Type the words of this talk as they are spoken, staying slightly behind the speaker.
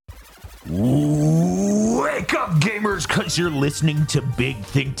Wake up, gamers, because you're listening to Big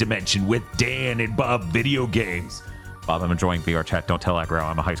Think Dimension with Dan and Bob Video Games. Bob, I'm enjoying VR chat. Don't tell Aggro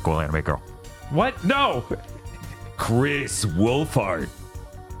I'm a high school anime girl. What? No! Chris Wolfhard.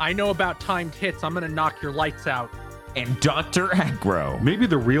 I know about timed hits. I'm going to knock your lights out. And Dr. Aggro. Maybe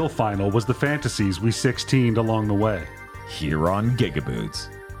the real final was the fantasies we 16'd along the way. Here on Gigaboots.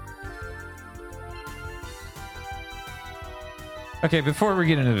 Okay, before we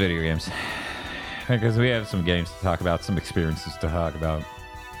get into video games, because we have some games to talk about, some experiences to talk about.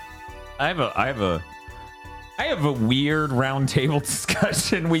 I have a weird roundtable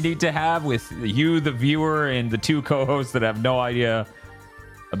discussion we need to have with you, the viewer, and the two co-hosts that have no idea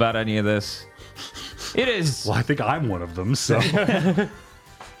about any of this. It is. Well, I think I'm one of them, so.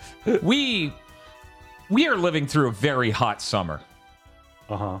 We are living through a very hot summer.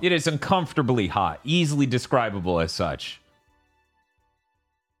 Uh-huh. It is uncomfortably hot, easily describable as such.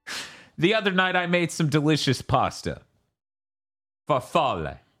 The other night, I made some delicious pasta.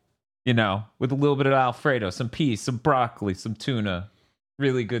 Farfalle. You know, with a little bit of Alfredo, some peas, some broccoli, some tuna.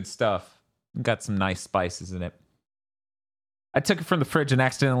 Really good stuff. Got some nice spices in it. I took it from the fridge and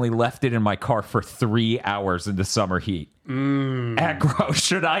accidentally left it in my car for 3 hours in the summer heat. Aggro,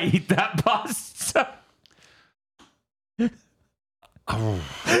 should I eat that pasta?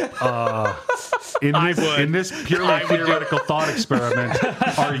 In this purely theoretical thought experiment,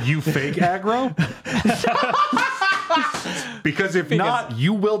 are you fake aggro? Because if not,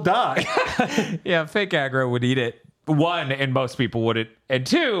 you will die. Yeah, fake aggro would eat it. 1, and most people wouldn't. And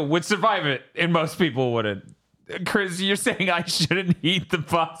 2, would survive it, and most people wouldn't. Chris, you're saying I shouldn't eat the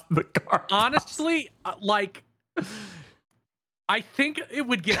pasta in the car? Honestly, I think it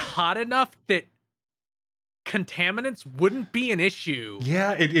would get hot enough that contaminants wouldn't be an issue.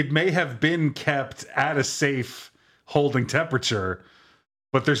 Yeah, it may have been kept at a safe holding temperature,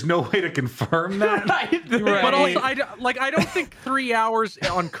 but there's no way to confirm that. Right. But also, I don't think 3 hours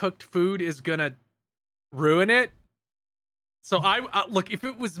on cooked food is gonna ruin it. So look, if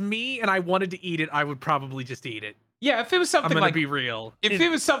it was me and I wanted to eat it, I would probably just eat it. Yeah, if it was I'm something gonna like be real. If it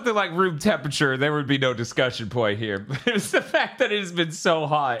was something like room temperature, there would be no discussion point here. But it was the fact that it has been so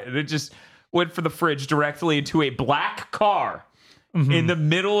hot and it just went from the fridge directly into a black car in the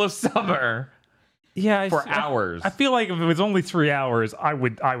middle of summer. Yeah, for hours. I feel like if it was only 3 hours, I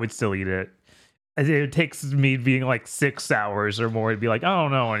would still eat it. It takes me being like 6 hours or more to be like, I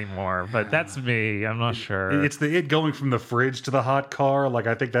don't know anymore. But that's me. I'm not sure. It's it going from the fridge to the hot car. Like,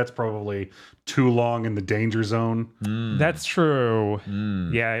 I think that's probably too long in the danger zone. That's true.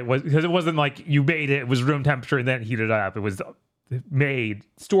 Yeah, it was because it wasn't like you made it. It was room temperature and then heated up. It was made,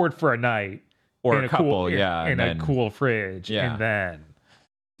 stored for a night, Or in a couple, cool, yeah. in a cool fridge, Yeah. and then.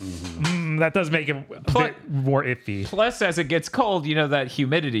 That does make it a bit more iffy. Plus, as it gets cold, you know that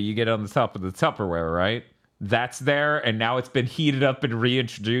humidity you get on the top of the Tupperware, right? That's there, and now it's been heated up and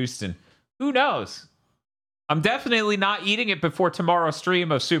reintroduced, and who knows? I'm definitely not eating it before tomorrow's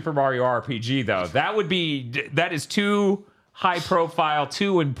stream of Super Mario RPG, though. That is too high profile,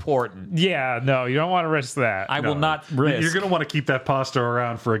 too important. Yeah, no, you don't want to risk that. I will not risk. You're going to want to keep that pasta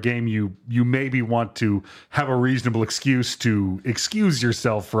around for a game you maybe want to have a reasonable excuse to excuse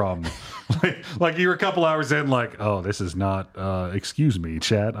yourself from. like you're a couple hours in, like, oh, this is not, excuse me,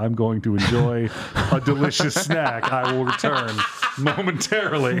 chat. I'm going to enjoy a delicious snack. I will return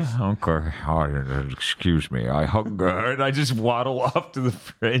momentarily. Okay, excuse me, I hunger, and I just waddle off to the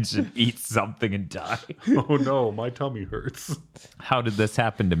fridge and eat something and die. Oh no, my tummy hurts. How did this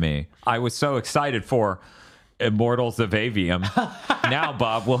happen to me? I was so excited for Immortals of Avium. Now,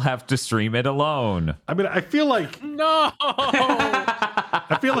 Bob will have to stream it alone. I mean, I feel like No.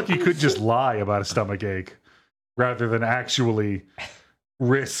 you could just lie about a stomach ache rather than actually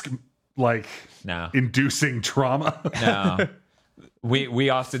risk No. inducing trauma. No. We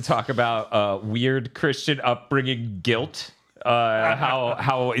often talk about weird Christian upbringing guilt,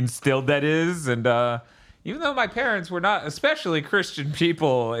 how instilled that is, and even though my parents were not especially Christian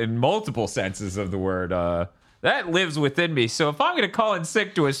people in multiple senses of the word, that lives within me. So if I'm going to call in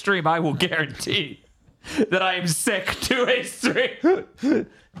sick to a stream, I will guarantee that I am sick to a stream.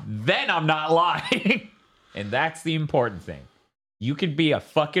 Then I'm not lying. And that's the important thing. You can be a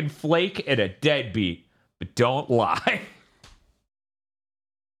fucking flake and a deadbeat, but don't lie.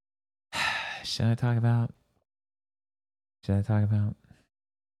 Should I talk about?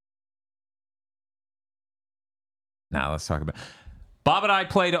 Now let's talk about. Bob and I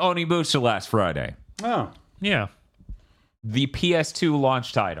played Onimusha last Friday. Oh. Yeah. The PS2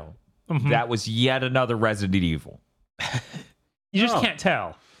 launch title. That was yet another Resident Evil. You just can't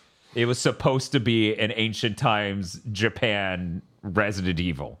tell. It was supposed to be an ancient times Japan Resident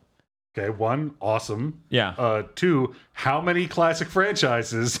Evil. Okay, one, awesome. Yeah. Two, how many classic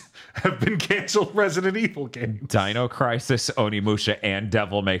franchises have been canceled Resident Evil games? Dino Crisis, Onimusha, and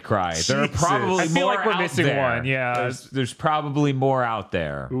Devil May Cry. There are Jesus. probably I feel more like we're out missing there. one, yeah. There's probably more out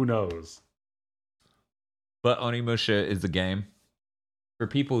there. Who knows? But Onimusha is the game. For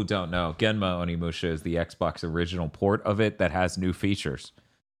people who don't know, Genma Onimusha is the Xbox original port of it that has new features.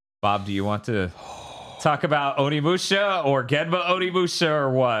 Bob, do you want to talk about Onimusha or Genma Onimusha or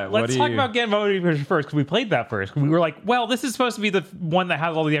what? Let's talk about Genma Onimusha first, because we played that first. We were like, well, this is supposed to be the one that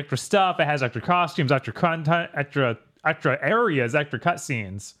has all the extra stuff. It has extra costumes, extra content, extra areas, extra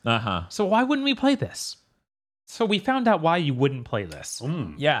cutscenes. Uh-huh. So why wouldn't we play this? So we found out why you wouldn't play this.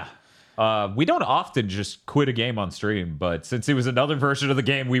 Yeah. We don't often just quit a game on stream, but since it was another version of the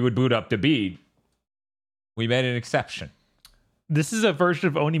game we would boot up to beat, we made an exception. This is a version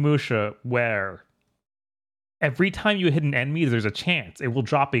of Onimusha where every time you hit an enemy, there's a chance it will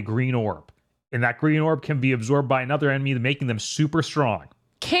drop a green orb. And that green orb can be absorbed by another enemy, making them super strong.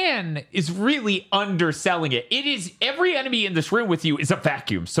 Can is really underselling it. It is every enemy in this room with you is a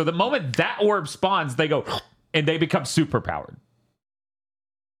vacuum. So the moment that orb spawns, they go and they become super powered.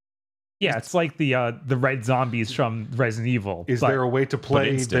 Yeah, it's like the red zombies from Resident Evil. Is but there a way to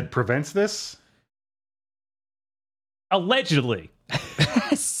play instant. that prevents this? allegedly,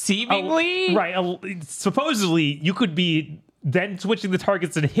 Seemingly, right? Supposedly, you could be then switching the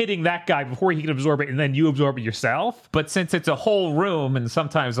targets and hitting that guy before he can absorb it, and then you absorb it yourself. but since it's a whole room and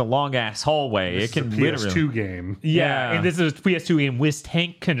sometimes a long ass hallway, This it can is a PS2 literally game. Yeah, Yeah. and this is a PS2 game with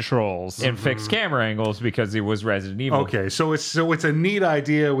tank controls. and fix camera angles because it was Resident Evil. Okay, so it's a neat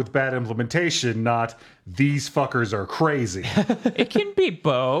idea with bad implementation, not these fuckers are crazy. It can be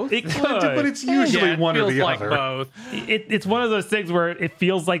both. It could, But it's usually Yeah, it one or feels the like other. both. it's one of those things where it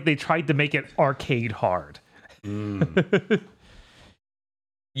feels like they tried to make it arcade hard.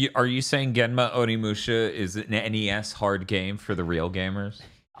 Are you saying Genma Onimusha is an NES hard game for the real gamers?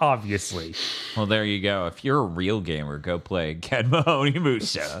 Obviously, Well, there you go. If you're a real gamer, go play Genma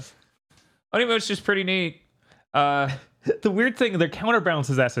Onimusha. Onimusha's pretty neat. the weird thing, their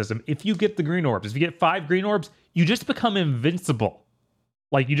counterbalances that system. If you get the green orbs, if you get 5 green orbs, you just become invincible.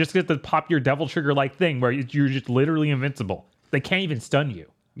 Like you just get to pop your devil trigger like thing where you're just literally invincible. They can't even stun you.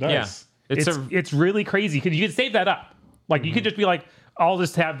 Nice. Yeah. It's really crazy because you can save that up. Like you could just be like, I'll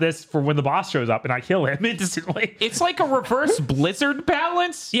just have this for when the boss shows up and I kill him instantly. It's like a reverse Blizzard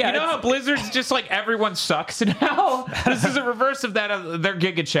balance. Yeah, You know it's- how Blizzard's just like everyone sucks now? This is a reverse of that. They're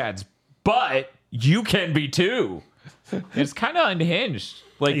Giga Chads. But you can be too. It's kind of unhinged.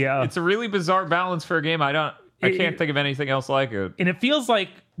 Like, Yeah. it's a really bizarre balance for a game. I can't think of anything else like it. And it feels like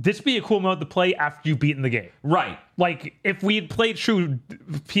this would be a cool mode to play after you've beaten the game. Right. Like if we had played true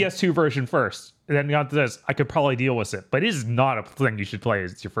PS2 version first and then got to this, I could probably deal with it. But it is not a thing you should play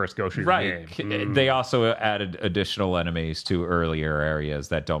as it's your first go shooter Right. game. They also added additional enemies to earlier areas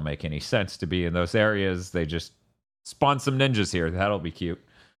that don't make any sense to be in those areas. They just spawn some ninjas here. That'll be cute.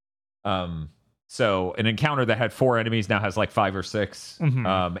 So an encounter that had 4 enemies now has like 5 or 6.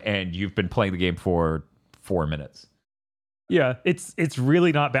 And you've been playing the game for 4 minutes. Yeah, it's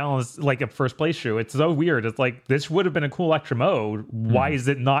really not balanced like a first place shoe. It's so weird. It's like this would have been a cool extra mode. Why is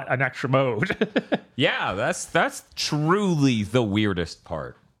it not an extra mode? Yeah, that's truly the weirdest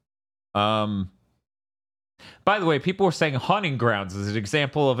part. By the way, people were saying Hunting Grounds is an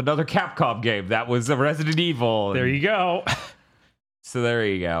example of another Capcom game that was a Resident Evil. There you go. So there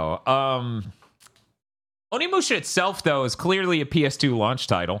you go. Onimusha itself, though, is clearly a PS2 launch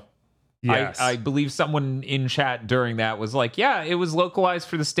title. Yes. I believe someone in chat during that was like, yeah, it was localized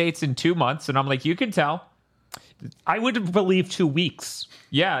for the States in 2 months. And I'm like, you can tell. I would believe 2 weeks.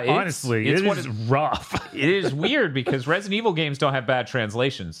 Yeah, Honestly, it is rough. It is weird because Resident Evil games don't have bad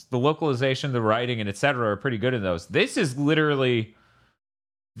translations. The localization, the writing, and etc. are pretty good in those. This is literally,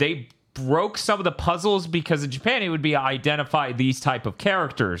 they broke some of the puzzles because in Japan it would be identify these type of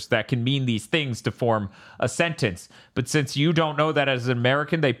characters that can mean these things to form a sentence. But since you don't know that as an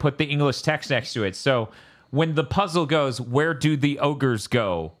American, they put the English text next to it. So when the puzzle goes, where do the ogres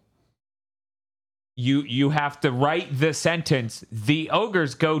go? You have to write the sentence, the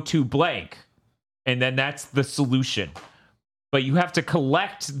ogres go to blank. And then that's the solution. But you have to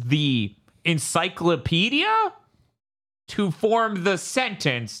collect the encyclopedia to form the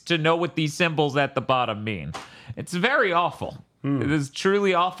sentence to know what these symbols at the bottom mean. It's very awful. It is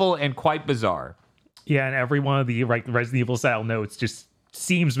truly awful and quite bizarre. Yeah, and every one of the Resident Evil style notes just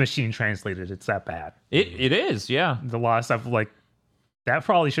seems machine translated. It's that bad. It is, yeah. The lot of stuff like that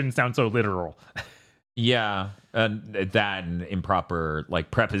probably shouldn't sound so literal. Yeah, and that and improper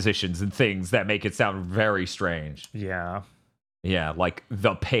like prepositions and things that make it sound very strange. Yeah. Yeah, like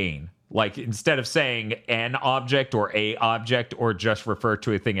the pain. Like instead of saying an object or a object or just refer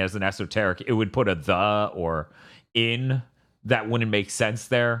to a thing as an esoteric, it would put a the or in. That wouldn't make sense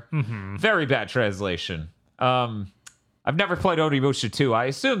there. Very bad translation. I've never played Onimusha 2. I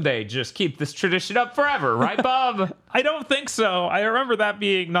assume they just keep this tradition up forever, right, Bob? I don't think so. I remember that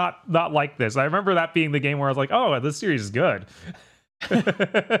being not like this. I remember that being the game where I was like, oh, this series is good.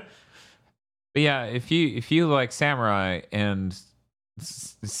 But yeah, if you like Samurai and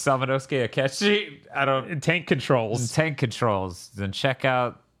Samanosuke Akechi, Tank controls. tank controls, then check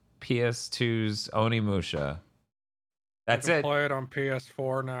out PS2's Onimusha. That's I can it. play it on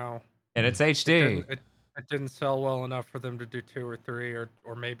PS4 now. And it's HD. It didn't sell well enough for them to do 2 or 3, or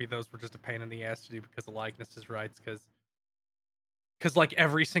maybe those were just a pain in the ass to do because of likenesses rights. Because like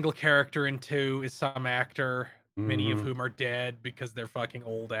every single character in 2 is some actor, many of whom are dead because they're fucking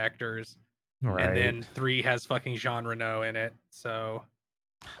old actors. Right. And then 3 has fucking Jean Reno in it. So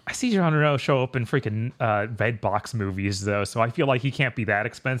I see Jean Reno show up in freaking Red Box movies, though, so I feel like he can't be that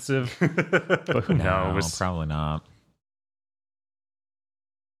expensive. But who No, knows? probably not.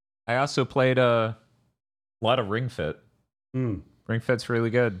 I also played a lot of Ring Fit. Mm. Ring Fit's really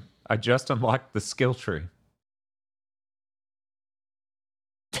good. I just unlocked the skill tree.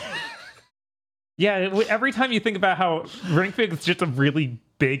 Yeah, every time you think about how Ring Fit is just a really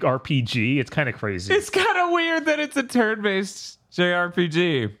big RPG, it's kind of crazy. It's kind of weird that it's a turn-based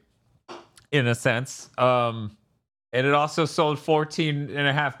JRPG, in a sense. And it also sold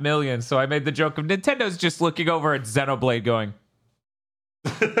 14.5 million. So I made the joke of Nintendo's just looking over at Xenoblade going,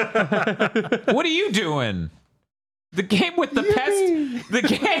 what are you doing? The game with the best, the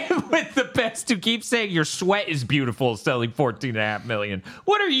game with the best who keeps saying your sweat is beautiful, selling 14.5 million.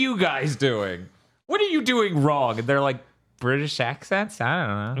 What are you guys doing? What are you doing wrong? And they're like, British accents?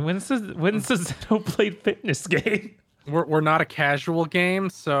 I don't know. When's the Xenoblade Fitness game? we're not a casual game,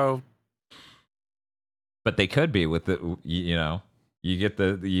 so But they could be with the, you know, you get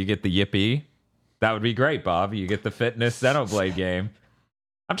the yippee. That would be great, Bob. You get the fitness Xenoblade game.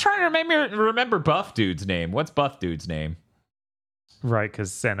 I'm trying to remember Buff Dude's name. What's Buff Dude's name? Right,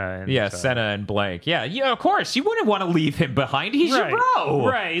 because Senna and... Yeah, Senna and Blank. Yeah, of course. You wouldn't want to leave him behind. He's right. your bro.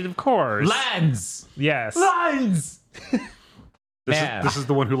 Right, of course. Lance. Yes. Lance. This is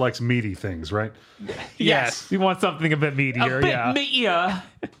the one who likes meaty things, right? Yes. You want something a bit meatier, A bit yeah. meatier.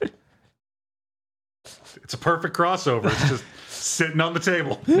 It's a perfect crossover. It's just sitting on the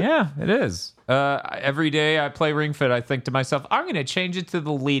table. Yeah, it is. Every day I play Ring Fit, I think to myself, I'm going to change it to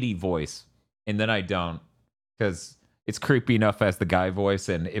the lady voice. And then I don't. Because it's creepy enough as the guy voice.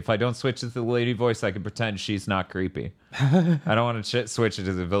 And if I don't switch it to the lady voice, I can pretend she's not creepy. I don't want to switch it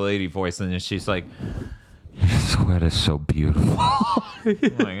to the lady voice. And then she's like, your sweat is so beautiful.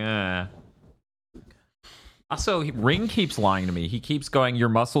 I'm like, Also, Ring keeps lying to me. He keeps going, your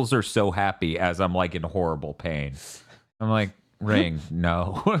muscles are so happy as I'm like in horrible pain. I'm like, Ring,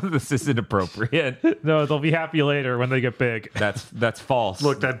 no, this isn't appropriate. No, they'll be happy later when they get big. That's false.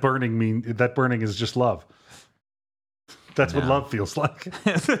 Look, that burning is just love. That's what love feels like.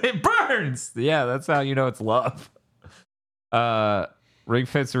 It burns. Yeah, that's how you know it's love. Ring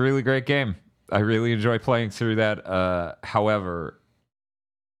Fit's a really great game. I really enjoy playing through that. However,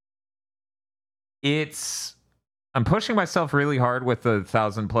 I'm pushing myself really hard with the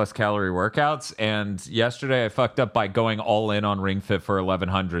 1,000+ calorie workouts, and yesterday I fucked up by going all in on Ring Fit for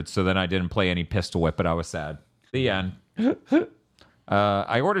 1,100. So then I didn't play any Pistol Whip, but I was sad. The end.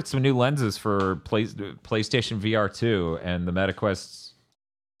 I ordered some new lenses for PlayStation VR 2 and the MetaQuest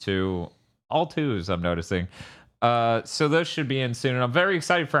 2, all 2s I'm noticing. So those should be in soon, and I'm very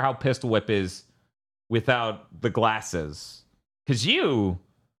excited for how Pistol Whip is without the glasses, because you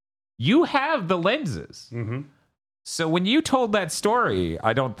have the lenses. Mm-hmm. So when you told that story,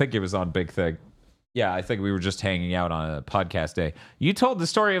 I don't think it was on Big Thing. Yeah, I think we were just hanging out on a podcast day. You told the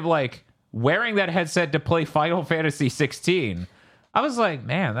story of like wearing that headset to play Final Fantasy 16. I was like,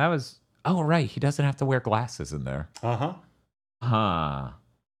 man, that was, oh, right. He doesn't have to wear glasses in there. Uh-huh.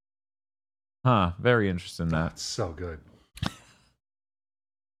 Huh. Very interesting that. That's so good.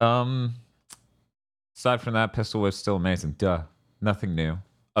 Aside from that, Pistol Whip's still amazing. Duh. Nothing new.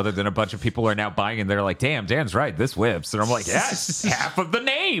 Other than a bunch of people are now buying and they're like, damn, Dan's right. This whips. And I'm like, yes, half of the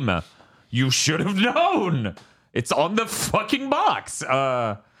name. You should have known. It's on the fucking box.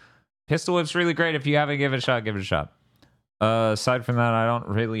 Pistol Whip's really great. If you haven't given it a shot, give it a shot. Aside from that, I don't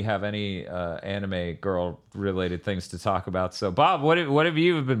really have any anime girl related things to talk about. So, Bob, what have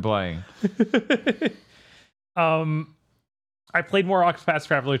you been playing? I played more Octopath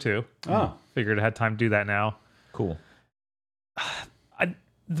Traveler 2. Oh. Figured I had time to do that now. Cool.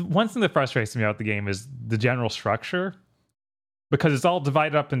 The one thing that frustrates me about the game is the general structure. because it's all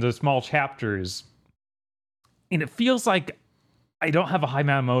divided up into small chapters, and it feels like I don't have a high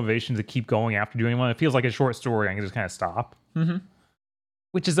amount of motivation to keep going after doing one. It feels like a short story. I can just kind of stop,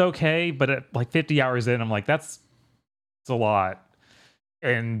 which is okay. But at like 50 hours in, I'm like, it's a lot.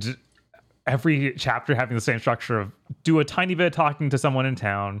 And every chapter having the same structure of do a tiny bit of talking to someone in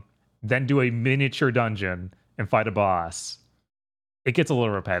town, then do a miniature dungeon and fight a boss. It gets a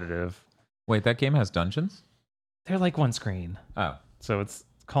little repetitive. Wait, that game has dungeons? They're like one screen. Oh. So it's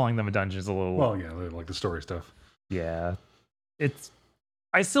calling them a dungeon is a little... Well, yeah, they like the story stuff. Yeah.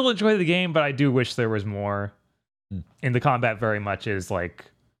 I still enjoy the game, but I do wish there was more. And the combat very much is like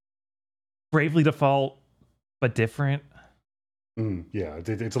Bravely Default, but different. Yeah,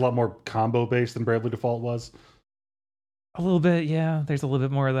 it's a lot more combo based than Bravely Default was. A little bit, yeah. There's a little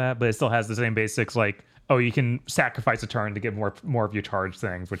bit more of that, but it still has the same basics. Like, oh, you can sacrifice a turn to get more of your charge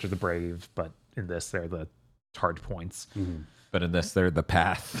things, which are the brave. But in this, they're the charge points. But in this, they're the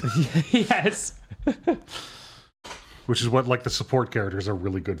path. Yes. Which is what like the support characters are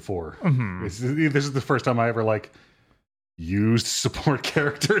really good for. This is the first time I ever like used support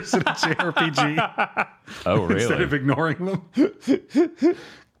characters in a JRPG. Oh, really? Instead of ignoring them.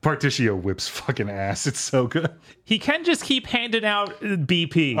 Particio whips fucking ass. It's so good. He can just keep handing out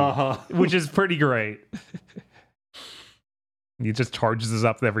BP, which is pretty great. He just charges us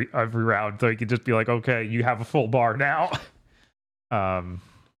up every round, so he can just be like, "Okay, you have a full bar now."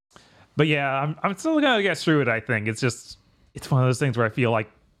 But yeah, I'm still gonna get through it. I think it's one of those things where I feel like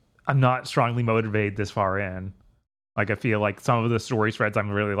I'm not strongly motivated this far in. Like I feel like some of the story threads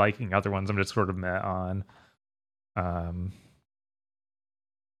I'm really liking, other ones I'm just sort of meh on.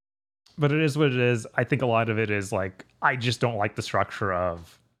 But it is what it is. I think a lot of it is like I just don't like the structure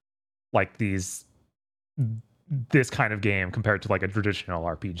of like this kind of game compared to like a traditional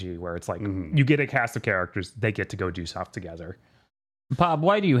RPG where it's like you get a cast of characters, they get to go do stuff together. Bob,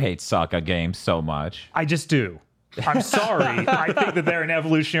 why do you hate Saga games so much? I just do. I'm sorry. I think that they're an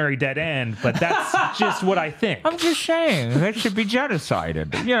evolutionary dead end, but that's just what I think. I'm just saying that should be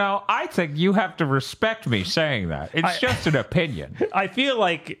genocided. You know, I think you have to respect me saying that. It's just an opinion. I feel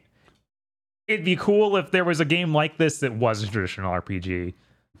like it'd be cool if there was a game like this that was a traditional RPG,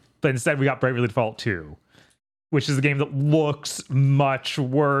 but instead we got Bravely Default 2, which is a game that looks much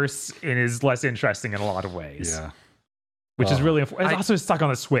worse and is less interesting in a lot of ways. Yeah. Which is really... It's also stuck on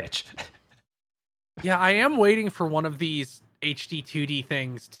the Switch. Yeah, I am waiting for one of these HD 2D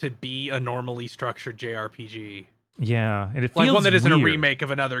things to be a normally structured JRPG. Yeah, and it feels like one that isn't weird. a remake of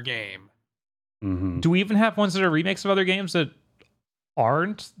another game. Do we even have ones that are remakes of other games that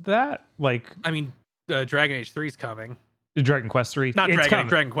aren't that? Like, I mean, Dragon Age 3 is coming. Dragon Quest 3? Not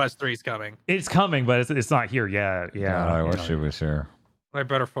Dragon Quest 3 is coming. It's coming, but it's not here yet. Yeah. God, I wish it was here. I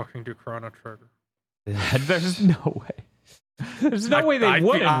better fucking do Chrono Trigger. There's no way. There's no way they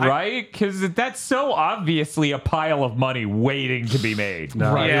wouldn't, right? Because that's so obviously a pile of money waiting to be made.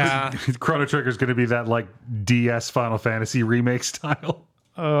 No, Yeah. Chrono Trigger is going to be that like DS Final Fantasy remake style.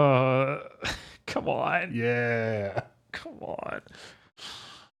 Come on. Yeah. Come on.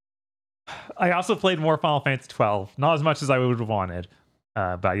 I also played more Final Fantasy 12. Not as much as I would have wanted,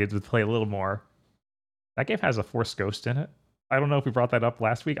 but I did play a little more. That game has a Force Ghost in it. I don't know if we brought that up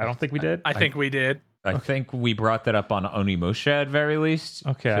last week. I don't think we did. I think we did. I think we brought that up on Onimusha at very least.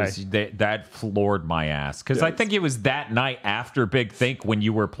 Okay. 'Cause that floored my ass. Because I think it was that night after Big Think when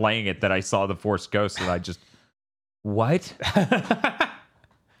you were playing it that I saw the Force Ghost and I just... What?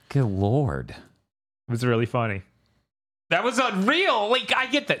 Good Lord. It was really funny. That was unreal. Like, I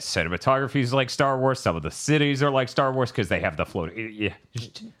get that cinematography is like Star Wars. Some of the cities are like Star Wars because they have the float. Yeah.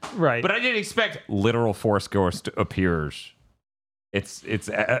 Right. But I didn't expect literal Force Ghost appears. It's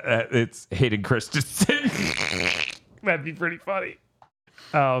Hayden Christensen. That'd be pretty funny.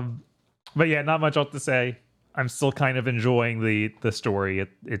 But yeah, not much else to say. I'm still kind of enjoying the story.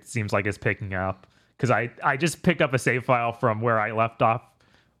 It seems like it's picking up because I just picked up a save file from where I left off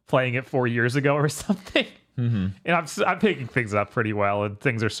playing it 4 years ago or something. And I'm picking things up pretty well, and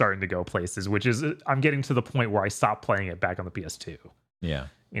things are starting to go places. Which is I'm getting to the point where I stopped playing it back on the PS2. Yeah,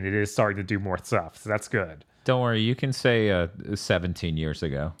 and it is starting to do more stuff, so that's good. Don't worry, you can say 17 years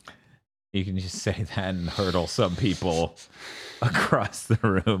ago. You can just say that and hurdle some people across the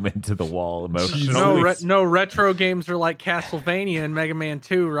room into the wall emotionally. No retro games are like Castlevania and Mega Man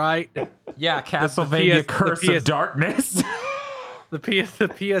 2, right? Yeah, Castlevania PS Curse of Darkness. The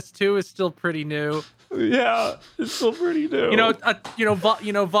PS2 is still pretty new. Yeah, it's still pretty new.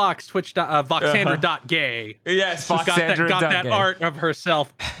 Vox Twitch Voxandra.gay. Yes, got that Gay. art of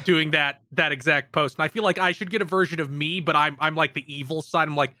herself doing that exact post, and I feel like I should get a version of me, but I'm like the evil side.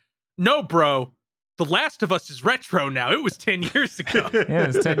 I'm like, no, bro, The Last of Us is retro now. It was 10 years ago. Yeah, it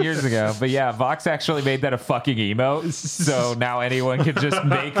was 10 years ago. But yeah, Vox actually made that a fucking emote. So now anyone can just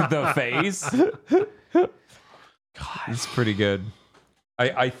make the face. God, it's pretty good.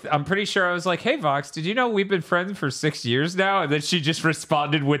 I'm pretty sure I was like, hey, Vox, did you know we've been friends for 6 years now? And then she just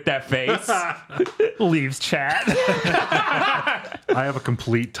responded with that face. Leaves chat. I have a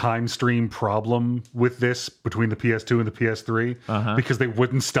complete time stream problem with this between the PS2 and the PS3 because they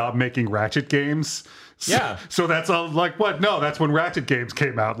wouldn't stop making Ratchet games. So, Yeah. So that's all like, what? No, that's when Ratchet games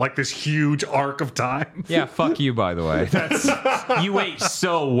came out, like this huge arc of time. Yeah, fuck you, by the way. You ate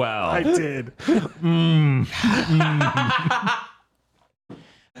so well. I did.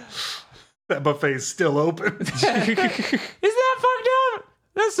 That buffet's still open. Isn't that fucked up?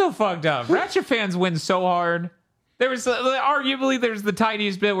 That's so fucked up. Ratchet fans win so hard. There was arguably there's the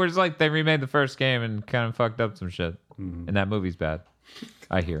tiniest bit where it's like they remade the first game and kind of fucked up some shit, and that movie's bad.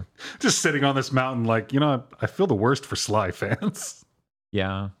 I hear. Just sitting on this mountain, like, I feel the worst for Sly fans.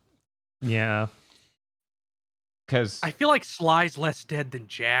 Yeah, Yeah. because I feel like Sly's less dead than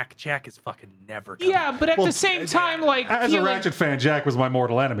Jack. Jack is fucking never coming. yeah, but at the same time, like As a Ratchet fan, Jack was my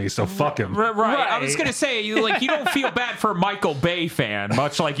mortal enemy, so fuck him. Right. I was gonna say, you don't feel bad for a Michael Bay fan,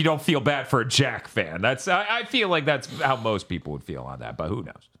 much like you don't feel bad for a Jack fan. I feel like that's how most people would feel on that, but who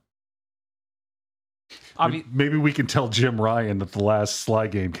knows? Maybe we can tell Jim Ryan that the last Sly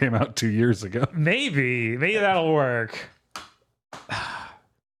game came out 2 years ago. Maybe that'll work.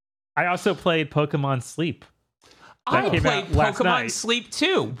 I also played Pokemon Sleep. I came played out last Pokemon night. Sleep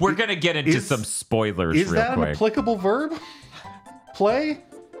too. We're gonna get into some spoilers Is real that quick. an applicable verb? Play?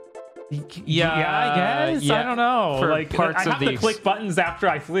 Yeah, I guess. I don't know. For Like parts I of have to click buttons after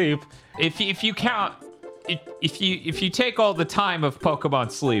I sleep. If you count, if you take all the time of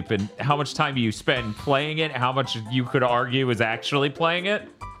Pokemon Sleep and how much time you spend playing it, how much you could argue is actually playing it.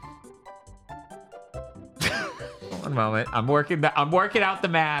 One moment, I'm working out the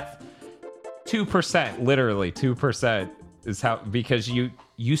math. 2%, literally 2% is how, because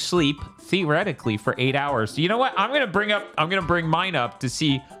you sleep theoretically for 8 hours. So you know what? I'm gonna bring mine up to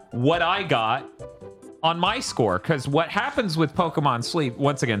see what I got on my score, because what happens with Pokemon Sleep,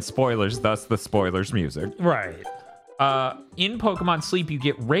 once again, spoilers, thus the spoilers music. Right. In Pokemon Sleep, you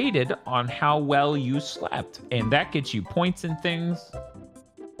get rated on how well you slept, and that gets you points and things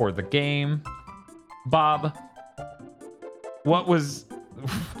for the game. Bob, what was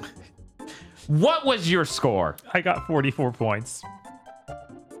your score? I got 44 points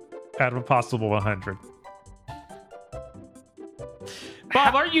out of a possible 100.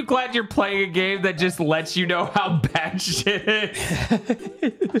 Bob, aren't you glad you're playing a game that just lets you know how bad shit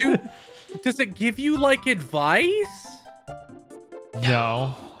is? Does it give you like advice?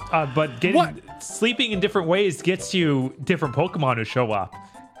 No. But sleeping in different ways gets you different Pokemon who show up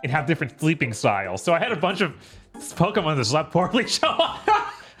and have different sleeping styles. So I had a bunch of Pokemon that slept poorly show up.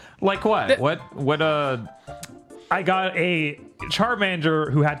 Like what? I got a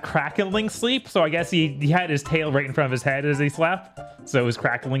Charmander who had crackling sleep, so I guess he had his tail right in front of his head as he slept, so it was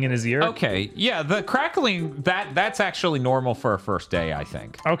crackling in his ear. Okay, yeah, the crackling, that's actually normal for a first day, I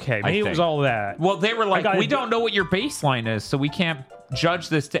think. Okay, maybe it was all that. Well, they were like, got we a- don't know what your baseline is, so we can't judge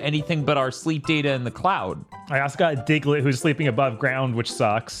this to anything but our sleep data in the cloud. I also got a Diglett who's sleeping above ground, which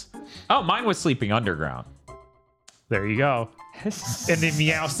sucks. Oh, mine was sleeping underground. There you go. And then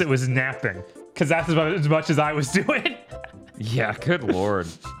Meowth was napping, because that's about as much as I was doing. Yeah, good lord.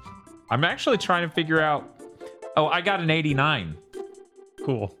 I'm actually trying to figure out. Oh, I got an 89.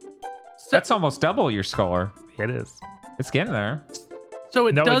 Cool. That's almost double your score. It is. It's getting there. So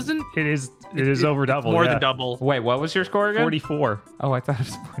it No, doesn't. It is over double. More yeah. than double. Wait, what was your score again? 44. Oh, I thought it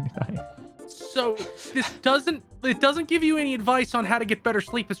was 49. So this doesn't. It doesn't give you any advice on how to get better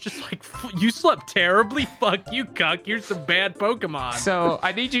sleep. It's just like you slept terribly. Fuck you, cuck. You're some bad Pokemon. So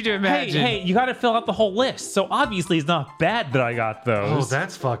I need you to imagine. Hey, you got to fill out the whole list. So obviously it's not bad that I got Oh, those.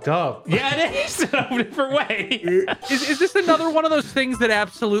 that's fucked up. Yeah, it is in a different way. Is this another one of those things that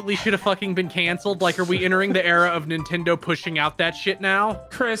absolutely should have fucking been canceled? Like, are we entering the era of Nintendo pushing out that shit now?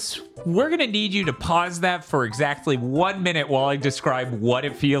 Chris, we're going to need you to pause that for exactly 1 minute while I describe what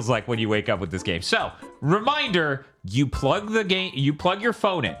it feels like when you wake up with this game. So, reminder, you plug your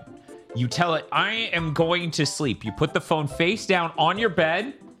phone in. You tell it, I am going to sleep. You put the phone face down on your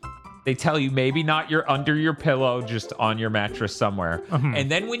bed. They tell you maybe not under your pillow, just on your mattress somewhere. And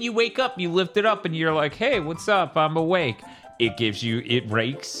then when you wake up, you lift it up and you're like, hey, what's up? I'm awake. It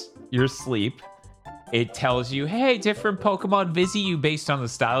rakes your sleep. It tells you, hey, different Pokemon visit you based on the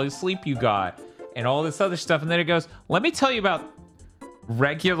style of sleep you got and all this other stuff. And then it goes, let me tell you about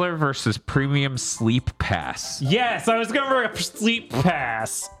regular versus premium sleep pass. Yes, I was going for a sleep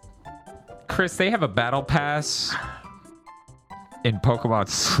pass. Chris, they have a battle pass in Pokemon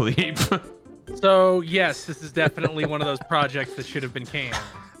Sleep. So yes, this is definitely one of those projects that should have been canned.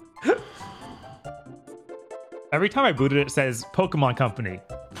 Every time I booted it, it says Pokemon Company.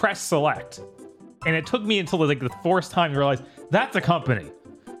 Press select. And it took me until like the fourth time to realize that's a company.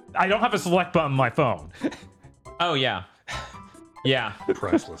 I don't have a select button on my phone. Oh yeah. Yeah.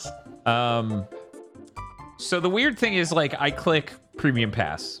 Priceless. So the weird thing is, like, I click Premium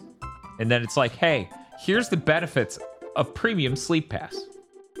Pass, and then it's like, hey, here's the benefits of Premium Sleep Pass.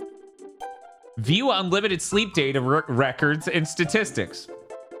 View unlimited sleep data records and statistics.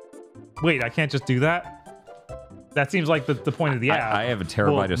 Wait, I can't just do that? That seems like the point of the app. I have a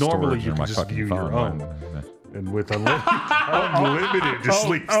terabyte of normally storage you in can my just fucking view your phone. own. And with unlimited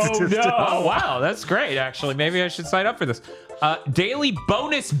sleep statistics. no. Oh, wow, that's great, actually. Maybe I should sign up for this. Daily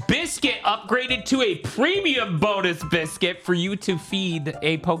bonus biscuit upgraded to a premium bonus biscuit for you to feed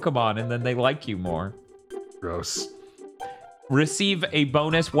a Pokemon, and then they like you more. Gross. Receive a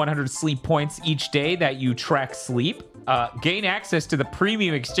bonus 100 sleep points each day that you track sleep. Gain access to the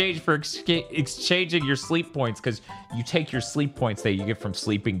premium exchange for exchanging your sleep points, because you take your sleep points that you get from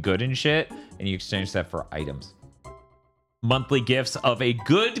sleeping good and shit, and you exchange that for items. Monthly gifts of a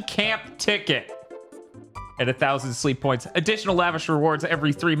good camp ticket at 1,000 sleep points. Additional lavish rewards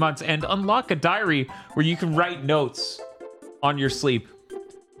every 3 months, and unlock a diary where you can write notes on your sleep.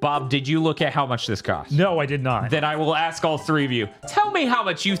 Bob, did you look at how much this costs? No, I did not. Then I will ask all three of you. Tell me how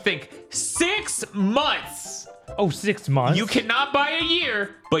much you think 6 months. Oh, 6 months? You cannot buy a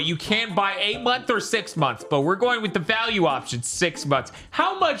year, but you can buy a month or 6 months. But we're going with the value option, 6 months.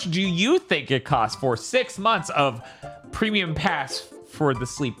 How much do you think it costs for 6 months of premium pass for the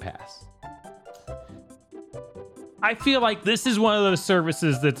sleep pass? I feel like this is one of those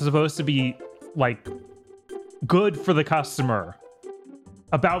services that's supposed to be like good for the customer,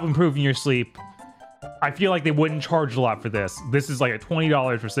 about improving your sleep. I feel like they wouldn't charge a lot for this. This is like a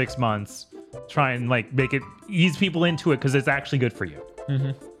 $20 for 6 months. Try and like make it ease people into it because it's actually good for you.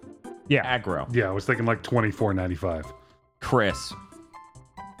 Mm-hmm. Yeah. Aggro. Yeah, I was thinking like $24.95. Chris.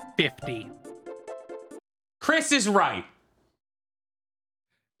 50. Chris is right.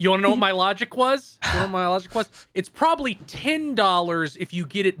 You want to know what my logic was? You know what my logic was? It's probably $10 if you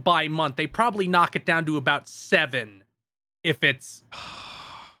get it by month. They probably knock it down to about $7 if it's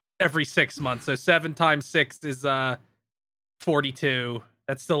every 6 months. So 7 times 6 is 42.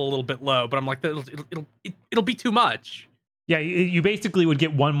 That's still a little bit low, but I'm like, it'll be too much. Yeah, you basically would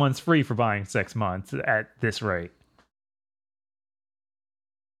get 1 month free for buying 6 months at this rate.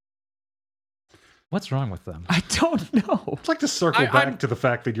 What's wrong with them? I don't know. I'd like to circle back to the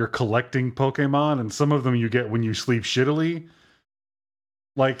fact that you're collecting Pokemon, and some of them you get when you sleep shittily.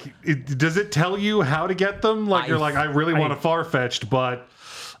 Like, does it tell you how to get them? Like, you're like, I really want a Farfetch'd, but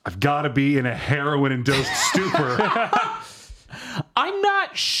I've got to be in a heroin-induced stupor. I'm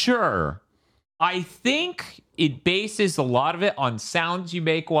not sure. I think it bases a lot of it on sounds you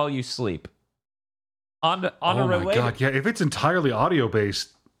make while you sleep. On a oh my related... god, yeah. If it's entirely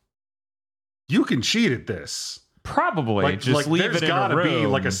audio-based, you can cheat at this. Probably. Like, just leave there's it in a gotta room. be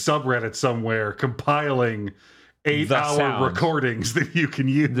like a subreddit somewhere compiling 8-hour sounds. recordings that you can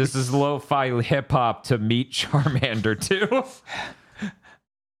use. This is lo-fi hip-hop to meet Charmander, too.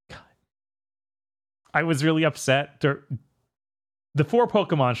 I was really upset. The 4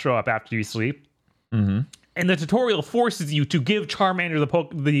 Pokemon show up after you sleep. Mm-hmm. And the tutorial forces you to give Charmander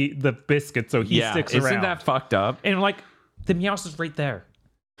the biscuit so he sticks around. Isn't that fucked up? And I'm like, the Meowth is right there.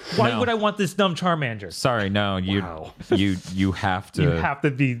 Why would I want this dumb Charmander? Sorry, no, you have to. You have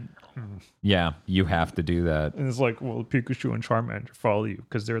to be. Yeah, you have to do that. And it's like, well, Pikachu and Charmander follow you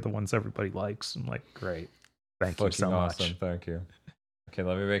because they're the ones everybody likes. I'm like, great, thank you so much. Thank you. Okay,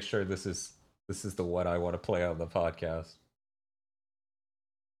 let me make sure this is the what I want to play on the podcast.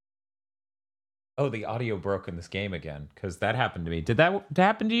 Oh, the audio broke in this game again, because that happened to me. Did that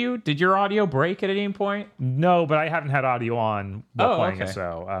happen to you? Did your audio break at any point? No, but I haven't had audio on while playing okay. it,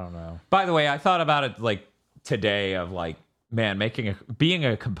 so I don't know. By the way, I thought about it like today of like, man, being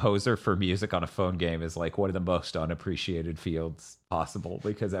a composer for music on a phone game is like one of the most unappreciated fields possible,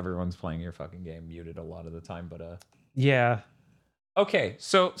 because everyone's playing your fucking game muted a lot of the time. But Yeah. okay,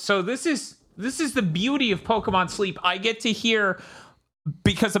 so this is the beauty of Pokemon Sleep. I get to hear,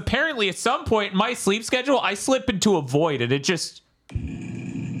 because apparently at some point in my sleep schedule, I slip into a void and it just...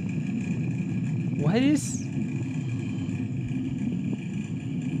 What is...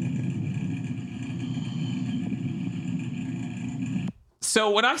 So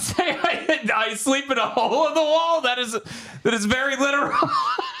when I say I sleep in a hole in the wall, that is very literal.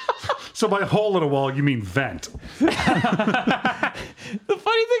 So by hole in a wall, you mean vent. The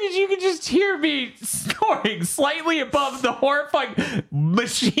funny thing is, you can just hear me snoring slightly above the horrifying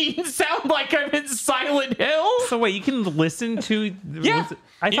machine sound, like I'm in Silent Hill. So wait, you can listen to? Yeah,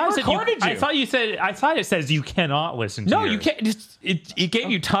 I thought it recorded you. I thought you said. I thought it says you cannot listen. to No, yours. you can't. It gave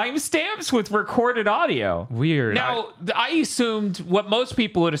you timestamps with recorded audio. Weird. Now, I assumed what most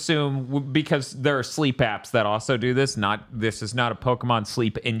people would assume, because there are sleep apps that also do this. This is not a Pokemon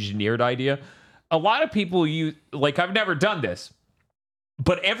sleep engineered idea. A lot of people I've never done this,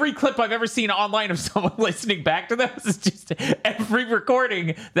 but every clip I've ever seen online of someone listening back to this is just every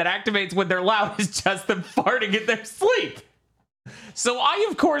recording that activates when they're loud is just them farting in their sleep. So I,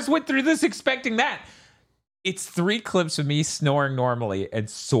 of course, went through this expecting that. It's 3 clips of me snoring normally and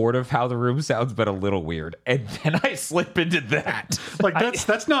sort of how the room sounds, but a little weird. And then I slip into that. Like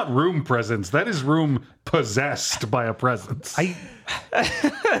that's not room presence. That is room possessed by a presence.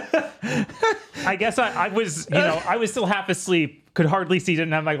 I guess I was, I was still half asleep, could hardly see,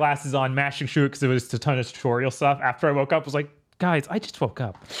 didn't have my glasses on, mashing through it because it was a ton of tutorial stuff. After I woke up, I was like, guys, I just woke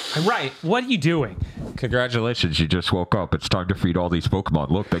up. Right. What are you doing? Congratulations, you just woke up. It's time to feed all these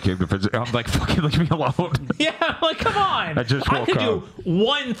Pokemon. Look, they came to visit. I'm like, fucking leave me alone. Yeah, I'm like, come on. I just woke could do up.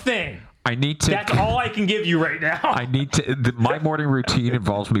 one thing. I need to. That's all I can give you right now. I need to. My morning routine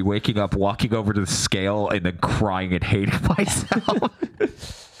involves me waking up, walking over to the scale, and then crying and hating myself.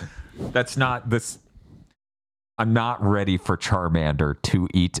 That's not this. I'm not ready for Charmander to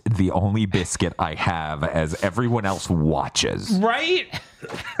eat the only biscuit I have as everyone else watches. Right?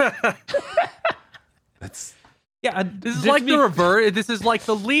 Yeah, this is like the reverse. This is like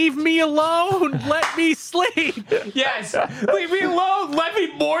the leave me alone, let me sleep. Yes, leave me alone. Let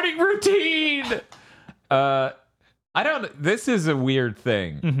me morning routine. I don't. This is a weird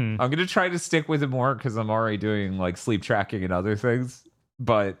thing. Mm-hmm. I'm gonna try to stick with it more because I'm already doing like sleep tracking and other things.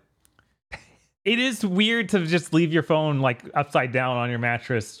 But It is weird to just leave your phone like upside down on your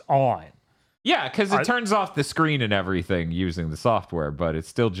mattress on. yeah, because it turns off the screen and everything using the software, but it's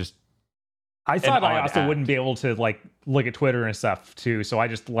still just. I thought I odd also act. wouldn't be able to like look at Twitter and stuff too, so I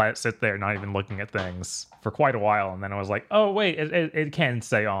just let it sit there, not even looking at things for quite a while, and then I was like, "Oh wait, it can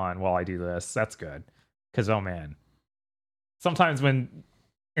stay on while I do this. That's good." Because oh man, sometimes when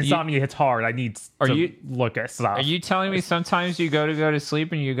insomnia hits hard, I need to look at stuff. Are you telling me sometimes you go to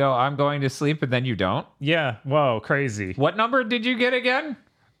sleep and you go, I'm going to sleep, and then you don't? Yeah. Whoa, crazy. What number did you get again?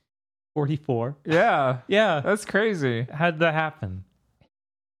 44. Yeah, Yeah. that's crazy. How did that happen?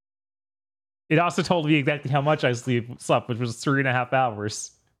 It also told me exactly how much I slept, which was 3.5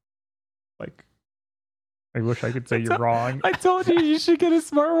 hours. Like, I wish I could say you're wrong. I told you should get a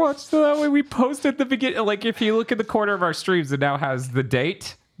smartwatch so that way we post at the beginning. Like, if you look at the corner of our streams, it now has the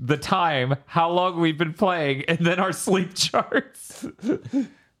date, the time, how long we've been playing, and then our sleep charts.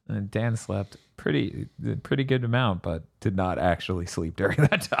 And Dan slept pretty good amount, but did not actually sleep during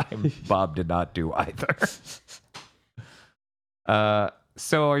that time. Bob did not do either.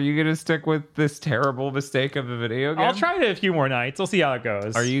 So are you going to stick with this terrible mistake of a video game? I'll try it a few more nights. We'll see how it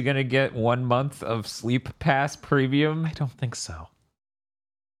goes. Are you going to get 1 month of Sleep Pass Premium? I don't think so.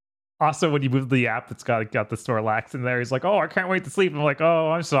 Also, when you move the app that's got the Snorlax in there, he's like, "Oh, I can't wait to sleep." I'm like,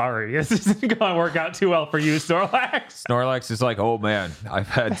 "Oh, I'm sorry. This isn't going to work out too well for you, Snorlax." Snorlax is like, "Oh man, I've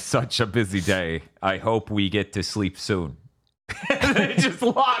had such a busy day. I hope we get to sleep soon." And then it just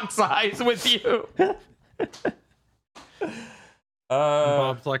locks eyes with you.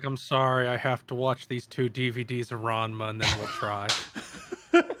 Bob's like, I'm sorry, I have to watch these 2 DVDs of Ranma, and then we'll try.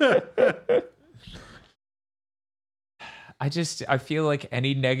 I feel like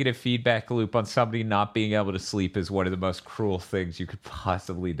any negative feedback loop on somebody not being able to sleep is one of the most cruel things you could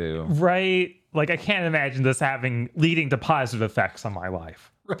possibly do. Right? Like, I can't imagine this leading to positive effects on my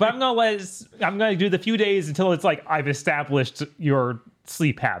life. Right. But I'm gonna do the few days until it's like I've established your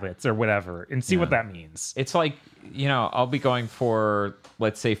sleep habits or whatever, and see what that means. It's like, I'll be going for,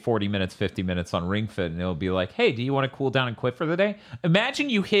 let's say, 40 minutes, 50 minutes on Ring Fit, and it'll be like, hey, do you want to cool down and quit for the day? Imagine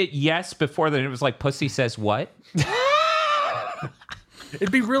you hit yes before then. It was like, pussy says what?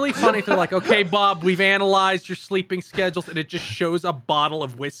 It'd be really funny if they're like, okay, Bob, we've analyzed your sleeping schedules, and it just shows a bottle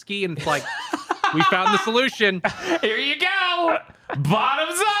of whiskey, and it's like, we found the solution. Here you go.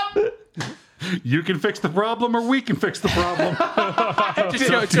 Bottoms up. You can fix the problem, or we can fix the problem. It just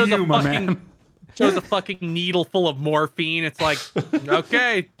shows a fucking needle full of morphine. It's like,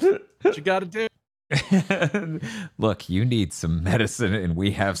 okay, what you gotta do? Look, you need some medicine, and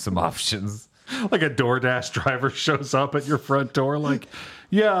we have some options. Like a DoorDash driver shows up at your front door like,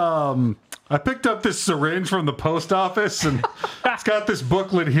 I picked up this syringe from the post office, and it's got this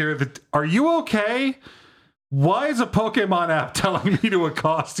booklet here that, are you okay? Why is a Pokemon app telling me to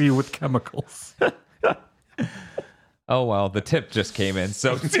accost you with chemicals? Oh, well, the tip just came in.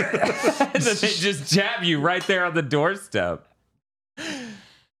 So and then they just jab you right there on the doorstep.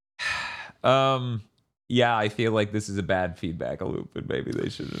 Yeah, I feel like this is a bad feedback loop, and maybe they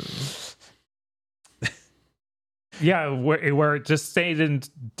should have. Yeah, where it just stayed in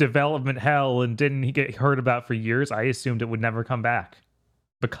development hell and didn't get heard about for years. I assumed it would never come back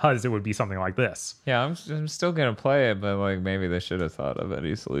because it would be something like this. Yeah, I'm still gonna play it, but like maybe they should have thought of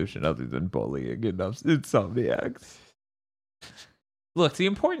any solution other than bullying Insomniacs. Look, the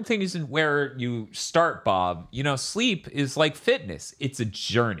important thing isn't where you start, Bob. You know, sleep is like fitness; it's a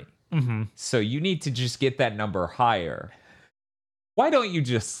journey. Mm-hmm. So you need to just get that number higher. Why don't you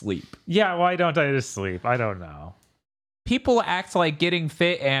just sleep? Yeah, why don't I just sleep? I don't know. People act like getting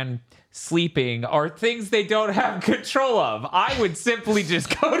fit and sleeping are things they don't have control of. I would simply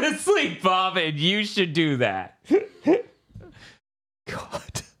just go to sleep, Bob, and you should do that.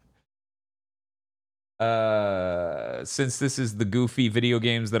 God. Since this is the goofy video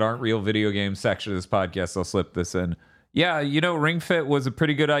games that aren't real video games section of this podcast, I'll slip this in. Yeah, you know, Ring Fit was a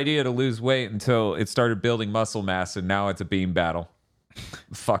pretty good idea to lose weight until it started building muscle mass, and now it's a beam battle.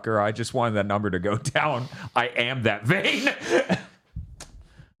 Fucker, I just wanted that number to go down. I am that vain.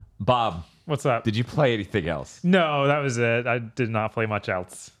 Bob, What's up? did you play anything else? No, that was it. I did not play much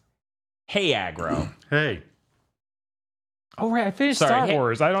else. Hey, Aggro. Hey, Oh, right. I finished Sorry, Star hey-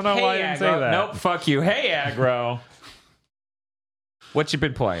 Wars. I don't know Hey, why I didn't say Aggro. that. Nope, fuck you. Hey, Aggro. What you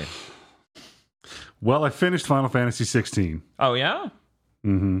been playing? well, I finished Final Fantasy 16. Oh, yeah?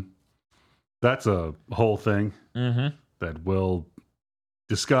 Mm-hmm. That's a whole thing Mm-hmm. that we'll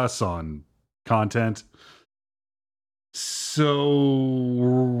discuss on content. So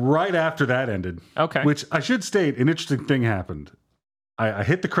right after that ended, Okay. which I should state, an interesting thing happened. I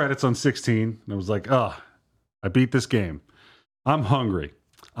hit the credits on 16 and I was like, I beat this game. I'm hungry.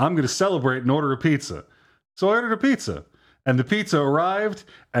 I'm going to celebrate and order a pizza. So I ordered a pizza and the pizza arrived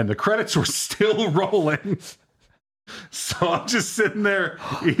and the credits were still rolling. So I'm just sitting there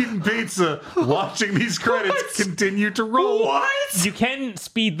eating pizza, watching these credits continue to roll. What? You can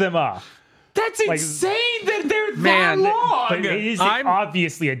speed them up, That's Like- insane that they're Man, that long. but it is I'm-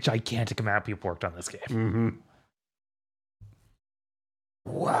 obviously a gigantic amount of people worked on this game. Mm-hmm.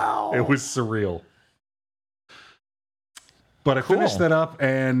 Wow. It was surreal. But I Cool. finished that up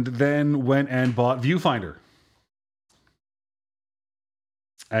and then went and bought Viewfinder.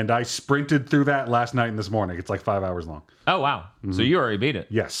 And I sprinted through that last night and this morning. It's like 5 hours long. Oh, wow. So you already beat it.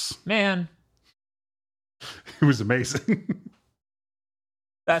 Yes. Man, It was amazing.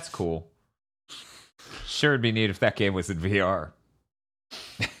 that's cool. Sure, it'd be neat if that game was in VR.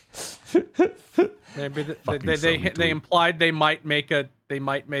 Maybe Fucking they Sony tweet. implied they might make a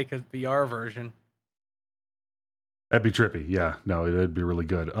VR version. That'd be trippy. Yeah. No, it'd be really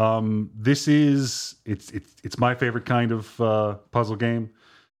good. This is it's my favorite kind of puzzle game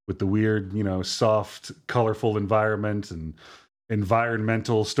with the weird, soft, colorful environment and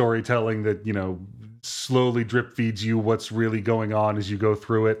environmental storytelling that, slowly drip feeds you what's really going on as you go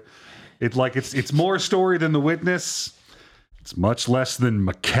through it. It's more story than The Witness. It's much less than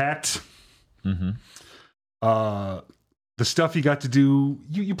Maquette. Mm-hmm. The stuff you got to do,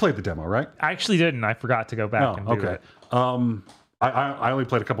 you played the demo, right? I actually didn't. I forgot to go back and do it. I only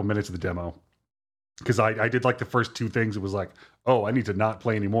played a couple minutes of the demo because I did like the first two things. It was like, oh, I need to not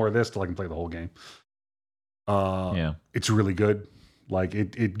play any more of this till I can play the whole game. Yeah. It's really good. Like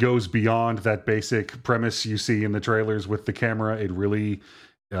it goes beyond that basic premise you see in the trailers with the camera. It really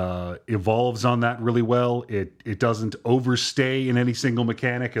evolves on that really well. It doesn't overstay in any single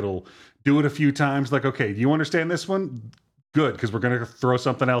mechanic. It'll do it a few times. Like, okay, do you understand this one? Good, because we're going to throw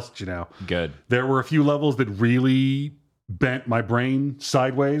something else at you now. Good. There were a few levels that really bent my brain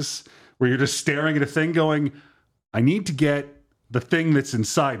sideways, where you're just staring at a thing going, I need to get the thing that's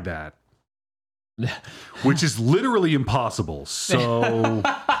inside that, which is literally impossible. So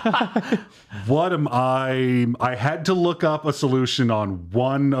what am I had to look up a solution on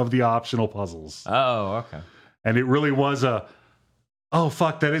one of the optional puzzles. Oh, okay. And it really was oh,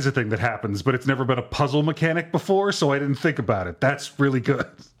 fuck, that is a thing that happens, but it's never been a puzzle mechanic before, so I didn't think about it. That's really good.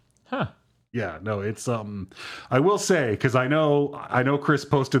 Huh. Yeah, no, it's I will say, because I know Chris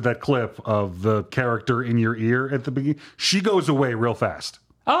posted that clip of the character in your ear at the beginning. She goes away real fast.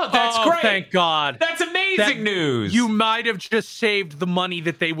 Oh, that's Oh, great. thank God. That's amazing That- news. You might have just saved the money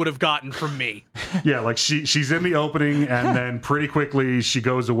that they would have gotten from me. Yeah, like she's in the opening and then pretty quickly she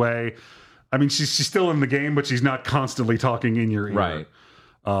goes away. I mean, she's still in the game, but she's not constantly talking in your ear.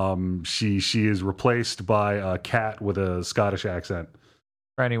 Right. She is replaced by a cat with a Scottish accent.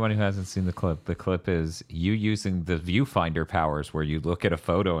 For anyone who hasn't seen the clip is you using the viewfinder powers where you look at a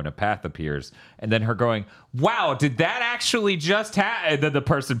photo and a path appears, and then her going, "Wow, did that actually just happen?" And then the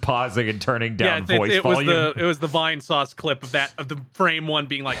person pausing and turning down voice volume. It was the Vine Sauce clip of the frame one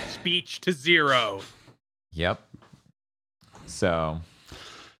being like speech to 0. Yep. So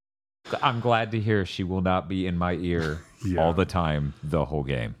I'm glad to hear she will not be in my ear all the time, the whole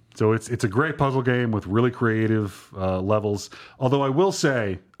game. So it's a great puzzle game with really creative levels. Although I will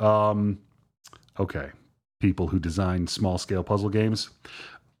say, okay, people who design small scale puzzle games,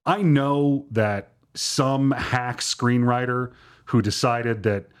 I know that some hack screenwriter who decided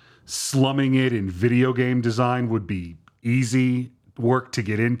that slumming it in video game design would be easy work to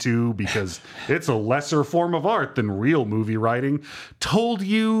get into because it's a lesser form of art than real movie writing, told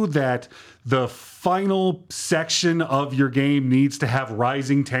you that the final section of your game needs to have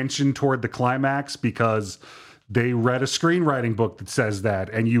rising tension toward the climax because they read a screenwriting book that says that,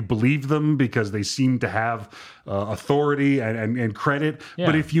 and you believe them because they seem to have authority and credit. Yeah.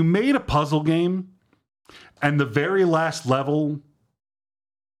 But if you made a puzzle game and the very last level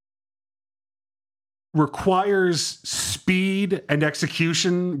requires speed and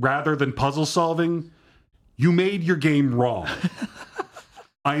execution rather than puzzle solving, you made your game wrong.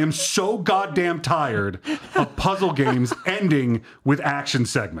 I am so goddamn tired of puzzle games ending with action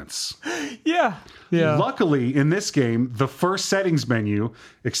segments. Yeah. Luckily, in this game, the first settings menu,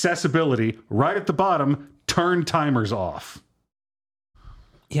 accessibility, right at the bottom, turn timers off.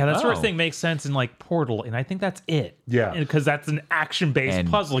 Yeah, that sort of Oh. thing makes sense in like Portal, and I think that's it. Yeah. Because that's an action-based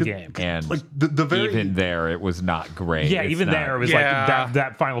And- puzzle game. And Like the very even there, it was not great. Yeah, It's even not- there, it was Yeah. like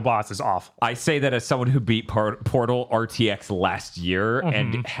that final boss is awful. I say that as someone who beat Portal RTX last year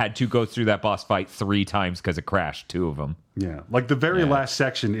and had to go through that boss fight 3 times because it crashed 2 of them. Yeah, like the very last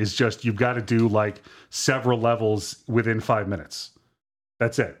section is just you've got to do like several levels within 5 minutes.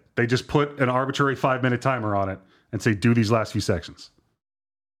 That's it. They just put an arbitrary 5-minute timer on it and say, do these last few sections.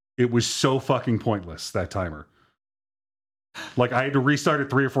 It was so fucking pointless, that timer. Like I had to restart it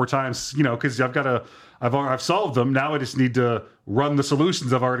 3 or 4 times, you know, because I've solved them. Now I just need to run the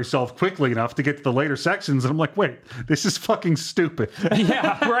solutions I've already solved quickly enough to get to the later sections. And I'm like, wait, this is fucking stupid.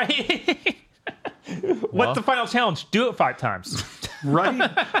 Yeah, right? What's the final challenge? Do it 5 times. Right?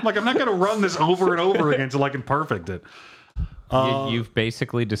 Like I'm not going to run this over and over again until I can perfect it. You've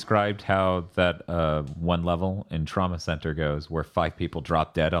basically described how that one level in Trauma Center goes, where 5 people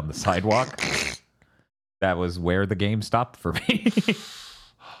drop dead on the sidewalk. That was where the game stopped for me.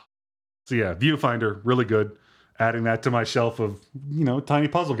 So yeah, Viewfinder, really good. Adding that to my shelf of, you know, tiny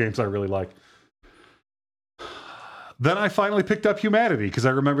puzzle games I really like. Then I finally picked up Humanity because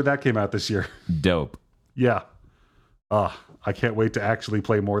I remember that came out this year. Dope. Yeah. I can't wait to actually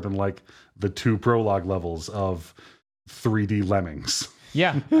play more than like the 2 prologue levels of 3D Lemmings.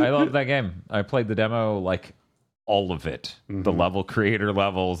 Yeah, I love that game. I played the demo, like all of it. The level creator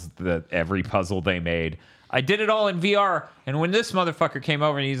levels, every puzzle they made. I did it all in VR. And when this motherfucker came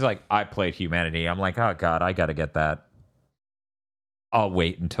over and he's like, I played Humanity, I'm like, oh God, I got to get that. I'll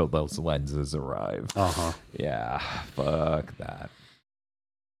wait until those lenses arrive. Uh-huh. Yeah, fuck that.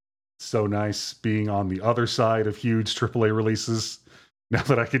 So nice being on the other side of huge AAA releases now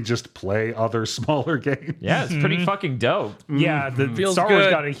that I can just play other smaller games. Yeah, it's pretty fucking dope. Yeah, the Feels Star Wars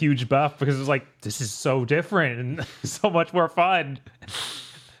good. got a huge buff because it was like, this is so different and so much more fun.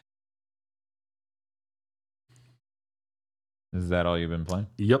 Is that all you've been playing?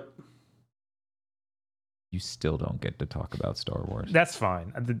 Yep. You still don't get to talk about Star Wars. That's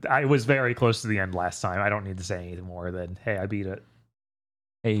fine. I was very close to the end last time. I don't need to say anything more than, hey, I beat it.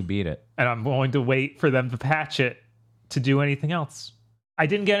 Hey, you beat it. And I'm going to wait for them to patch it to do anything else. I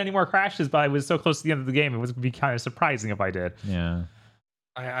didn't get any more crashes, but I was so close to the end of the game, it was going to be kind of surprising if I did. Yeah.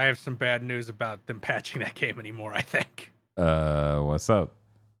 I have some bad news about them patching that game anymore, I think. What's up?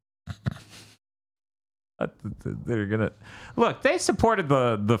 They're gonna look. They supported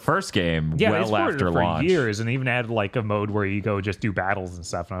the first game Yeah, they well supported after it for launch. years and even added like a mode where you go just do battles and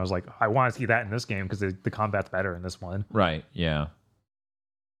stuff. And I was like, I want to see that in this game because the combat's better in this one. Right? Yeah.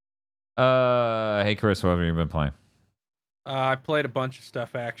 Hey Chris, what have you been playing? I played a bunch of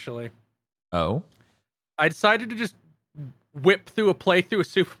stuff, actually. Oh, I decided to just whip through a playthrough of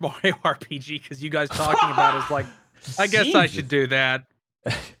Super Mario RPG because you guys talking about it is like, I guess I should do that.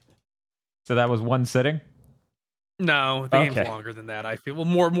 so that was one sitting. No, the game's Okay. longer than that. I feel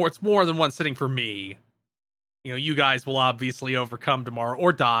it's more than one sitting for me. You know, you guys will obviously overcome tomorrow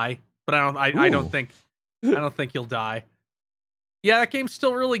or die, but I don't think you'll die. Yeah, that game's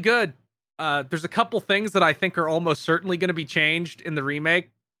still really good. There's a couple things that I think are almost certainly going to be changed in the remake.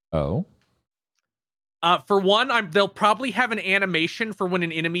 Oh, For one, they'll probably have an animation for when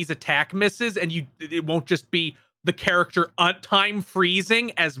an enemy's attack misses, and it won't just be the character time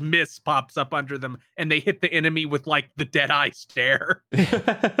freezing as mist pops up under them, and they hit the enemy with like the dead eye stare.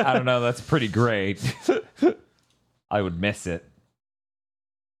 I don't know. That's pretty great. I would miss it.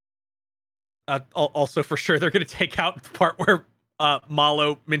 Also, for sure, they're going to take out the part where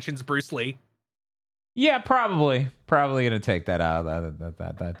Malo mentions Bruce Lee. Yeah, probably gonna take that out.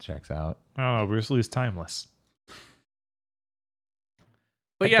 That checks out. Oh, Bruce Lee's timeless.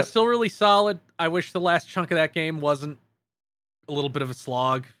 But yeah, still really solid. I wish the last chunk of that game wasn't a little bit of a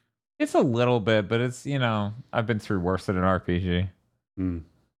slog. It's a little bit, but it's, I've been through worse than an RPG.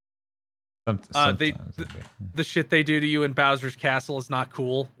 The shit they do to you in Bowser's Castle is not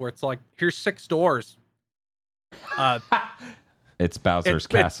cool. Where it's like, here's 6 doors. It's Bowser's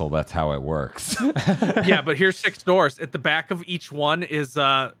Castle. That's how it works. Yeah, but here's 6 doors. At the back of each one is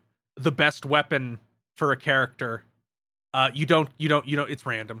the best weapon for a character. You don't. It's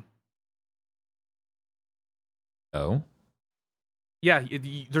random. Oh. Yeah,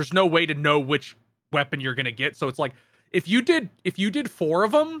 there's no way to know which weapon you're gonna get. So it's like, if you did 4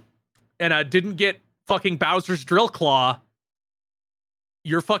 of them and didn't get fucking Bowser's Drill Claw,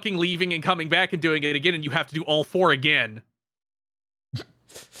 you're fucking leaving and coming back and doing it again, and you have to do all 4 again.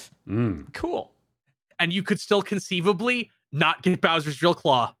 Cool. And you could still conceivably not get Bowser's Drill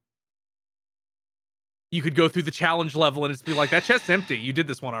Claw. You could go through the challenge level and it's be like, that chest's empty. You did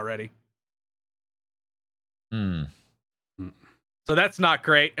this one already. So that's not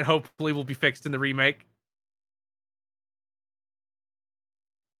great, and hopefully will be fixed in the remake.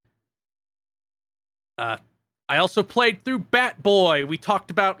 I also played through Bat Boy. We talked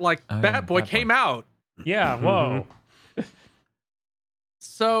about Bat Boy came out. Yeah, whoa.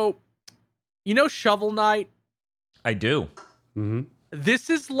 So, Shovel Knight? I do. Mm-hmm. This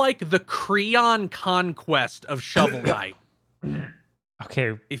is like the Creon Conquest of Shovel Knight.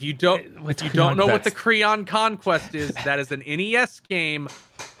 Okay. If you don't know what the Creon Conquest is, that is an NES game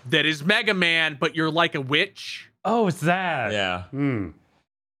that is Mega Man, but you're like a witch. Oh, it's that. Yeah. And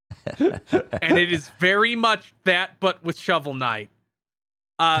it is very much that, but with Shovel Knight.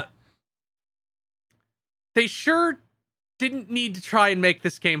 They sure didn't need to try and make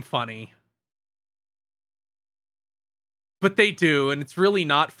this game funny. But they do, and it's really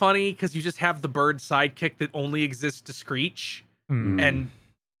not funny because you just have the bird sidekick that only exists to screech and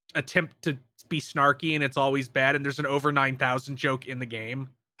attempt to be snarky, and it's always bad, and there's an over 9,000 joke in the game.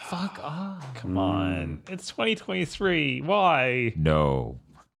 Fuck off. Come on. It's 2023. Why? No.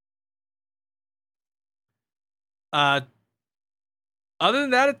 Other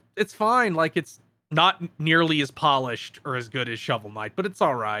than that, it's fine. Like, it's not nearly as polished or as good as Shovel Knight, but it's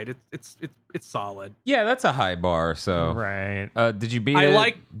all right. It's solid. Yeah, that's a high bar. So, Right. Did you beat I it?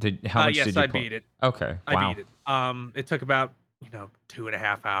 like- How much yes, did you I play? beat it. Okay. I beat it. It took about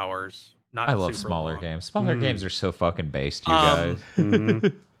 2.5 hours. Not I love super smaller long. games. Smaller games are so fucking based, you guys.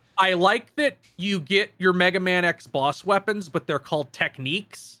 I like that you get your Mega Man X boss weapons, but they're called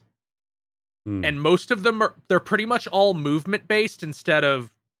techniques. And most of them they're pretty much all movement based instead of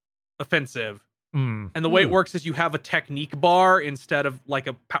offensive. And the way it works is you have a technique bar instead of like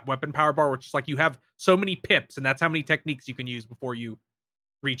a weapon power bar, which is like you have so many pips, and that's how many techniques you can use before you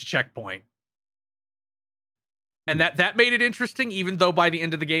reach a checkpoint. And that made it interesting, even though by the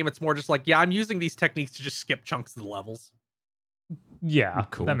end of the game, it's more just like, yeah, I'm using these techniques to just skip chunks of the levels. Yeah,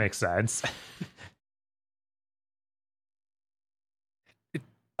 Cool. That makes sense.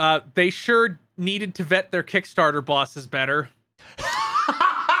 They sure needed to vet their Kickstarter bosses better.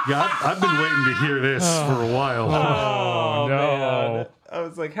 Yeah, I've been waiting to hear this for a while. Oh, no. man. I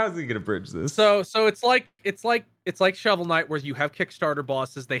was like, how's he gonna bridge this? So it's like Shovel Knight, where you have Kickstarter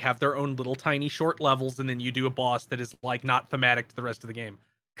bosses. They have their own little tiny short levels, and then you do a boss that is like not thematic to the rest of the game.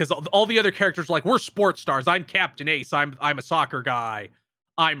 Because all the other characters are like, we're sports stars. I'm Captain Ace. I'm a soccer guy.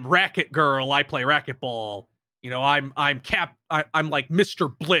 I'm Racket Girl. I play racquetball. I'm like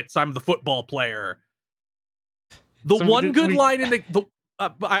Mr. Blitz. I'm the football player. The So one did good we- line in the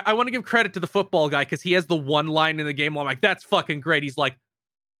I want to give credit to the football guy because he has the one line in the game where I'm like, that's fucking great. He's like,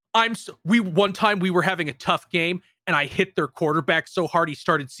 one time we were having a tough game and I hit their quarterback so hard he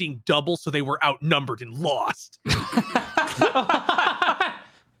started seeing double, so they were outnumbered and lost.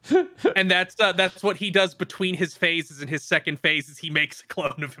 And that's what he does between his phases, and his second phase is he makes a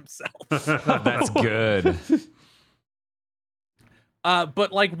clone of himself. That's good.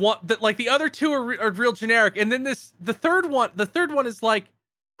 But like the other two are real generic, and then the third one is like,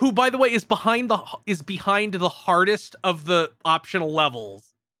 who by the way is behind the hardest of the optional levels.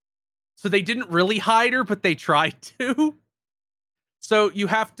 So they didn't really hide her, but they tried to. So you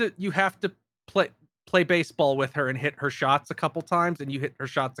have to play play baseball with her and hit her shots a couple times, and you hit her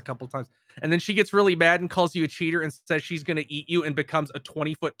shots a couple times. And then she gets really mad and calls you a cheater and says she's going to eat you and becomes a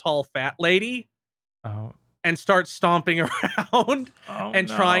 20-foot tall fat lady Oh, and starts stomping around and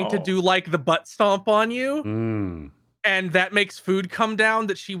trying to do like the butt stomp on you. Mm. And that makes food come down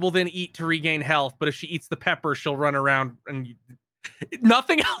that she will then eat to regain health. But if she eats the pepper, she'll run around and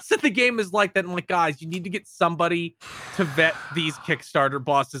nothing else in the game is like that. I'm like, guys, you need to get somebody to vet these Kickstarter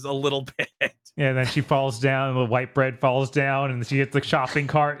bosses a little bit. Yeah, and then she falls down, and the white bread falls down, and she hits the shopping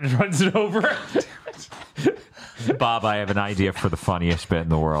cart and runs it over. Bob, I have an idea for the funniest bit in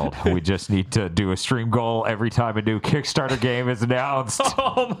the world. We just need to do a stream goal every time a new Kickstarter game is announced.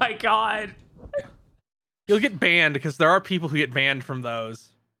 Oh my god. You'll get banned because there are people who get banned from those.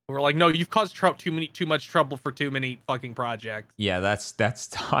 Who are like, no, you've caused too much trouble for too many fucking projects. Yeah, that's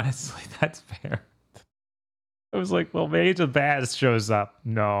honestly, that's fair. I was like, well, Mage of Baz shows up.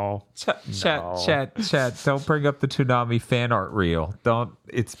 No. Chat. Don't bring up the Toonami fan art reel. Don't.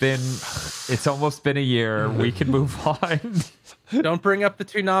 It's almost been a year. We can move on. Don't bring up the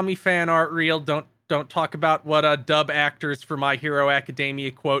Toonami fan art reel. Don't talk about what dub actors for My Hero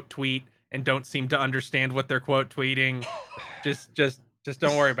Academia quote tweet and don't seem to understand what they're quote tweeting. Just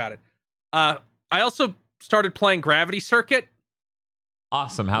don't worry about it. I also started playing Gravity Circuit.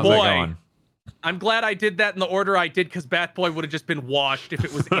 Awesome. How's that going? I'm glad I did that in the order I did because Bat Boy would have just been washed if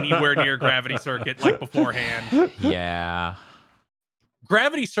it was anywhere near Gravity Circuit like beforehand. Yeah.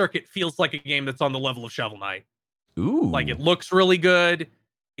 Gravity Circuit feels like a game that's on the level of Shovel Knight. Ooh. Like it looks really good.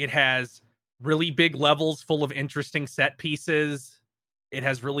 It has really big levels full of interesting set pieces. It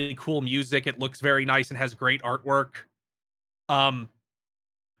has really cool music. It looks very nice and has great artwork. I've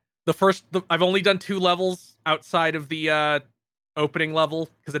only done 2 levels outside of the opening level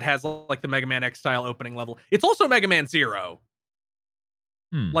because it has like the Mega Man X style opening level. It's also Mega Man Zero.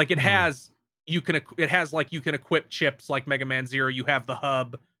 Like it has you can equip chips like Mega Man Zero. You have the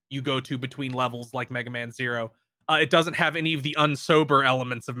hub you go to between levels like Mega Man Zero. It doesn't have any of the unsober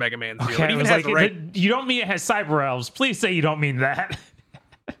elements of Mega Man Zero. Okay, It even was has like, you don't mean it has cyber elves. Please say you don't mean that.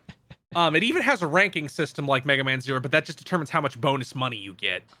 it even has a ranking system like Mega Man Zero, but that just determines how much bonus money you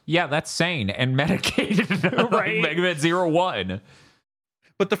get. Yeah, that's sane and medicated. Right. Mega Man Zero 1.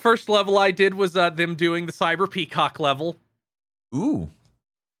 But the first level I did was them doing the Cyber Peacock level. Ooh.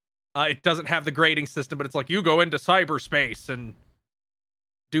 It doesn't have the grading system, but it's like you go into cyberspace and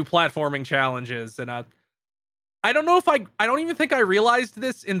do platforming challenges. And I don't know if I don't even think I realized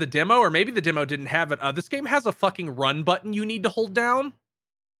this in the demo, or maybe the demo didn't have it. This game has a fucking run button you need to hold down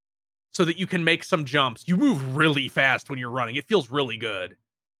so that you can make some jumps. You move really fast when you're running. It feels really good.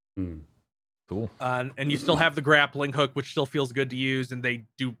 Cool. And you still have the grappling hook, which still feels good to use, and they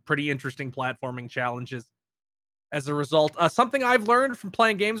do pretty interesting platforming challenges as a result. Something I've learned from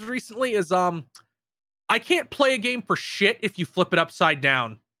playing games recently is I can't play a game for shit if you flip it upside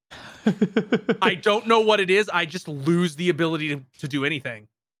down. I don't know what it is. I just lose the ability to do anything.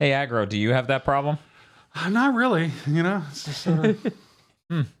 Hey, Aggro, do you have that problem? Not really. It's just sort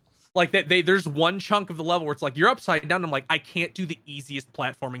of... Like there's one chunk of the level where it's like you're upside down. I'm like, I can't do the easiest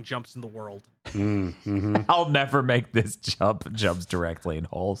platforming jumps in the world. I'll never make this jumps directly in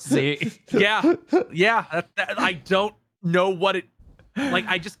holes. See? Yeah. I don't know what it like.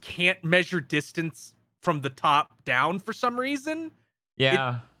 I just can't measure distance from the top down for some reason.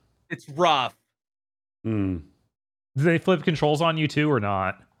 Yeah. It's rough. Do they flip controls on you too or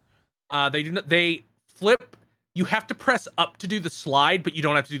not? They do not. They flip. You have to press up to do the slide, but you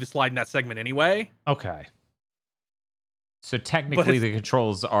don't have to do the slide in that segment anyway. Okay. So technically the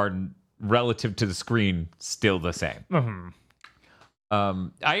controls are relative to the screen still the same.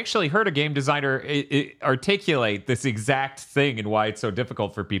 I actually heard a game designer articulate this exact thing and why it's so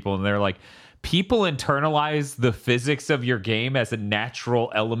difficult for people. And they're like, people internalize the physics of your game as a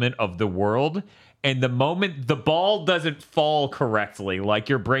natural element of the world. And the moment the ball doesn't fall correctly, like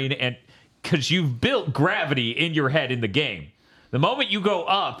your brain, and because you've built gravity in your head in the game, the moment you go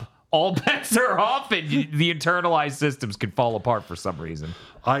up, all bets are off, and the internalized systems can fall apart for some reason.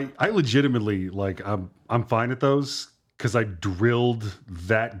 I legitimately I'm fine at those because I drilled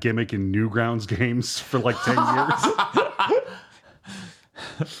that gimmick in Newgrounds games for like 10 years.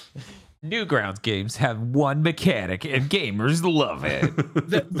 Newgrounds games have one mechanic, and gamers love it.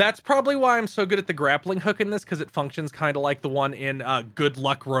 That's probably why I'm so good at the grappling hook in this, because it functions kind of like the one in Good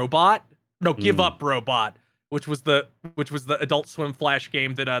Luck Robot. No, Give Up Robot, which was the Adult Swim Flash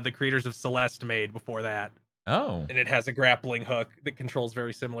game that the creators of Celeste made before that. Oh. And it has a grappling hook that controls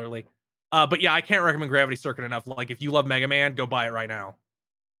very similarly. But yeah, I can't recommend Gravity Circuit enough. Like, if you love Mega Man, go buy it right now.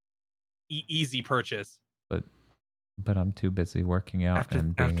 Easy purchase. but I'm too busy working out After-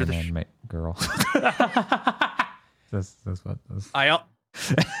 and being after an the anime girl. that's what that's.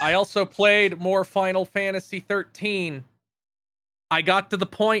 I also played more Final Fantasy 13. I got to the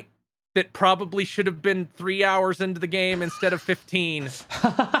point that probably should have been 3 hours into the game instead of 15,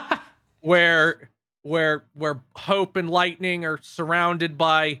 where Hope and Lightning are surrounded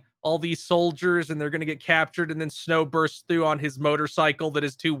by all these soldiers and they're going to get captured, and then Snow bursts through on his motorcycle that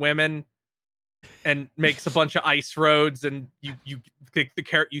is two women and makes a bunch of ice roads, and you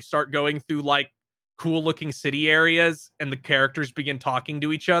start going through like cool looking city areas, and the characters begin talking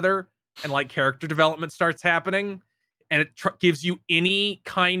to each other, and like character development starts happening, and it gives you any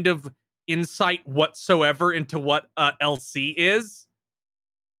kind of insight whatsoever into what LC is,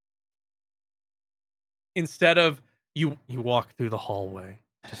 instead of you walk through the hallway,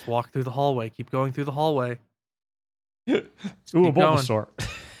 just walk through the hallway, keep going through the hallway. Ooh, a Keep going. Bulbasaur.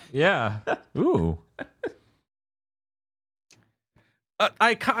 Yeah. Ooh.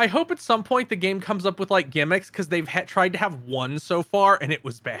 I hope at some point the game comes up with like gimmicks, because they've tried to have one so far and it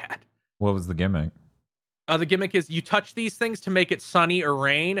was bad. What was the gimmick? The gimmick is you touch these things to make it sunny or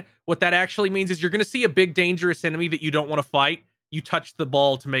rain. What that actually means is you're going to see a big dangerous enemy that you don't want to fight. You touch the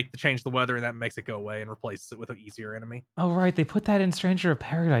ball to change the weather, and that makes it go away and replaces it with an easier enemy. Oh, right. They put that in Stranger of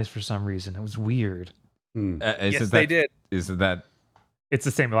Paradise for some reason. It was weird. Yes, they did. Isn't that? It's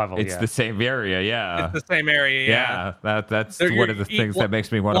the same level. It's the same area. Yeah. It's the same area. Yeah. That's They're- one of the you- things that makes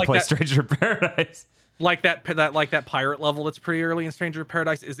me want to like play that- Stranger of Paradise. Like that pirate level that's pretty early in Stranger of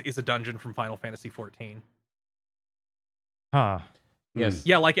Paradise is a dungeon from Final Fantasy 14. Huh. Yes.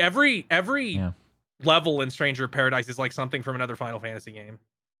 Yeah, like every Yeah. level in Stranger of Paradise is like something from another Final Fantasy game.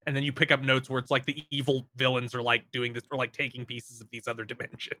 And then you pick up notes where it's like the evil villains are like doing this, or like taking pieces of these other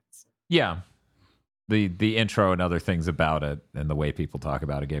dimensions. Yeah. The intro and other things about it and the way people talk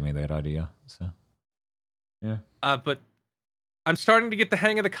about it gave me that idea. So yeah. But I'm starting to get the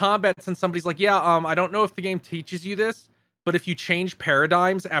hang of the combat, since somebody's like, yeah, I don't know if the game teaches you this, but if you change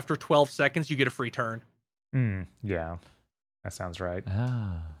paradigms after 12 seconds, you get a free turn. Yeah. That sounds right.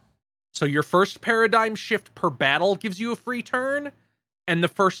 Ah. So your first paradigm shift per battle gives you a free turn, and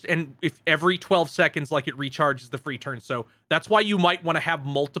if every 12 seconds, like, it recharges the free turn. So that's why you might want to have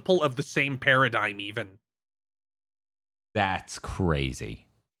multiple of the same paradigm, even. That's crazy.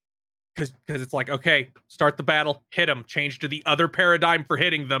 Because it's like, okay, start the battle, hit them, change to the other paradigm for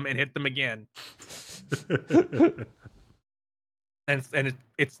hitting them, and hit them again. and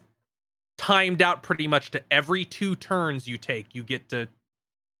it's timed out pretty much to every 2 turns you take, you get to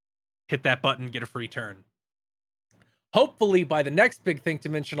hit that button, get a free turn. Hopefully by the next big thing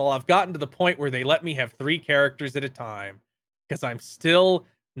dimensional, I've gotten to the point where they let me have 3 characters at a time, because I'm still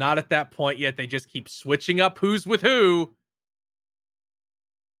not at that point yet. They just keep switching up who's with who.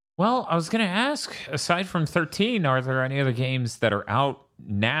 Well, I was going to ask, aside from 13, are there any other games that are out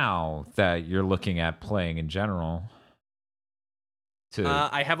now that you're looking at playing in general?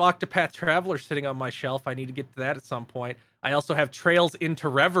 I have Octopath Traveler sitting on my shelf. I need to get to that at some point. I also have Trails into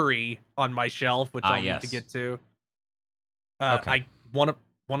Reverie on my shelf, which I'll need to get to. Okay. I want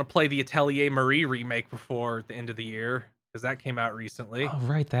to play the Atelier Marie remake before the end of the year, because that came out recently. Oh,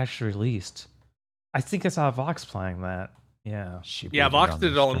 right. That actually released. I think I saw Vox playing that. Yeah. Yeah, Vox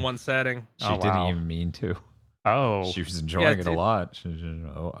did it all in one setting. She Oh, didn't wow. even mean to. Oh. She was enjoying it a it- lot.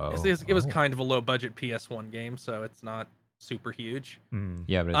 It was kind of a low budget PS1 game, so it's not super huge.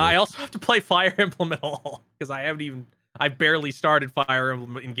 Yeah, but I also have to play Fire Emblem at all, because I barely started Fire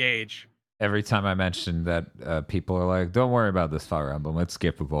Emblem Engage. every time I mention that, people are like, "Don't worry about this Fire Emblem; it's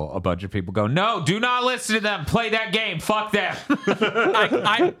skippable." A bunch of people go, "No, do not listen to them. Play that game. Fuck them."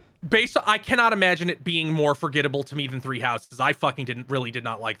 I cannot imagine it being more forgettable to me than Three Houses. I fucking did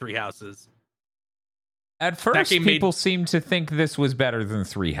not like Three Houses. At first, game people seemed to think this was better than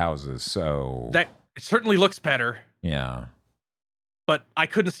Three Houses. So That it certainly looks better, yeah, but I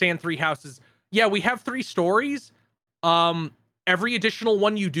couldn't stand Three Houses. Yeah, we have 3 stories. Every additional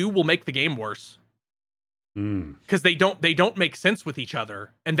one you do will make the game worse, because they don't make sense with each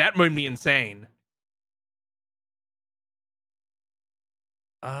other, and that made me insane.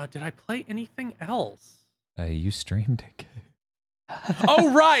 Did I play anything else? you streamed it.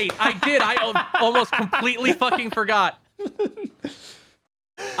 Oh, right, I did. I almost completely fucking forgot.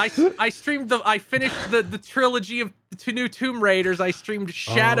 I streamed I finished the trilogy of the 2 new Tomb Raiders. I streamed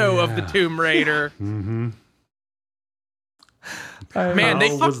Shadow of the Tomb Raider. Mm-hmm. Man, they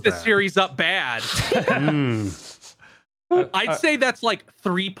How fucked was this that? series up bad. I'd say that's like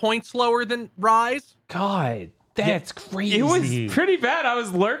 3 points lower than Rise. God, that's crazy. It was pretty bad. I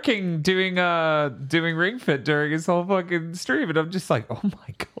was lurking doing Ring Fit during his whole fucking stream, and I'm just like, oh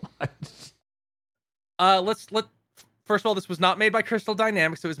my god. first of all, this was not made by Crystal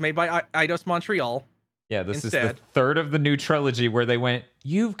Dynamics. It was made by Eidos Montreal. Yeah, this is Instead. the third of the new trilogy where they went,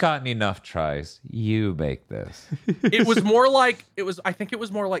 you've gotten enough tries. You make this. It was more like I think it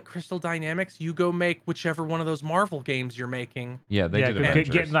was more like Crystal Dynamics. You go make whichever one of those Marvel games you're making. Yeah, they did Avengers.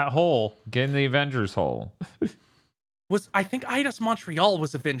 get in that hole. Get in the Avengers hole. I think Eidos Montreal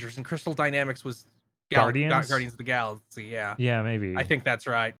was Avengers and Crystal Dynamics was Guardians? Guardians of the Galaxy. Yeah, Yeah, maybe. I think that's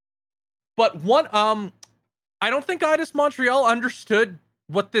right. But I don't think Eidos Montreal understood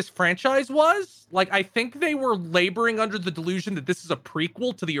what this franchise was. Like, I think they were laboring under the delusion that this is a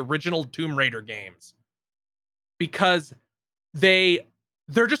prequel to the original Tomb Raider games, because they're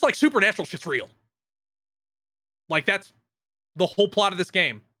just like supernatural shit's real. Like, that's the whole plot of this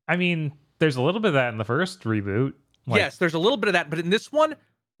game. I mean, there's a little bit of that in the first reboot. Yes, there's a little bit of that, but in this one,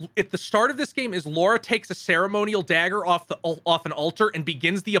 at the start of this game, is Laura takes a ceremonial dagger off an altar and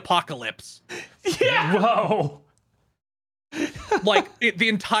begins the apocalypse. Yeah. Whoa. Like, the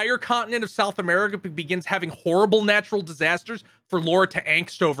entire continent of South America begins having horrible natural disasters for Laura to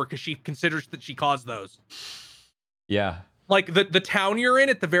angst over because she considers that she caused those. Yeah. Like, the town you're in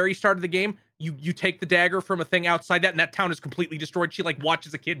at the very start of the game, you take the dagger from a thing outside that, and that town is completely destroyed. She, like,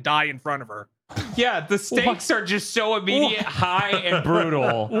 watches a kid die in front of her. Yeah, the stakes are just so immediate, high, and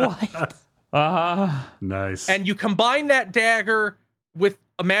brutal. What? Nice. And you combine that dagger with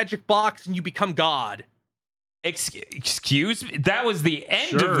a magic box, and you become God. Excuse me? That was the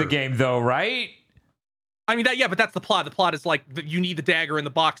end Sure. of the game, though, right? I mean, but that's the plot. The plot is like you need the dagger in the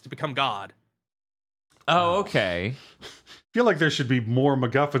box to become God. Oh, okay. I feel like there should be more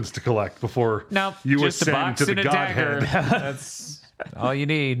MacGuffins to collect before No, you just a ascend box to the and a Godhead. dagger. That's all you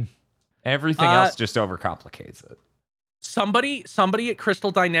need. Everything else just overcomplicates it. Somebody at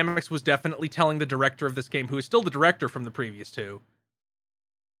Crystal Dynamics was definitely telling the director of this game, who is still the director from the previous two.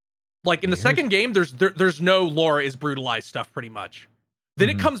 Like, in the second game, there's no Laura is brutalized stuff, pretty much. Then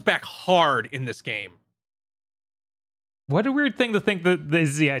it comes back hard in this game. What a weird thing to think that this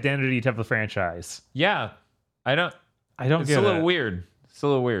is the identity of the franchise. Yeah, I don't It's get a little weird. It's a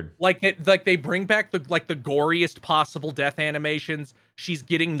little weird. Like they bring back the goriest possible death animations. She's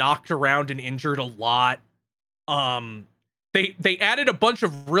getting knocked around and injured a lot. They added a bunch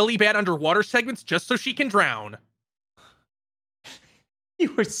of really bad underwater segments just so she can drown.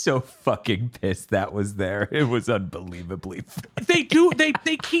 You were so fucking pissed that was there. It was unbelievably funny.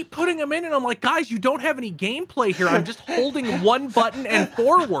 They keep putting them in, and I'm like, guys, you don't have any gameplay here. I'm just holding one button and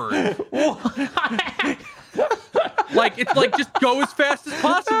forward. Like, it's like, just go as fast as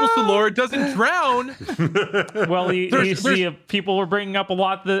possible so Laura doesn't drown. Well, you see, people were bringing up a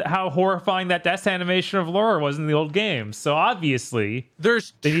lot how horrifying that death animation of Laura was in the old games. So obviously,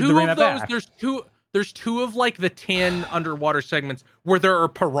 There's they need to two bring of that those. back. There's two of like the 10 underwater segments where there are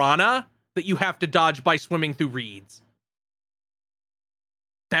piranha that you have to dodge by swimming through reeds.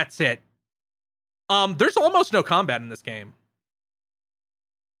 That's it. There's almost no combat in this game.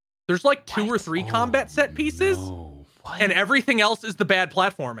 There's like two or three combat set pieces, and everything else is the bad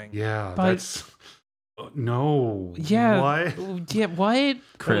platforming. Yeah, But- that's no. Yeah. What? Yeah, what?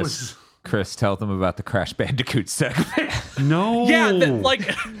 Chris, tell them about the Crash Bandicoot segment. No. Yeah, I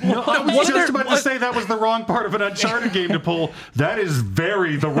was just about to what- say that was the wrong part of an Uncharted game to pull. That is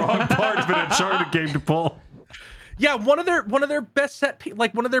very the wrong part of an Uncharted game to pull. Yeah, one of their best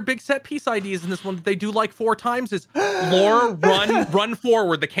one of their big set piece ideas in this one that they do like 4 times is Laura run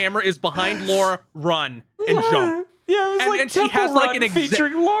forward. The camera is behind Laura, run and jump. Yeah, it was And she has like an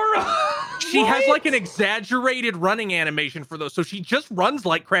featuring Laura. she has like an exaggerated running animation for those, so she just runs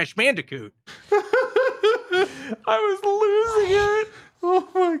like Crash Bandicoot. I was losing it. Oh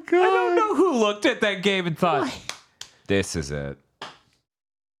my god. I don't know who looked at that game and thought, this is it.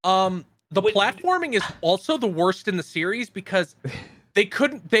 The platforming is also the worst in the series because they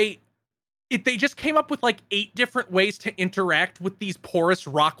just came up with like 8 different ways to interact with these porous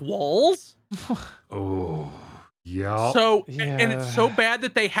rock walls. Oh. Yeah. So, and it's so bad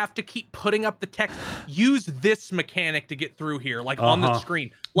that they have to keep putting up the text. Use this mechanic to get through here, like on the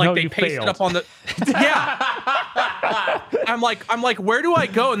screen. Like No, they you paste it failed. up on the. Yeah. I'm like, where do I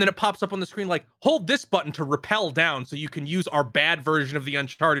go? And then it pops up on the screen like, hold this button to rappel down so you can use our bad version of the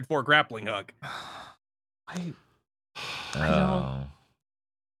Uncharted 4 grappling hook. Oh.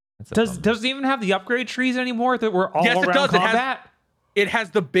 Does it even have the upgrade trees anymore that were all Yes, it around does. combat? It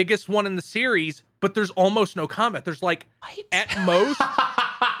has the biggest one in the series, but there's almost no combat. There's like at most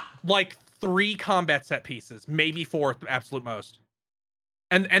like 3 combat set pieces, maybe 4 at the absolute most.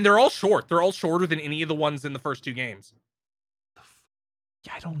 And they're all short. They're all shorter than any of the ones in the first 2 games.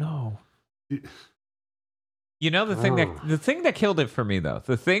 Yeah, I don't know. You know the thing that killed it for me though,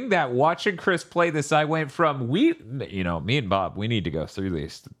 the thing that watching Chris play this, I went from me and Bob, we need to go through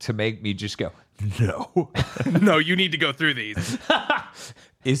these to make me just go no, No, you need to go through these.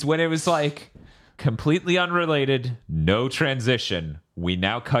 is when it was like completely unrelated, no transition. We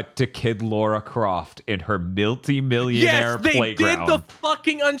now cut to Kid Laura Croft in her multi-millionaire Yes, they playground. did the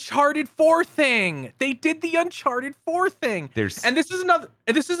fucking Uncharted 4 thing. They did the Uncharted 4 thing. And this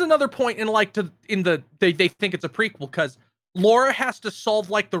is another point in they think it's a prequel because Laura has to solve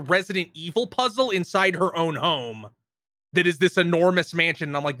like the Resident Evil puzzle inside her own home. That is this enormous mansion.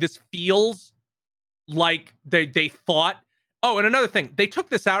 And I'm like, this feels like they thought. Oh, and another thing, they took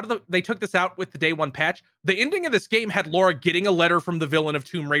this out with the day one patch. The ending of this game had Laura getting a letter from the villain of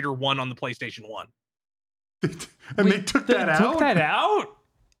Tomb Raider 1 on the PlayStation 1. And they took that out? Took that out?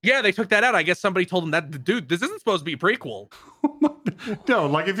 Yeah, they took that out. I guess somebody told them that, dude, this isn't supposed to be a prequel. No,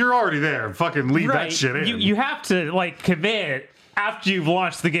 like if you're already there, fucking leave that shit in. You have to like commit after you've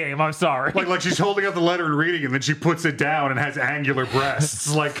launched the game. I'm sorry. Like she's holding up the letter and reading, and then she puts it down and has angular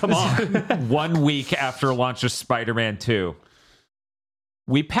breasts. Like, come on. 1 week after launch of Spider-Man 2.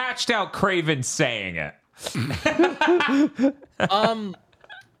 We patched out Kraven saying it.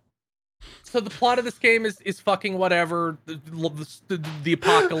 So the plot of this game is fucking whatever. The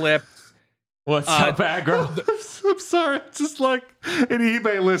apocalypse. What's up, aggro? I'm sorry. It's just like an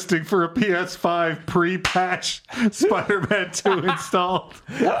eBay listing for a PS5 pre-patch Spider-Man 2 installed.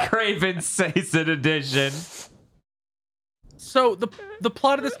 Kraven says it edition. So the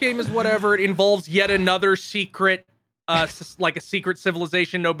plot of this game is whatever. It involves yet another secret, like a secret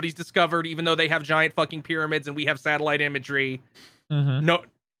civilization nobody's discovered, even though they have giant fucking pyramids and we have satellite imagery. Mm-hmm. No,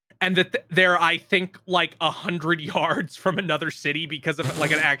 and that they're, I think, like 100 yards from another city because of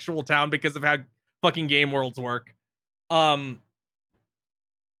like an actual town because of how fucking game worlds work.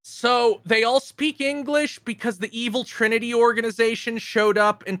 So they all speak English because the evil Trinity organization showed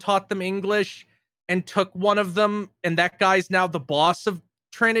up and taught them English and took one of them, and that guy's now the boss of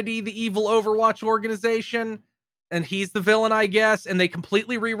Trinity, the evil Overwatch organization, and he's the villain, I guess. And they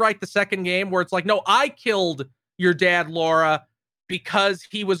completely rewrite the second game where it's like, no, I killed your dad, Laura, because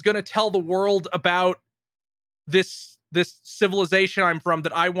he was going to tell the world about this civilization I'm from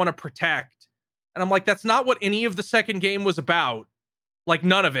that I want to protect. And I'm like, that's not what any of the second game was about. Like,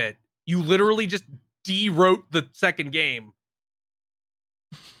 none of it. You literally just de-wrote the second game.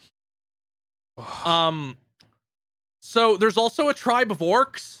 So there's also a tribe of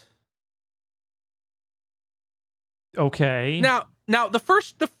orcs. Okay. Now the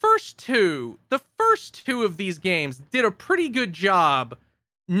first two of these games did a pretty good job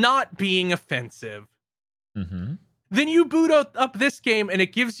not being offensive. Mm-hmm. Then you boot up this game and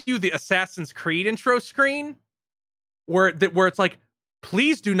it gives you the Assassin's Creed intro screen where it's like,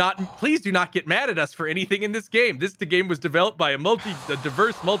 please do not get mad at us for anything in this game. The game was developed by a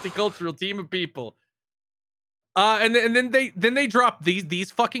diverse multicultural team of people. And then they drop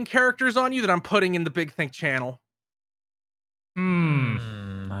these fucking characters on you that I'm putting in the Big Think channel. I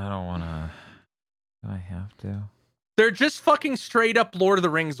don't want to. Do I have to? They're just fucking straight up Lord of the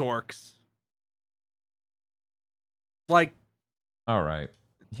Rings orcs. Like, all right.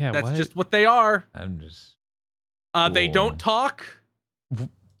 Yeah, that's just what they are. I'm just. They don't talk.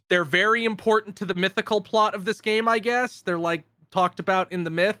 They're very important to the mythical plot of this game, I guess. They're like talked about in the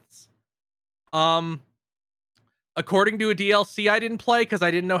myths. According to a DLC I didn't play because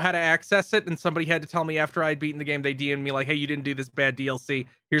I didn't know how to access it, and somebody had to tell me after I'd beaten the game, they DM'd me like, hey, you didn't do this bad DLC.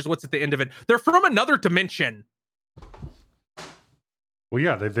 Here's what's at the end of it. They're from another dimension. Well,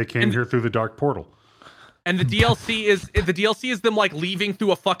 yeah, they came here through the dark portal. And the DLC is them like leaving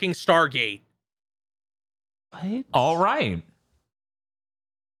through a fucking Stargate. What? All right.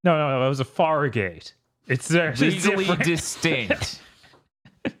 No, it was a Fargate. It's Legally different. distinct.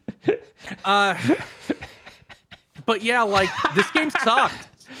 But yeah, like, this game sucked.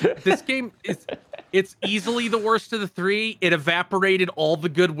 This game it's easily the worst of the three. It evaporated all the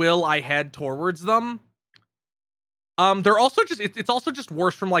goodwill I had towards them. They're also just it's also just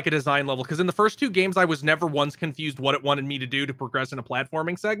worse from like a design level, because in the first two games I was never once confused what it wanted me to do to progress in a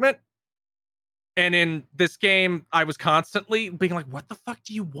platforming segment. And in this game, I was constantly being like, what the fuck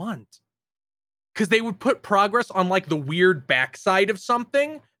do you want? Because they would put progress on like the weird backside of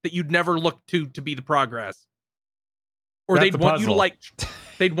something that you'd never look to be the progress. Or That's they'd the want you to puzzle. like,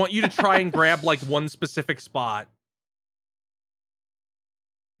 they'd want you to try and grab like one specific spot.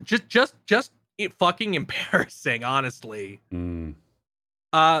 Just fucking embarrassing, honestly.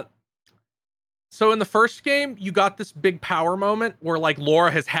 So in the first game, you got this big power moment where like Laura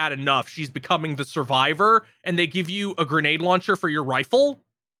has had enough. She's becoming the survivor, and they give you a grenade launcher for your rifle.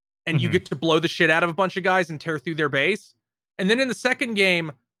 and you get to blow the shit out of a bunch of guys and tear through their base. And then in the second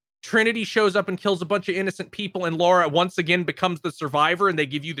game, Trinity shows up and kills a bunch of innocent people, and Laura once again becomes the survivor, and they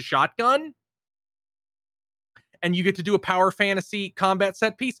give you the shotgun. And you get to do a power fantasy combat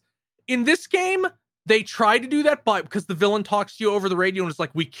set piece. In this game, they try to do that because the villain talks to you over the radio and is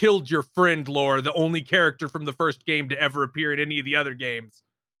like, we killed your friend, Laura, the only character from the first game to ever appear in any of the other games.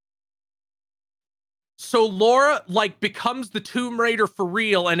 So Laura, like, becomes the Tomb Raider for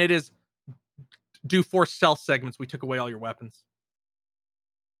real, and it is do 4 stealth segments. We took away all your weapons.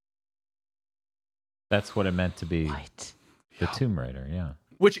 That's what it meant to be. The Tomb Raider, yeah.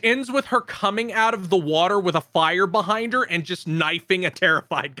 Which ends with her coming out of the water with a fire behind her and just knifing a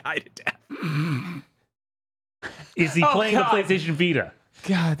terrified guy to death. Is he playing the PlayStation Vita?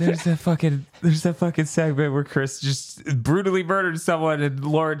 God, there's that fucking segment where Chris just brutally murdered someone, and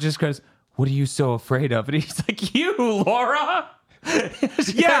Laura just goes, "What are you so afraid of?" And he's like, "You, Laura."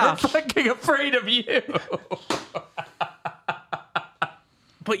 Yeah, I'm fucking afraid of you.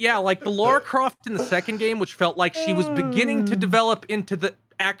 But yeah, like the Lara Croft in the second game, which felt like she was beginning to develop into the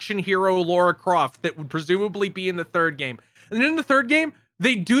action hero Lara Croft that would presumably be in the third game. And then in the third game,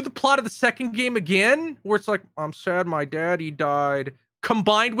 they do the plot of the second game again, where it's like, I'm sad my daddy died,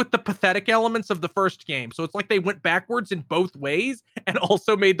 combined with the pathetic elements of the first game. So it's like they went backwards in both ways and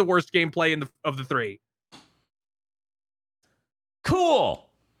also made the worst gameplay of the 3. Cool.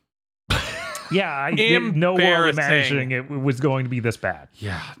 Yeah, I did no one imagining it was going to be this bad.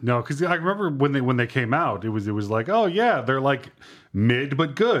 Yeah, no, because I remember when they came out, it was like, oh yeah, they're like mid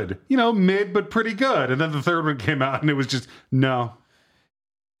but good, mid but pretty good, and then the third one came out and it was just no.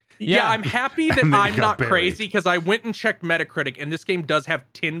 Yeah, I'm happy that I'm not crazy because I went and checked Metacritic, and this game does have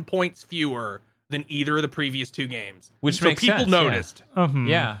 10 points fewer than either of the previous 2 games, which makes people noticed.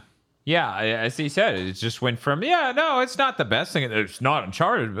 Yeah. Yeah, as he said, it just went from it's not the best thing. It's not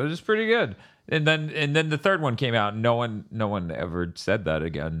Uncharted, but it's pretty good. And then the third one came out, and no one ever said that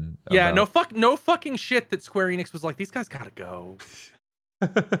again. Yeah, no fucking shit that Square Enix was like, these guys gotta go.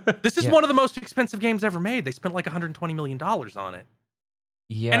 This is one of the most expensive games ever made. They spent like $120 million on it.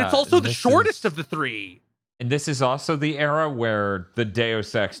 Yeah, and it's also the shortest of the 3. And this is also the era where the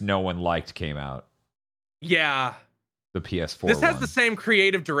Deus Ex no one liked came out. Yeah. The PS4. This has the same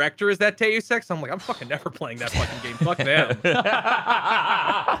creative director as that Deus Ex. I'm like, I'm fucking never playing that fucking game. Fuck them.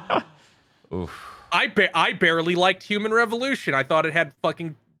 Oof. I barely liked Human Revolution. I thought it had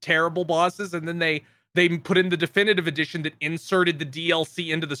fucking terrible bosses, and then they put in the definitive edition that inserted the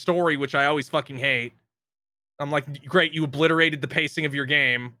DLC into the story, which I always fucking hate. I'm like, great, you obliterated the pacing of your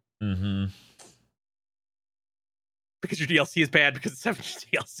game. Mm-hmm. Because your DLC is bad because it's 7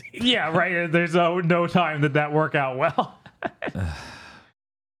 DLC. Yeah, right. There's no time that work out well.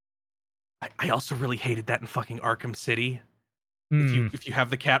 I also really hated that in fucking Arkham City. Mm. If you have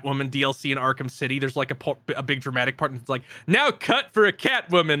the Catwoman DLC in Arkham City, there's like a big dramatic part, and it's like, now cut for a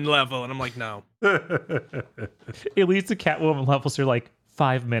Catwoman level, and I'm like, no. At least the Catwoman levels are like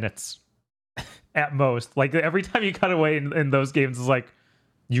 5 minutes at most. Like every time you cut away in those games, it's like,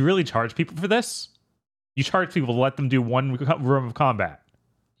 you really charge people for this? You charge people to let them do one room of combat.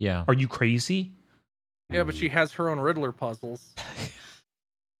 Yeah. Are you crazy? Yeah, but she has her own Riddler puzzles.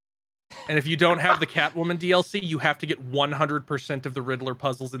 And if you don't have the Catwoman DLC, you have to get 100% of the Riddler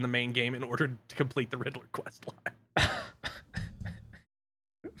puzzles in the main game in order to complete the Riddler quest line.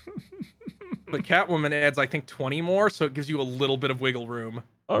 But Catwoman adds, I think, 20 more, so it gives you a little bit of wiggle room.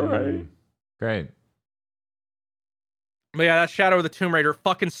 All right. Great. But yeah, that Shadow of the Tomb Raider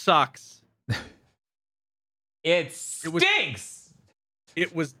fucking sucks. It stinks.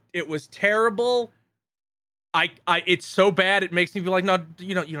 It was terrible. It's so bad it makes me feel like, no,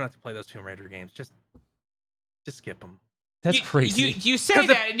 you don't have to play those Tomb Raider games. Just skip them. That's crazy. You say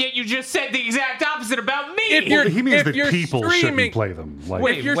that, and yet you just said the exact opposite about me. He means that people shouldn't play them.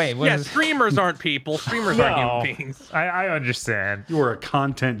 Like, streamers aren't people. Streamers aren't human beings. I understand. You are a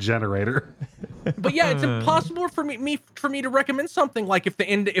content generator. But yeah, it's impossible for me to recommend something like if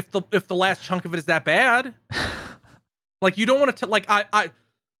the last chunk of it is that bad. Like, you don't want to like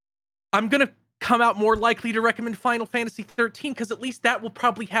I'm gonna come out more likely to recommend Final Fantasy 13 because at least that will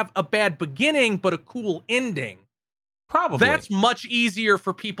probably have a bad beginning but a cool ending. Probably. That's much easier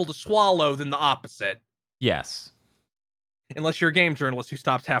for people to swallow than the opposite. Yes. Unless you're a game journalist who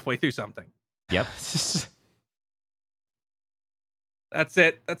stops halfway through something. Yep. That's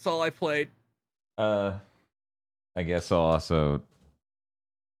it. That's all I played. I guess I'll also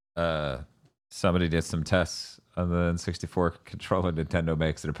somebody did some tests on the N64 controller Nintendo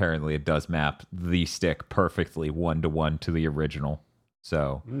makes, and apparently it does map the stick perfectly 1-to-1 to the original.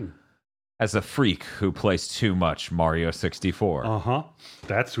 So As a freak who plays too much Mario 64. Uh-huh.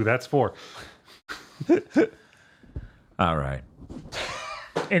 That's who that's for. All right.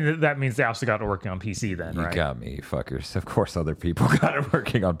 And that means they also got it working on PC then, You right? got me, you fuckers. Of course other people got it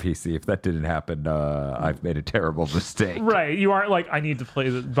working on PC. If that didn't happen, I've made a terrible mistake. Right. You aren't like, I need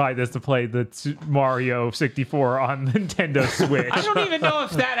to buy this to play the Mario 64 on Nintendo Switch. I don't even know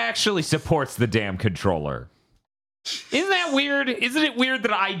if that actually supports the damn controller. Isn't that weird? Isn't it weird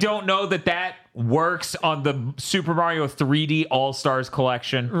that I don't know that works on the Super Mario 3D All-Stars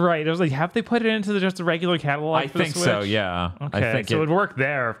collection? Right. I was like, have they put it into just the regular catalog? I for the think so, Switch? yeah. Okay, I think so it would work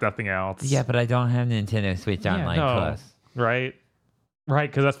there if nothing else. Yeah, but I don't have Nintendo Switch Yeah, Online no. Plus. Right. Right,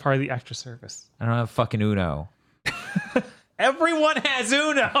 because that's part of the extra service. I don't have fucking Uno. Everyone has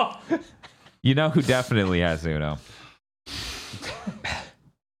Uno. You know who definitely has Uno?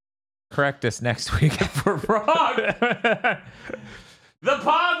 Correct us next week if we're wrong. The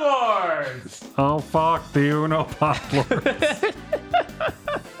Podlords! Oh, fuck the Uno Pop Lord.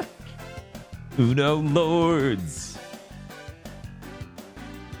 Uno Lords.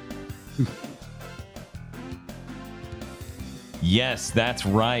 Yes, that's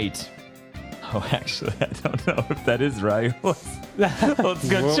right. Oh, actually, I don't know if that is right. Let's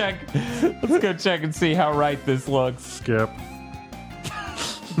go check. Let's go check and see how right this looks. Skip.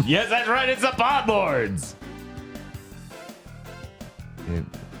 Yes, that's right. It's the Podlords.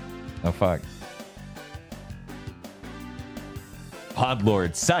 Oh, fuck.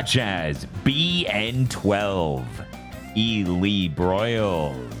 Podlords such as BN12, Ely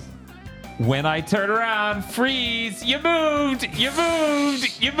Broyles. When I turn around, freeze! You moved! You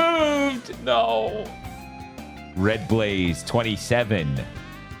moved! You moved! No! Red Blaze 27,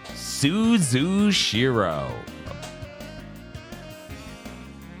 Suzu Shiro.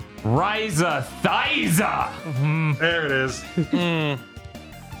 Ryza Thyza! There it is.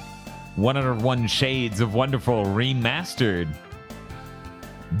 101 Shades of Wonderful Remastered.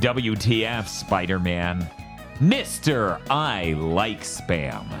 WTF Spider-Man. Mr. I Like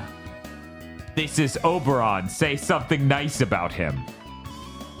Spam. This is Oberon. Say something nice about him.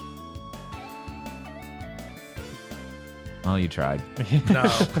 Oh, you tried. No.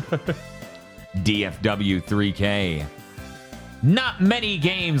 DFW 3K. Not many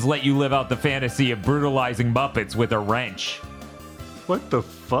games let you live out the fantasy of brutalizing Muppets with a wrench. What the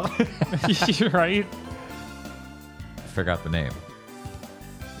fuck? Right? I forgot the name.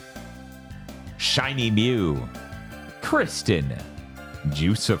 Shiny Mew. Kristen.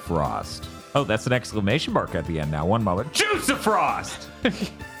 Juicifrost. Oh, that's an exclamation mark at the end now. One moment. Juicifrost!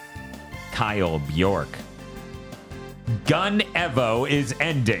 Kyle Bjork. Gun Evo is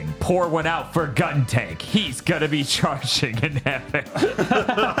ending. Pour one out for Gun Tank. He's gonna be charging in heaven.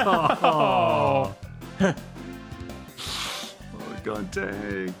 Oh. Gun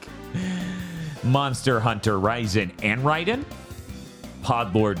Tank. Monster Hunter Ryzen and Raiden.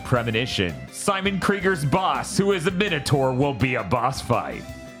 Podlord Premonition. Simon Krieger's boss, who is a Minotaur, will be a boss fight.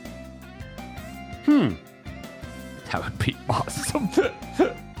 That would be awesome.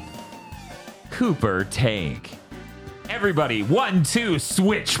 Cooper Tank. Everybody, 1-2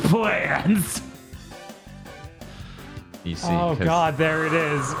 switch plans. You see? Oh, God, there it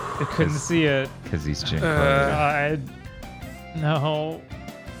is. I couldn't see it. Because he's Jim God. No.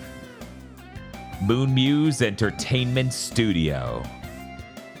 Moon Muse Entertainment Studio.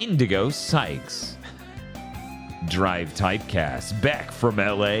 Indigo Sykes. Drive Typecast back from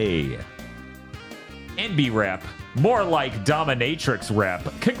LA. NB Rep. More like Dominatrix Rep.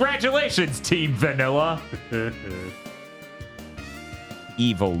 Congratulations, Team Vanilla.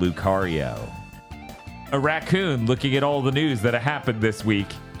 Evil Lucario. A raccoon looking at all the news that happened this week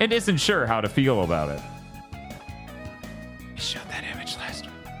and isn't sure how to feel about it. I showed that image last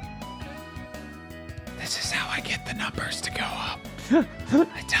week. This is how I get the numbers to go up.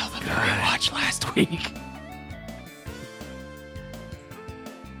 I tell them to rewatch last week.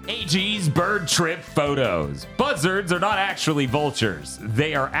 AG's bird trip photos. Buzzards are not actually vultures.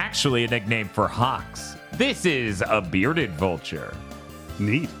 They are actually a nickname for hawks. This is a bearded vulture.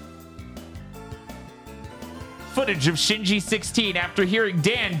 Neat. Footage of Shinji 16 after hearing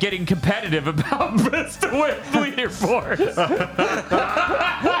Dan getting competitive about best to win leaderboards.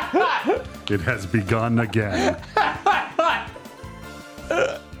 It has begun again.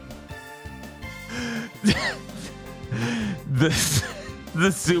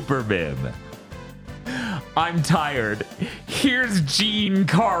 The Super Mim. I'm tired. Here's Gene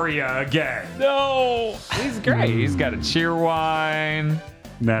Caria again. No, he's great. He's got a cheerwine.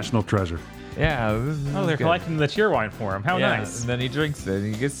 National treasure. Yeah. Oh, they're collecting the cheer wine for him. How nice. And then he drinks it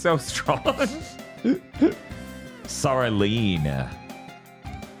and he gets so strong. Saraline.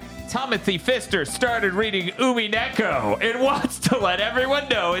 Timothy Pfister started reading Umineko and wants to let everyone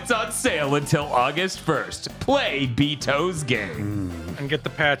know it's on sale until August 1st. Play Beto's game. And get the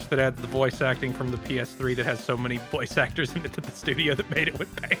patch that adds the voice acting from the PS3 that has so many voice actors in it that the studio that made it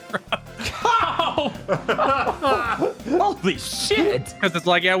would pay for. Holy shit! Because it's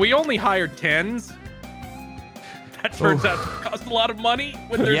like, yeah, we only hired 10s. That turns out to cost a lot of money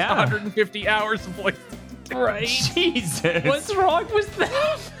when there's 150 hours of voice. Right. Jesus. What's wrong with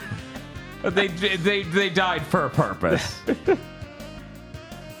that? They died for a purpose.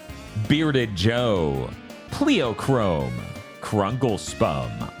 Bearded Joe, Pleochrome,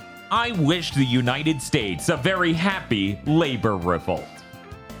 Krunglespum. I wish the United States a very happy labor revolt.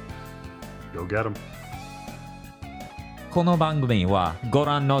 Go get him. この番組はご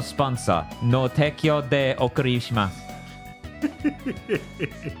覧のスポンサーの提供でお送りします。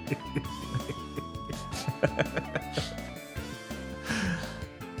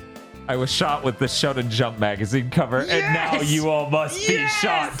I was shot with the Shonen Jump magazine cover, and now you all must be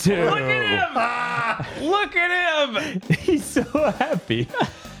shot too. Look at him! Look at him! He's so happy.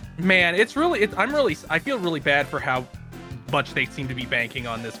 Man, I feel really bad for how much they seem to be banking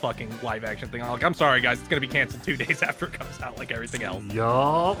on this fucking live action thing. I'm sorry, guys, it's gonna be canceled 2 days after it comes out, like everything else.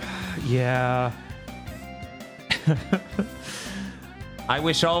 Yup. Yeah. I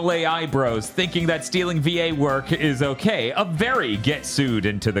wish all AI bros thinking that stealing VA work is okay. A very get sued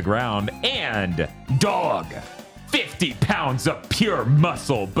into the ground. And dog. 50 pounds of pure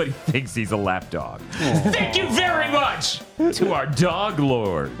muscle, but he thinks he's a lapdog. Thank you very much to our dog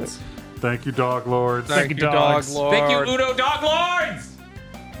lords. Thank you, dog lords. Thank you, dog dogs. lord. Thank you, Uno Dog Lords.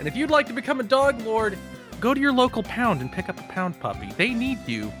 And if you'd like to become a dog lord, go to your local pound and pick up a pound puppy. They need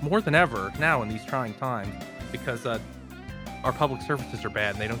you more than ever now in these trying times because our public services are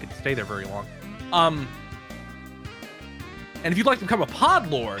bad and they don't get to stay there very long. And if you'd like to become a pod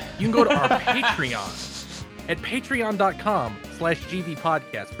lord, you can go to our Patreon at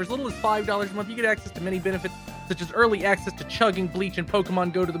patreon.com/GVPodcast. For as little as $5 a month, you get access to many benefits such as early access to Chugging, Bleach, and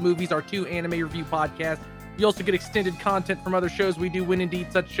Pokemon Go to the Movies, our 2 anime review podcasts. You also get extended content from other shows we do when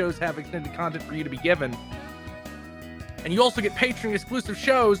indeed such shows have extended content for you to be given. And you also get Patreon exclusive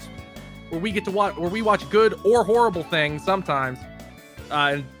shows where we get to watch good or horrible things sometimes.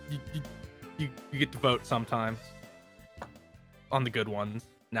 And you get to vote sometimes on the good ones.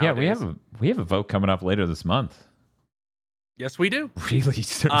 Nowadays. Yeah, we have a vote coming up later this month. Yes, we do. Really?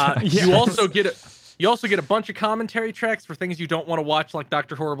 You also get a bunch of commentary tracks for things you don't want to watch, like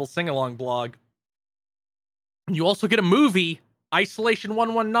Dr. Horrible's sing-along blog. You also get a movie, Isolation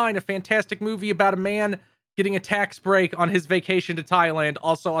 119, a fantastic movie about a man getting a tax break on his vacation to Thailand.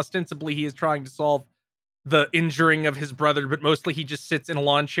 Also, ostensibly, he is trying to solve the injuring of his brother, but mostly he just sits in a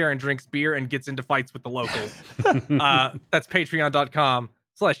lawn chair and drinks beer and gets into fights with the locals. That's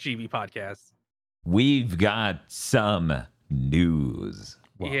patreon.com/GV Podcasts. We've got some news.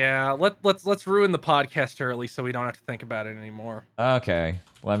 Wow. Yeah, let's ruin the podcast early so we don't have to think about it anymore. Okay,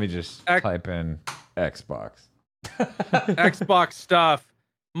 let me just type in Xbox. Xbox stuff.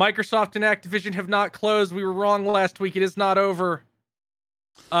 Microsoft and Activision have not closed. We were wrong last week. It is not over.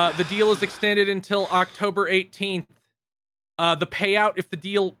 The deal is extended until October 18th. The payout, if the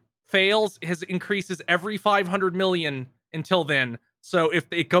deal fails, increases every 500 million until then. So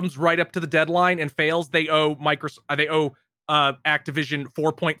if it comes right up to the deadline and fails, they owe Activision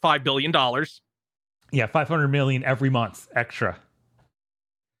 $4.5 billion. Yeah, 500 million every month extra.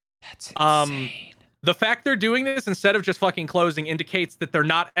 That's insane. The fact they're doing this instead of just fucking closing indicates that they're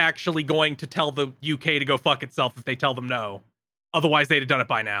not actually going to tell the UK to go fuck itself if they tell them no. Otherwise, they'd have done it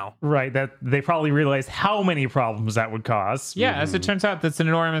by now. Right, that they probably realize how many problems that would cause. Yeah, as it turns out, that's an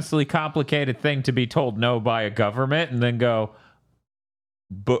enormously complicated thing to be told no by a government and then go,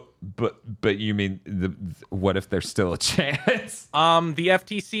 but you mean what if there's still a chance? The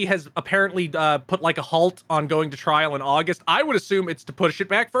FTC has apparently put like a halt on going to trial in August. I would assume it's to push it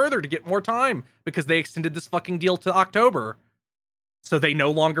back further to get more time because they extended this fucking deal to October. So they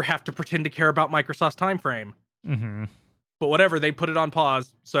no longer have to pretend to care about Microsoft's time frame. Mm-hmm. But whatever, they put it on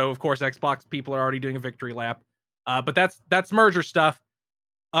pause. So of course, Xbox people are already doing a victory lap. But that's merger stuff.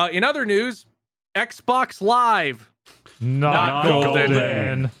 In other news, Xbox Live. Not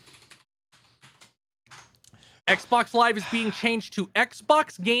golden. Xbox Live is being changed to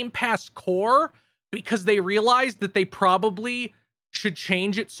Xbox Game Pass Core because they realized that they probably should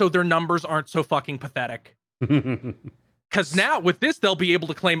change it so their numbers aren't so fucking pathetic. Because now with this, they'll be able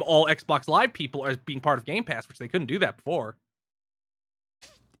to claim all Xbox Live people as being part of Game Pass, which they couldn't do that before.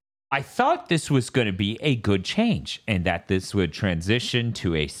 I thought this was going to be a good change and that this would transition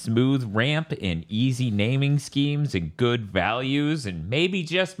to a smooth ramp and easy naming schemes and good values, and maybe,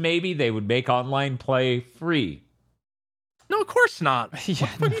 just maybe, they would make online play free. No, of course not.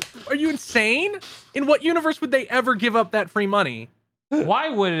 Are you insane? In what universe would they ever give up that free money? Why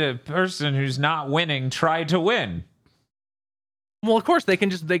would a person who's not winning try to win? Well, of course they can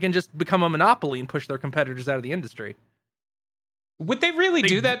just become a monopoly and push their competitors out of the industry. Would they really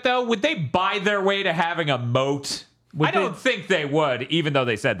do that, though? Would they buy their way to having a moat? I don't think they would, even though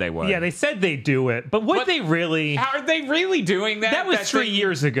they said they would. Yeah, they said they do it, but would they really? How are they really doing that? That was 3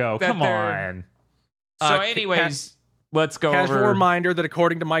 years ago. Come on. So, anyways, let's go Casual over. reminder that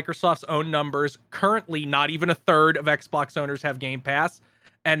according to Microsoft's own numbers, currently not even a third of Xbox owners have Game Pass,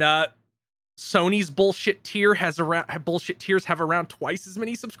 and Sony's bullshit tiers have around twice as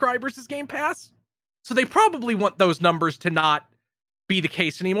many subscribers as Game Pass. So they probably want those numbers to not be the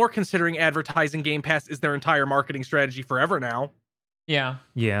case anymore, considering advertising Game Pass is their entire marketing strategy forever now. Yeah.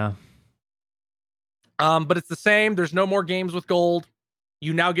 But it's the same. There's no more games with gold.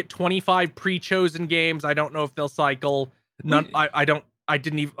 You now get 25 pre-chosen games. I don't know if they'll cycle. None. I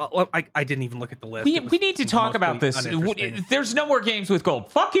didn't even look at the list. We need to talk about this. There's no more games with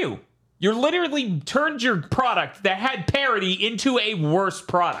gold. Fuck you. You're literally turned your product that had parity into a worse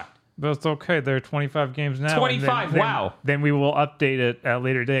product. But it's okay. There are 25 games now. 25, wow. Then we will update it at a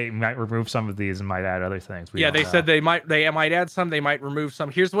later date. We might remove some of these and might add other things. They said they might add some. They might remove some.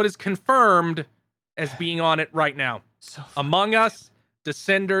 Here's what is confirmed as being on it right now. Among Us,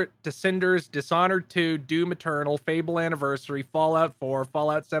 Descenders, Dishonored 2, Doom Eternal, Fable Anniversary, Fallout 4,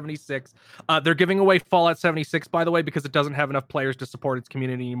 Fallout 76. They're giving away Fallout 76, by the way, because it doesn't have enough players to support its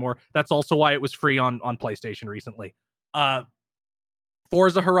community anymore. That's also why it was free on PlayStation recently.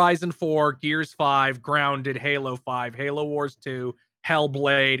 Forza Horizon 4, Gears 5, Grounded, Halo 5, Halo Wars 2,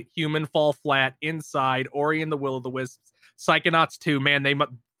 Hellblade, Human Fall Flat, Inside, Ori and the Will of the Wisps, Psychonauts 2. Man, they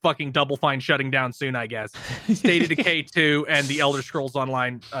fucking Double Fine shutting down soon, I guess. State of Decay 2 and the Elder Scrolls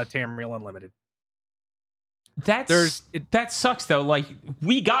Online Tamriel Unlimited. That sucks though. Like,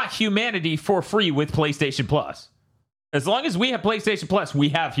 we got humanity for free with PlayStation Plus. As long as we have PlayStation Plus, we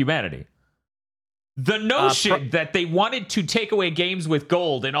have humanity. The notion that they wanted to take away games with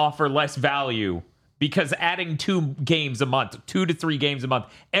gold and offer less value because adding 2 games a month, 2 to 3 games a month,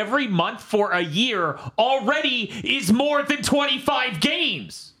 every month for a year already is more than 25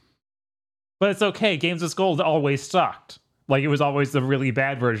 games. But it's okay. Games with gold always sucked. Like, it was always the really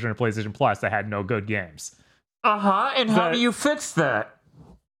bad version of PlayStation Plus that had no good games. And how do you fix that?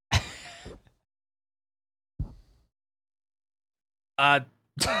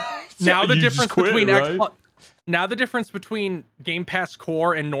 Now the difference between right? Xbox. Now the difference between Game Pass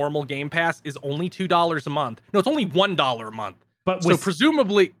Core and normal Game Pass is only $2 a month. No, it's only $1 a month. But so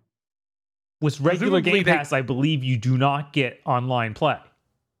presumably, with regular Game Pass, I believe you do not get online play.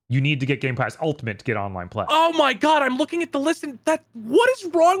 You need to get Game Pass Ultimate to get online play. Oh my god, I'm looking at the list and what is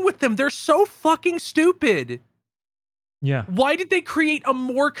wrong with them? They're so fucking stupid. Yeah. Why did they create a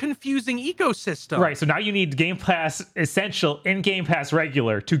more confusing ecosystem? Right, so now you need Game Pass Essential and Game Pass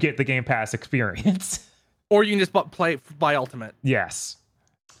Regular to get the Game Pass experience. Or you can just buy Ultimate. Yes.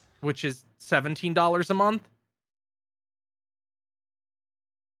 Which is $17 a month.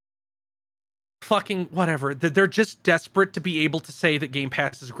 Fucking whatever. They're just desperate to be able to say that Game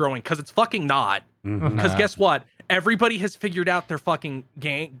Pass is growing, because it's fucking not. Because guess what? Everybody has figured out their fucking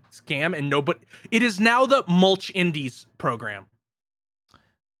scam, and nobody. It is now the Mulch Indies program.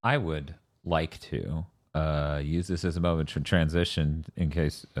 I would like to use this as a moment to transition in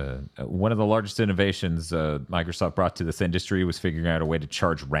case one of the largest innovations Microsoft brought to this industry was figuring out a way to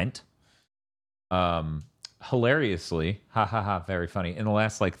charge rent. Hilariously, very funny. In the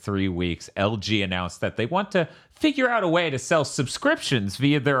last 3 weeks, LG announced that they want to figure out a way to sell subscriptions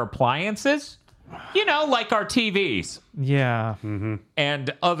via their appliances. You know, like our TVs. Yeah.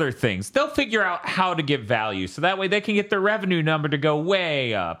 And other things. They'll figure out how to get value so that way they can get their revenue number to go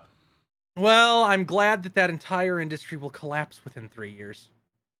way up. Well, I'm glad that entire industry will collapse within 3 years.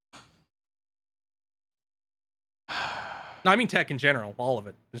 No, I mean tech in general, all of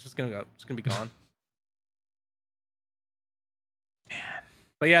it. It's just gonna be gone. Man.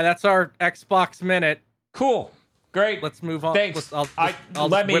 But yeah, that's our Xbox Minute. Cool. Great. Let's move on. Thanks.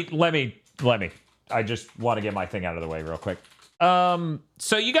 Let me. I just want to get my thing out of the way real quick.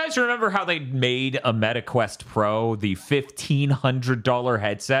 So you guys remember how they made a MetaQuest Pro, the $1,500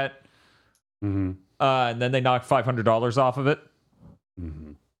 headset? And then they knocked $500 off of it.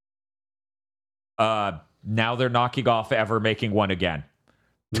 Now they're knocking off ever making one again.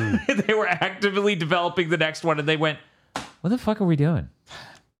 They were actively developing the next one, and they went, "What the fuck are we doing?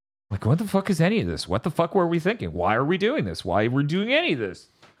 Like, what the fuck is any of this? What the fuck were we thinking? Why are we doing this? Why are we doing any of this?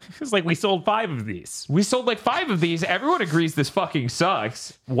 It's like we sold 5 of these. We sold like 5 of these. Everyone agrees this fucking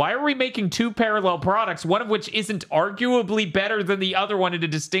sucks. Why are we making 2 parallel products, one of which isn't arguably better than the other one in a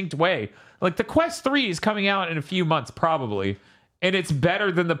distinct way? Like, the Quest 3 is coming out in a few months, probably, and it's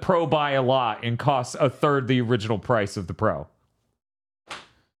better than the Pro by a lot and costs a third the original price of the Pro.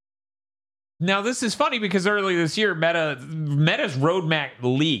 Now, this is funny because earlier this year, Meta's roadmap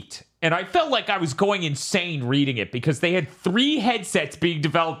leaked, and I felt like I was going insane reading it because they had 3 headsets being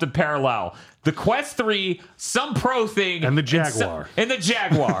developed in parallel. The Quest 3, some Pro thing, And the Jaguar. And the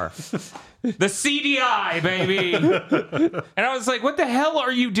Jaguar. The CDI, baby. And I was like, what the hell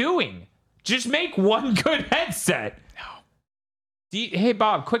are you doing? Just make one good headset. No. Hey,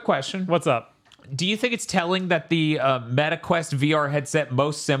 Bob, quick question. What's up? Do you think it's telling that the Meta Quest VR headset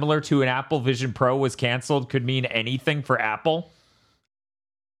most similar to an Apple Vision Pro was canceled could mean anything for Apple?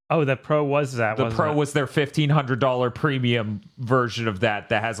 Oh, the Pro was that. The wasn't Pro it? was their $1,500 premium version of that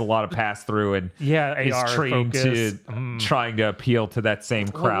has a lot of pass through and Yeah, is AR trying to appeal to that same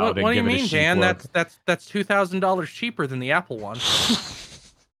crowd. What do you and give it a mean, chic Dan? look. That's $2,000 cheaper than the Apple one.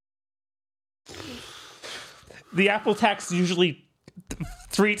 The Apple tax is usually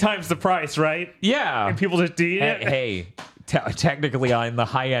 3 times the price, right? Yeah. And people just eat it. Hey, technically on the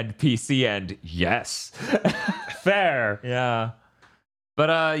high-end PC end, yes. Fair. Yeah.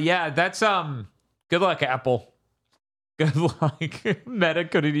 But yeah, that's good luck, Apple. Good luck. Meta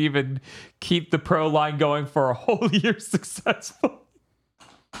couldn't even keep the Pro line going for a whole year successful.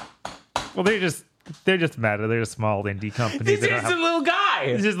 Well, they're just Meta. They're a small indie company. He's They don't just a have- little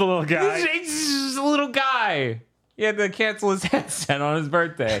guy. He's just a little guy. He's just a little guy. He had to cancel his headset on his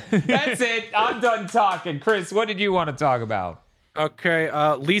birthday. That's it. I'm done talking. Chris, what did you want to talk about? Okay,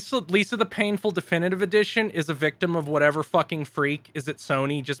 Lisa the Painful Definitive Edition is a victim of whatever fucking freak is at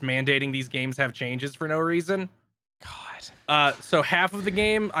Sony just mandating these games have changes for no reason. God. So half of the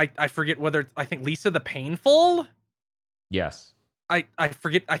game, I forget whether I think Lisa the Painful. Yes. I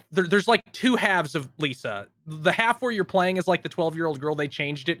forget. There's like 2 halves of Lisa. The half where you're playing as like the 12-year-old girl. They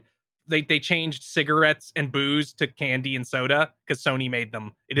changed it. They changed cigarettes and booze to candy and soda because Sony made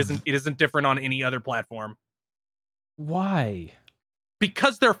them. It isn't different on any other platform. Why?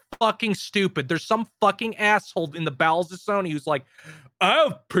 Because they're fucking stupid. There's some fucking asshole in the bowels of Sony who's like,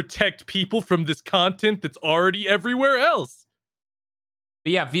 I'll protect people from this content that's already everywhere else.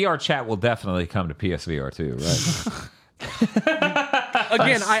 But yeah, VR chat will definitely come to PSVR too, right?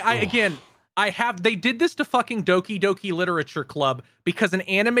 They did this to fucking Doki Doki Literature Club because an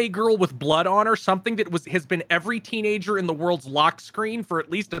anime girl with blood on her, something that has been every teenager in the world's lock screen for at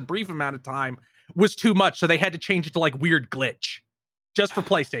least a brief amount of time, was too much. So they had to change it to like weird glitch. Just for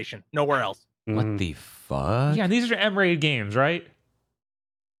PlayStation, nowhere else. What the fuck? Yeah, these are M-rated games, right?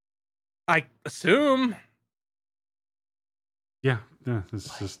 I assume. Yeah,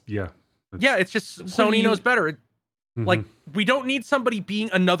 it's just Yeah, it's just Sony knows better. Like, we don't need somebody being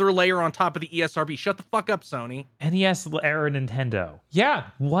another layer on top of the ESRB. Shut the fuck up, Sony. NES era Nintendo. Yeah.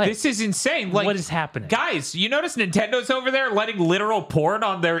 What? This is insane. Like, what is happening? guys, you notice Nintendo's over there letting literal porn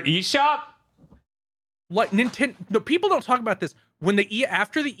on their eShop? Like Nintendo, the people don't talk about this. When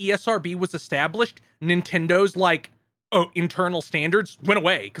after the ESRB was established, Nintendo's like internal standards went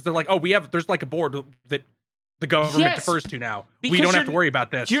away because they're like, there's like a board that the government defers to now. Because We don't have to worry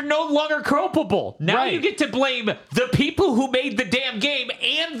about this. You're no longer culpable. Now Right. you get to blame the people who made the damn game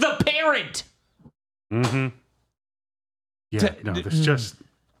and the parent. Yeah, no, there's just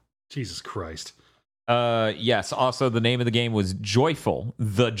Jesus Christ. Yes. Also, the name of the game was Joyful.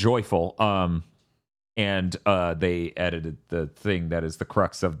 The Joyful. And they edited the thing that is the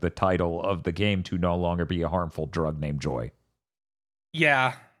crux of the title of the game to no longer be a harmful drug named Joy.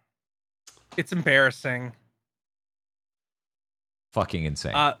 Yeah, it's embarrassing. Fucking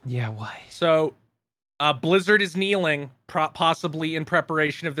insane. Yeah, why? So, Blizzard is kneeling, possibly in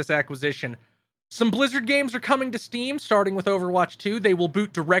preparation of this acquisition. Some Blizzard games are coming to Steam, starting with Overwatch 2. They will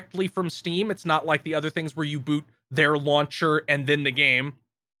boot directly from Steam. It's not like the other things where you boot their launcher and then the game.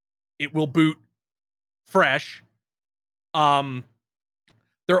 It will boot fresh. They're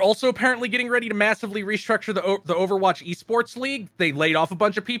also apparently getting ready to massively restructure the Overwatch esports league. They laid off a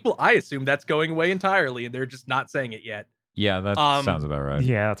bunch of people. I assume that's going away entirely, and they're just not saying it yet. Yeah, that sounds about right.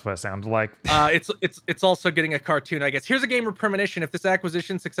 Yeah, that's what it sounded like. It's also getting a cartoon, I guess. Here's a game of premonition. If this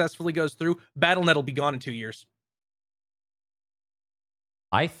acquisition successfully goes through, BattleNet will be gone in 2 years.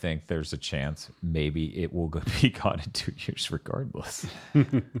 I think there's a chance maybe it will be gone in 2 years regardless.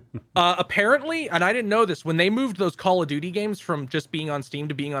 Apparently, and I didn't know this, when they moved those Call of Duty games from just being on Steam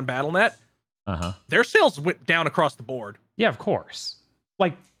to being on BattleNet, their sales went down across the board. Yeah, of course.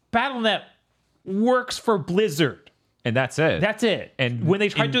 Like BattleNet works for Blizzard. And that's it. That's it. And when they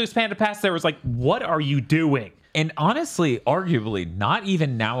tried to expand it past, there was like, what are you doing? And honestly, arguably, not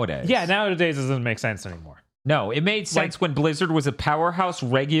even nowadays. Yeah, nowadays it doesn't make sense anymore. No, it made sense when Blizzard was a powerhouse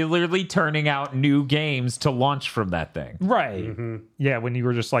regularly turning out new games to launch from that thing. Right. Yeah, when you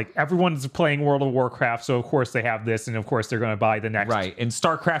were just like, everyone's playing World of Warcraft, so of course they have this, and of course they're going to buy the next. Right. And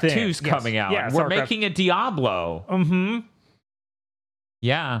StarCraft thing. 2's Yes. coming out. Yeah, We're StarCraft. making a Diablo.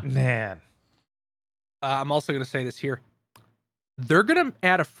 Yeah. Man. I'm also going to say this here. They're going to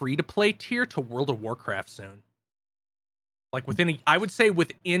add a free-to-play tier to World of Warcraft soon. Like I would say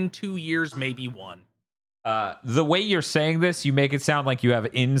within 2 years, maybe one. The way you're saying this, you make it sound like you have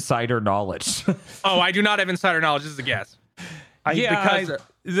insider knowledge. Oh, I do not have insider knowledge. This is a guess.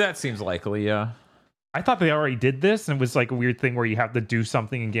 That seems likely, yeah. I thought they already did this, and it was like a weird thing where you have to do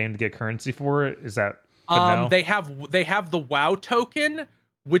something in game to get currency for it. Is that no? They have the WoW token,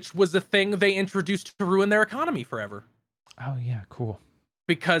 which was a thing they introduced to ruin their economy forever. Oh yeah, cool.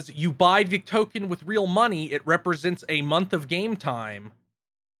 Because you buy the token with real money, it represents a month of game time,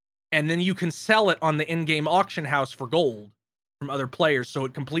 and then you can sell it on the in-game auction house for gold from other players. So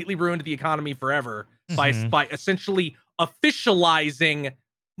it completely ruined the economy forever by essentially officializing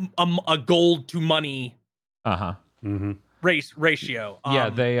a gold to money ratio. Yeah,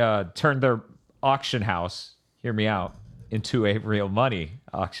 they turned their auction house, hear me out, into a real money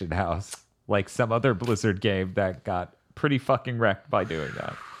auction house, like some other Blizzard game that got pretty fucking wrecked by doing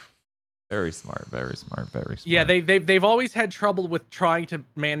that. Very smart, very smart, very smart. Yeah, they've always had trouble with trying to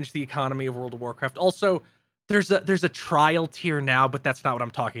manage the economy of World of Warcraft. Also, there's a trial tier now, but that's not what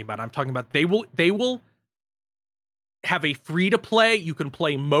I'm talking about. I'm talking about they will have a free to play. You can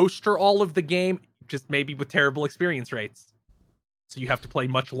play most or all of the game, just maybe with terrible experience rates. So you have to play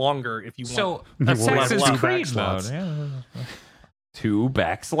much longer if you want. So Assassin's Assassin's Creed Creed mode. mode. Yeah. 2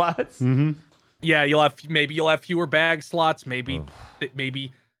 back slots? Yeah, you'll have fewer bag slots. Maybe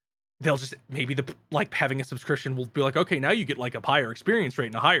they'll just like having a subscription will be like, okay, now you get like a higher experience rate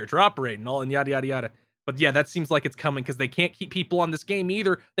and a higher drop rate and all and yada yada yada. But yeah, that seems like it's coming because they can't keep people on this game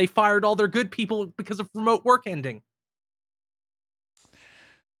either. They fired all their good people because of remote work ending.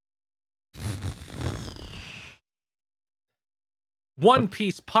 One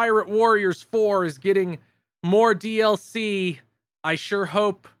Piece Pirate Warriors 4 is getting more DLC. I sure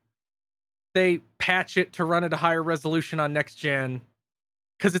hope they patch it to run at a higher resolution on next gen.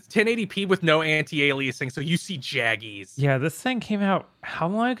 Because it's 1080p with no anti-aliasing, so you see jaggies. Yeah, this thing came out how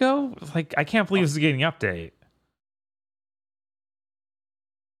long ago? Like, I can't believe this is getting an update.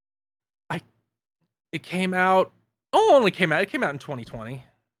 It came out. It came out in 2020.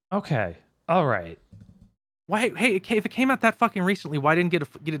 Okay, all right. Why? Hey, if it came out that fucking recently, why didn't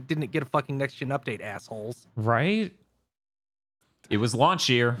it get a fucking next gen update, assholes? Right? It was launch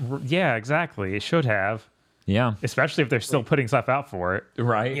year. Yeah, exactly. It should have. Yeah. Especially if they're still putting stuff out for it.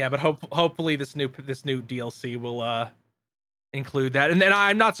 Right. Yeah, but hopefully this new DLC will include that. And then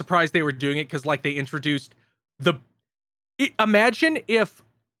I'm not surprised they were doing it because like they introduced imagine if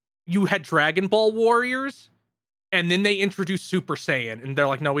you had Dragon Ball Warriors and then they introduced Super Saiyan and they're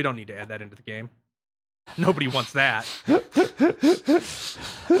like, no, we don't need to add that into the game. Nobody wants that.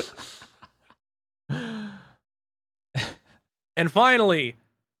 And finally,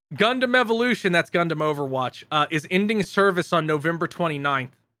 Gundam Evolution, that's Gundam Overwatch, is ending service on November 29th.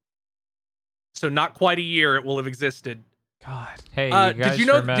 So not quite a year it will have existed. God. Hey, you did guys you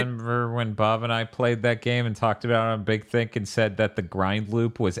know- remember when Bob and I played that game and talked about it on Big Think and said that the grind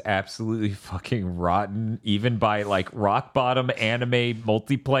loop was absolutely fucking rotten, even by like rock bottom anime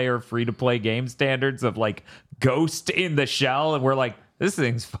multiplayer free-to-play game standards of like Ghost in the Shell, and we're like, this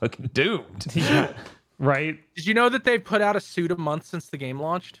thing's fucking doomed. Yeah. Right? Did you know that they've put out a suit a month since the game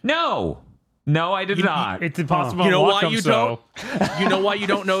launched? No, I did not. It's impossible You to know unlock why them, you so... don't? You know why you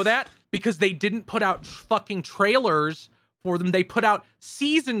don't know that? Because they didn't put out fucking trailers for them. They put out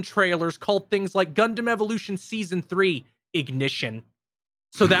season trailers called things like Gundam Evolution Season 3 Ignition.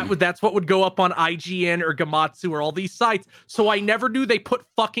 So that's what would go up on IGN or Gamatsu or all these sites. So I never knew they put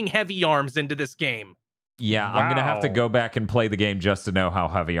fucking Heavy Arms into this game. Yeah, I'm gonna have to Wow. go back and play the game just to know how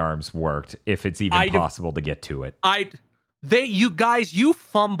Heavy Arms worked, if it's even possible to get to it. You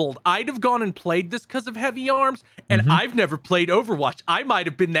fumbled. I'd have gone and played this because of Heavy Arms, and I've never played Overwatch. I might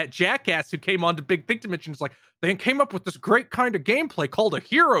have been that jackass who came on to Big Think Dimensions like, they came up with this great kind of gameplay called a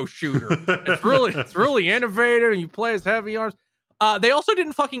hero shooter. It's really innovative, and you play as Heavy Arms. They also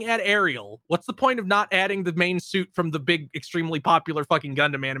didn't fucking add Ariel. What's the point of not adding the main suit from the big, extremely popular fucking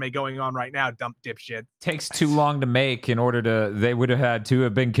Gundam anime going on right now, dump dipshit? Takes too long to make in order to. They would have had to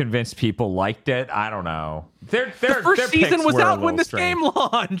have been convinced people liked it. I don't know. The first season was out when this game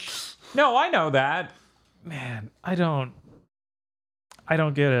launched. No, I know that. Man, I don't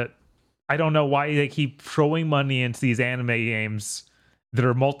get it. I don't know why they keep throwing money into these anime games that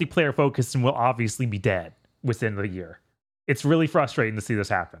are multiplayer focused and will obviously be dead within the year. It's really frustrating to see this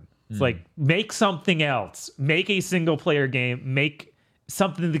happen. It's like, make something else. Make a single player game. Make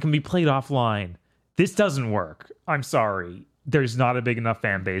something that can be played offline. This doesn't work. I'm sorry. There's not a big enough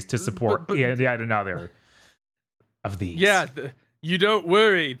fan base to support yet another of these. Yeah, you don't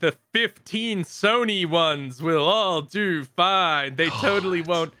worry. The 15 Sony ones will all do fine. They totally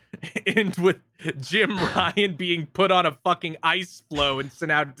won't end with Jim Ryan being put on a fucking ice floe and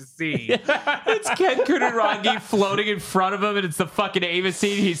sent out to sea. It's Ken Kunarangi floating in front of him, and it's the fucking Ava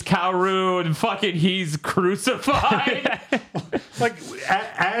scene. He's Kaoru, and fucking he's crucified. Like,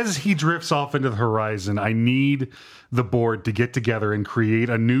 as he drifts off into the horizon, I need the board to get together and create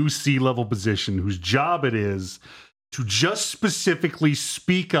a new C-level position whose job it is to just specifically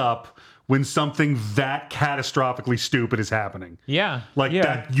speak up when something that catastrophically stupid is happening. Yeah.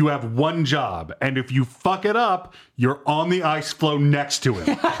 That you have one job, and if you fuck it up, you're on the ice floe next to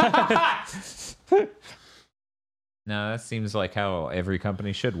him. No, that seems like how every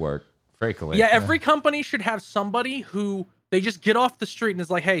company should work, frankly. Yeah, every company should have somebody who they just get off the street and is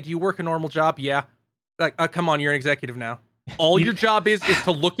like, hey, do you work a normal job? Yeah. Like, come on, you're an executive now. All your job is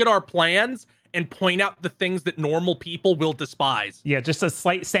to look at our plans and point out the things that normal people will despise. Yeah, just a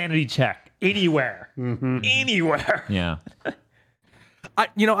slight sanity check. Anywhere. Anywhere. Yeah. I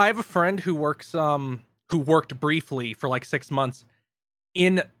have a friend who works who worked briefly for like 6 months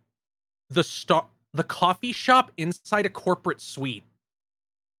in the coffee shop inside a corporate suite.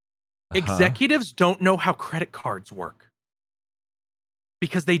 Executives don't know how credit cards work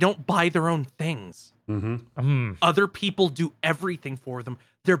because they don't buy their own things. Other people do everything for them.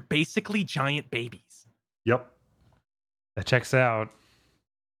 They're basically giant babies. Yep. That checks out.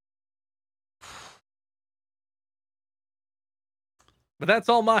 But that's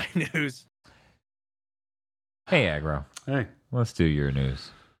all my news. Hey, Aggro. Hey. Let's do your news.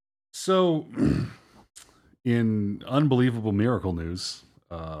 So, in unbelievable miracle news,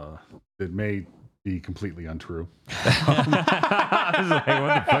 that may be completely untrue. I was like,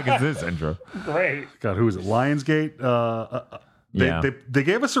 what the fuck is this intro? Great. God, who is it? Lionsgate? Yeah. They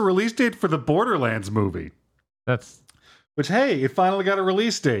gave us a release date for the Borderlands movie. That's Which, hey, it finally got a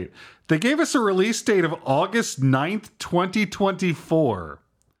release date. They gave us a release date of August 9th, 2024,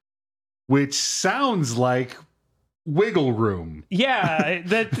 which sounds like wiggle room. Yeah,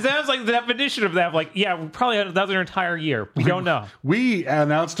 that sounds like the definition of that. Like, yeah, probably another entire year. We don't know. We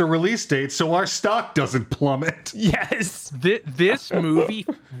announced a release date so our stock doesn't plummet. Yes. This movie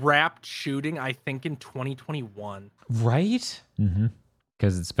wrapped shooting, I think, in 2021. Right?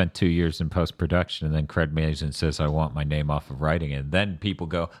 because it spent 2 years in post-production, and then Craig Mazin says, I want my name off of writing it. And then people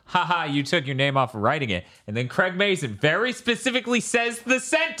go, haha, you took your name off of writing it. And then Craig Mazin very specifically says the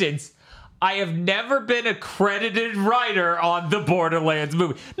sentence, I have never been a credited writer on the Borderlands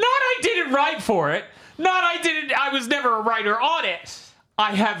movie. Not I didn't write for it. Not I was never a writer on it.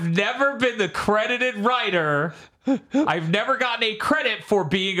 I have never been the credited writer. I've never gotten a credit for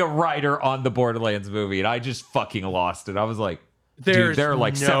being a writer on the Borderlands movie. And I just fucking lost it. I was like, dude, there are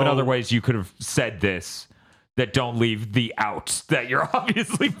like 7 other ways you could have said this that don't leave the out that you're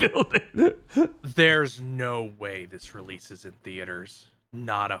obviously building. There's no way this releases in theaters.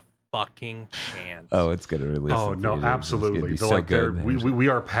 Not a fucking chance. Oh, it's gonna release. Oh in no, theaters. absolutely. It's They're gonna be so like good. we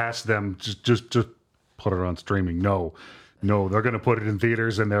are past them. Just put it on streaming. No, they're going to put it in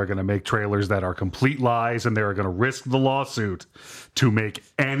theaters, and they're going to make trailers that are complete lies, and they're going to risk the lawsuit to make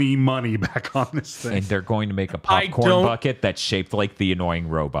any money back on this thing. And they're going to make a popcorn bucket that's shaped like the annoying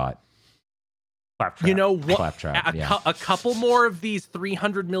robot. Claptrap. You know what? Claptrap, yeah. A couple more of these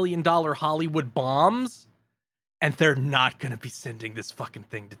 $300 million Hollywood bombs, and they're not going to be sending this fucking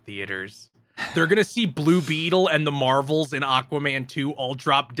thing to theaters. They're going to see Blue Beetle and the Marvels in Aquaman 2 all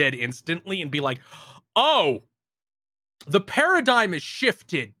drop dead instantly and be like, oh, the paradigm is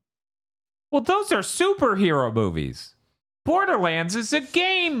shifted. Well, those are superhero movies. Borderlands is a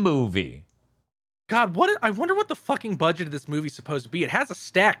game movie. God, I wonder what the fucking budget of this movie's supposed to be. It has a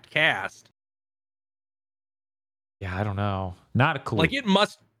stacked cast. Yeah, I don't know. Not a clue. Like it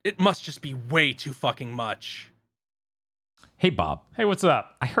must just be way too fucking much. Hey, Bob. Hey, what's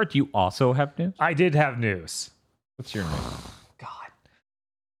up? I heard you also have news. I did have news. What's your news?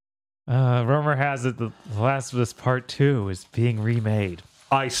 Rumor has it that The Last of Us Part 2 is being remade.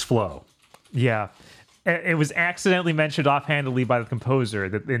 Ice Flow. Yeah. It was accidentally mentioned offhandedly by the composer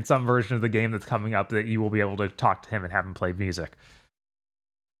that in some version of the game that's coming up that you will be able to talk to him and have him play music.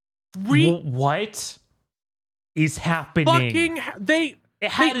 What is happening? They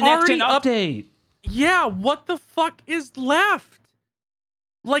it had they an next-gen already update. Yeah, what the fuck is left?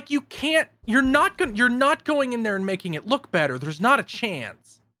 Like you're not going in there and making it look better. There's not a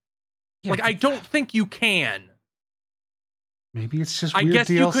chance. Yeah, Like I don't think you can. Maybe it's just I weird guess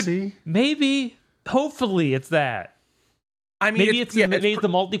you DLC. Maybe, hopefully, it's that. I mean, Maybe maybe the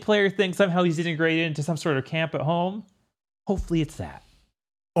multiplayer thing somehow he's integrated into some sort of camp at home. Hopefully, it's that.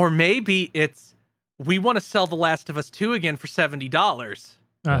 or maybe it's we want to sell The Last of Us 2 again for $70.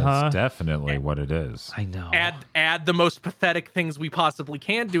 That's definitely what it is. I know. Add the most pathetic things we possibly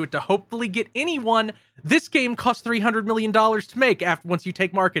can do it to hopefully get anyone. This game cost $300 million to make once you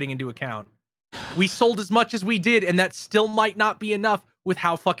take marketing into account. We sold as much as we did, and that still might not be enough with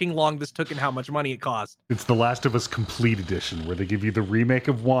how fucking long this took and how much money it cost. It's The Last of Us Complete Edition, where they give you the remake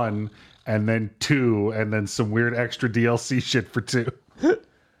of 1, and then 2, and then some weird extra DLC shit for 2.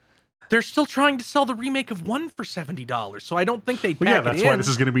 They're still trying to sell the remake of 1 for $70, so I don't think they pack Well, yeah, it that's in. why this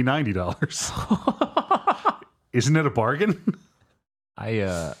is going to be $90. Isn't it a bargain?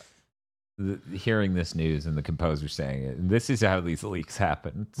 Hearing this news and the composer saying it, and this is how these leaks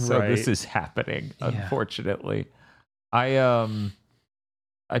happen. So this is happening, unfortunately. I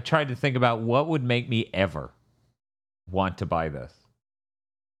tried to think about what would make me ever want to buy this.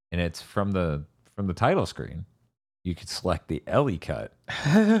 And it's from the title screen. You could select the Ellie cut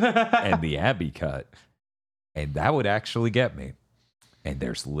and the Abby cut, and that would actually get me. And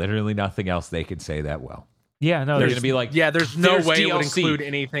there's literally nothing else they can say that well. Yeah, no, They're going to be like, there's no way DLC. it would include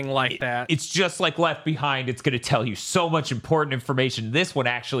anything like that. It's just like Left Behind. It's going to tell you so much important information. This one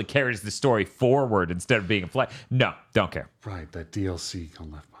actually carries the story forward instead of being a flat. No, don't care. Right, that DLC on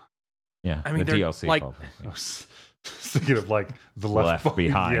Left Behind. Yeah, I mean, the they're DLC. like- probably. I was thinking of like the Left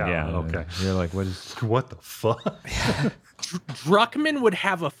Behind. Yeah, Yeah, okay. You're like, what is? What the fuck? Druckmann would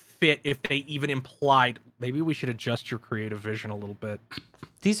have a fit if they even implied maybe we should adjust your creative vision a little bit.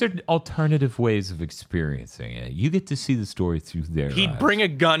 These are alternative ways of experiencing it. You get to see the story through their He'd eyes. bring a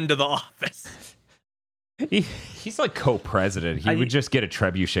gun to the office. He's like co-president. He would just get a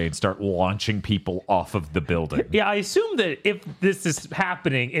trebuchet and start launching people off of the building. Yeah, I assume that if this is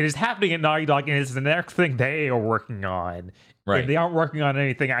happening, it is happening at Naughty Dog, and it's the next thing they are working on. Right. And they aren't working on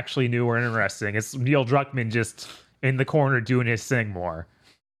anything actually new or interesting. It's Neil Druckmann just in the corner doing his thing more.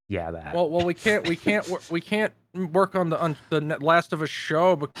 Yeah, that. Well, we can't work on the Last of Us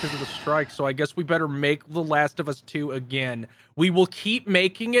show because of the strike. So I guess we better make The Last of Us 2 again. We will keep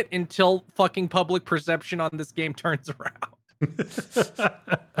making it until fucking public perception on this game turns around.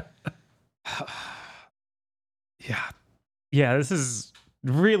 Yeah, this is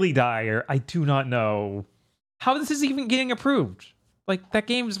really dire. I do not know how this is even getting approved. Like, that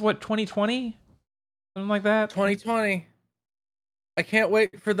game's what, 2020? Something like that? 2020. I can't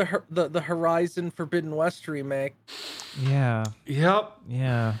wait for the Horizon Forbidden West remake. Yeah. Yep.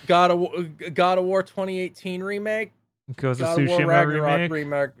 Yeah. God of War 2018 remake. Goes to God of War Tsushima Ragnarok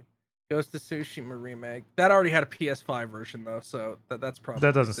remake. Goes to Tsushima remake. That already had a PS5 version though, so that's probably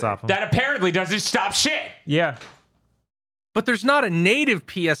That doesn't safe. stop him. That apparently doesn't stop shit. Yeah. But there's not a native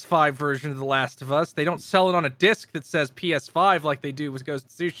PS5 version of The Last of Us. They don't sell it on a disc that says PS5 like they do with Ghost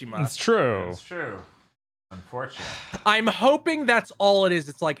of Tsushima. It's true. true. Unfortunately. I'm hoping that's all it is.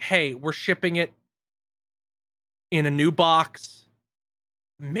 It's like, hey, we're shipping it in a new box.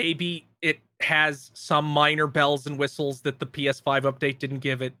 Maybe it has some minor bells and whistles that the PS5 update didn't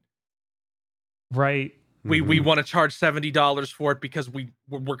give it. Right. We want to charge $70 for it because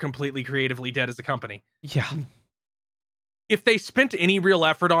we're completely creatively dead as a company. Yeah. If they spent any real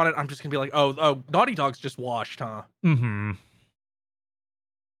effort on it, I'm just gonna be like, oh, Naughty Dog's just washed, huh? Mm-hmm.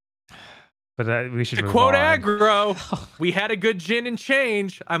 But we should To move quote on. Aggro, we had a good gin and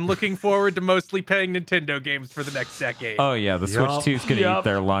change. I'm looking forward to mostly paying Nintendo games for the next decade. Oh yeah, the Yup. Switch 2 is gonna eat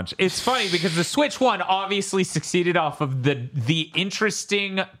their lunch. It's funny because the Switch 1 obviously succeeded off of the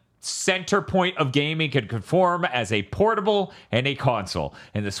interesting center point of gaming could conform as a portable and a console.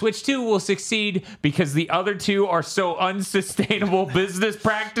 And the Switch 2 will succeed because the other two are so unsustainable business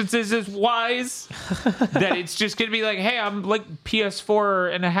practices is wise that it's just gonna be like, hey, I'm like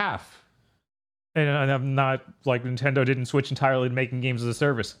PS4 and a half. And I'm not like Nintendo didn't switch entirely to making games as a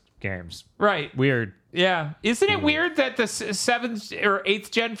service. games. Right. Weird. Yeah. Isn't it weird that the 7th or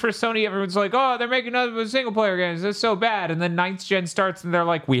 8th gen for Sony, everyone's like, oh, they're making another single player games. That's so bad. And then 9th gen starts and they're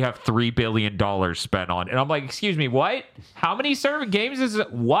like, we have $3 billion spent on. And I'm like, excuse me, what? How many games is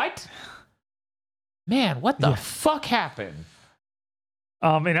it? What? Man, what the fuck happened?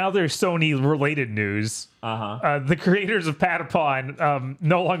 In other Sony related news, the creators of Patapon,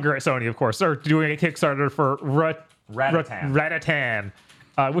 no longer at Sony, of course, are doing a Kickstarter for Ratatan,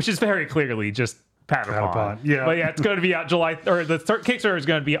 which is very clearly just Patapon. Yeah. But yeah, it's going to be out the Kickstarter is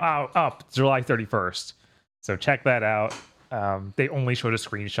going to be up July 31st. So check that out. They only showed a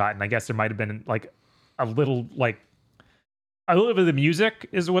screenshot, and I guess there might have been like a little bit of the music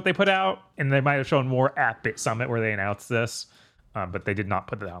is what they put out, and they might have shown more at Bit Summit where they announced this, but they did not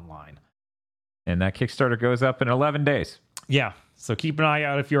put it online. And that Kickstarter goes up in 11 days. Yeah, so keep an eye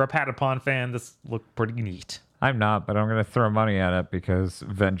out if you're a Patapon fan. This looked pretty neat. I'm not, but I'm going to throw money at it because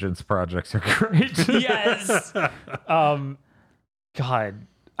vengeance projects are great. Yes. God,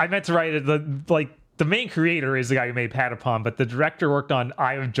 I meant to write it. The main creator is the guy who made Patapon, but the director worked on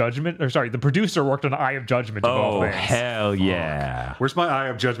Eye of Judgment. The producer worked on Eye of Judgment. Oh, hell yeah. Where's my Eye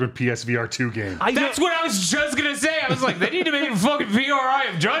of Judgment PSVR 2 game? That's what I was just going to say. I was like, they need to make a fucking VR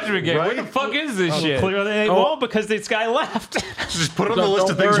Eye of Judgment game. Right? What the fuck is this shit? Clearly they won't because this guy left. Just put it on the list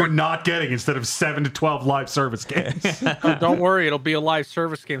of things we're not getting instead of 7 to 12 live service games. Don't worry, it'll be a live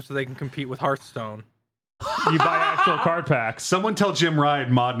service game so they can compete with Hearthstone. You buy actual card packs. Someone tell Jim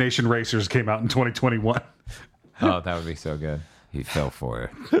Ryan Mod Nation Racers came out in 2021. Oh, that would be so good. He fell for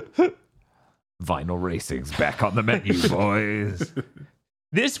it. Vinyl racing's back on the menu, boys.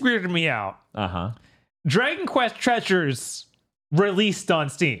 This weirded me out. Uh-huh. Dragon Quest Treasures released on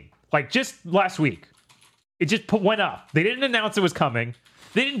Steam, just last week. It just went up. They didn't announce it was coming.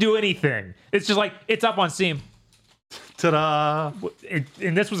 They didn't do anything. It's just it's up on Steam. Ta-da!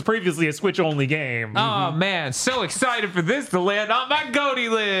 And this was previously a Switch-only game. Oh, man. So excited for this to land on my GOTY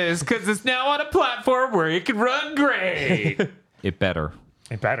list because it's now on a platform where it can run great. It better.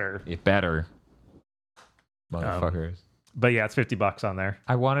 It better. It better. Motherfuckers. But yeah, it's $50 on there.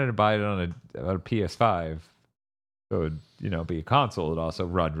 I wanted to buy it on a PS5. So it would, be a console. It'd also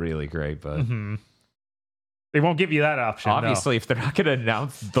run really great, but... Mm-hmm. They won't give you that option. Obviously, if they're not going to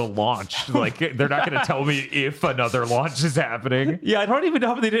announce the launch, they're not going to tell me if another launch is happening. Yeah, I don't even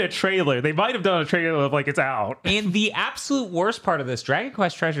know if they did a trailer. They might have done a trailer of it's out. And the absolute worst part of this, Dragon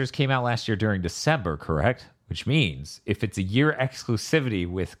Quest Treasures came out last year during December, correct? Which means if it's a year exclusivity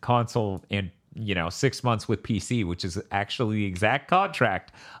with console and 6 months with PC, which is actually the exact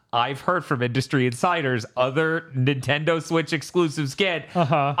contract I've heard from industry insiders other Nintendo Switch exclusives get,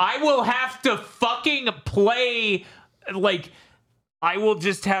 I will have to fucking play, I will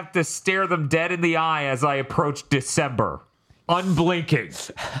just have to stare them dead in the eye as I approach December, unblinking,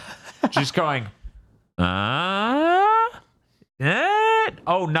 just going, oh,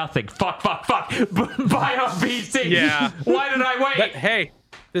 nothing, fuck, buy on PC. Yeah. Why did I wait? Hey,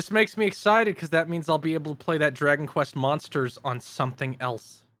 this makes me excited because that means I'll be able to play that Dragon Quest Monsters on something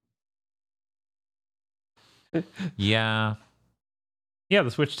else. Yeah. Yeah,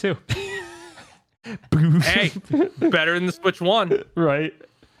 the Switch 2. Hey, better than the Switch 1. Right.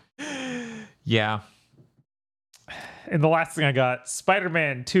 Yeah. And the last thing I got,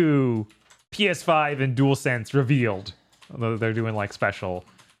 Spider-Man 2 PS5 and DualSense revealed. Although they're doing special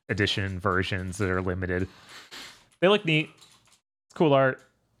edition versions that are limited. They look neat. It's cool art.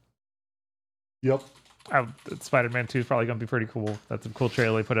 Yep. Spider-Man 2 is probably going to be pretty cool. That's a cool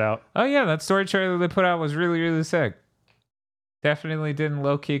trailer they put out. Oh, yeah, that story trailer they put out was really, really sick. Definitely didn't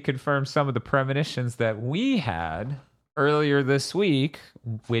low-key confirm some of the premonitions that we had earlier this week,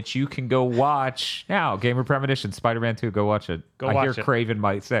 which you can go watch now. Gamer Premonition, Spider-Man 2, go watch it. I hear Craven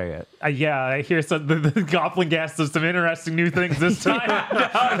might say it. Yeah, I hear the Goblin Gas does some interesting new things this time.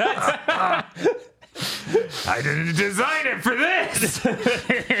 I didn't design it for this,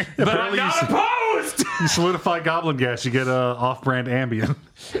 but I'm not opposed. You solidify Goblin Gas, you get a off-brand Ambien.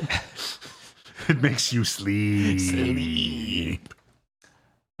 It makes you sleep.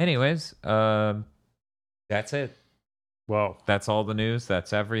 Anyways, that's it. Whoa. That's all the news.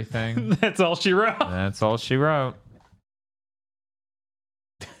 That's everything. That's all she wrote. That's all she wrote.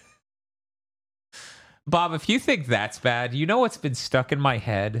 Bob, if you think that's bad, you know what's been stuck in my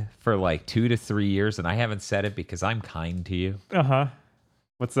head for 2 to 3 years, and I haven't said it because I'm kind to you. Uh-huh.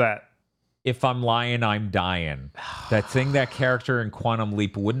 What's that? If I'm lying, I'm dying. That thing that character in Quantum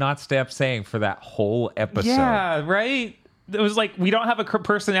Leap would not stop saying for that whole episode. Yeah, right? It was we don't have a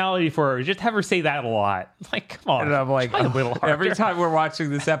personality for her. Just have her say that a lot. Come on. And I'm a little harder. every time we're watching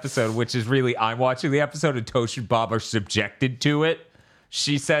this episode, which is really, I'm watching the episode and Tosh and Bob are subjected to it.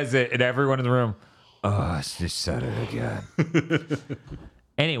 She says it, and everyone in the room, oh, she said it again.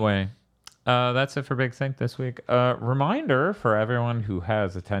 Anyway, that's it for Big Think this week. Reminder for everyone who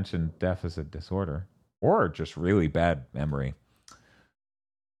has attention deficit disorder or just really bad memory.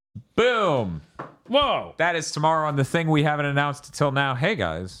 Boom. Whoa. That is tomorrow on the thing we haven't announced until now. Hey,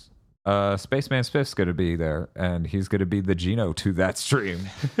 guys. Spaceman Spiff's going to be there, and he's going to be the Gino to that stream.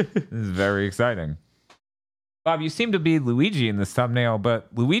 This is very exciting. Bob, you seem to be Luigi in this thumbnail, but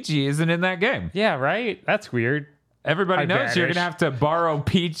Luigi isn't in that game. Yeah, right? That's weird. Everybody I knows you're going to have to borrow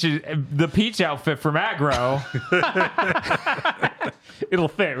the Peach outfit from Aggro. It'll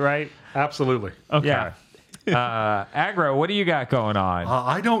fit, right? Absolutely. Okay. Yeah. Aggro, what do you got going on?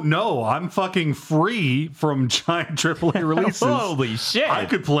 I don't know. I'm fucking free from giant AAA releases. Holy shit. I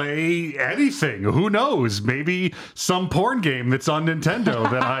could play anything. Who knows? Maybe some porn game that's on Nintendo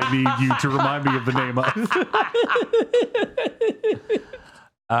that I need you to remind me of the name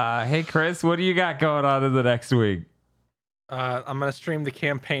of. Hey, Chris, what do you got going on in the next week? I'm gonna stream the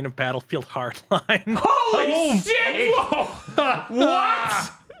campaign of Battlefield Hardline. Holy shit!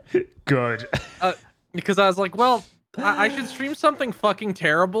 What? Good. Because I was like, well, I should stream something fucking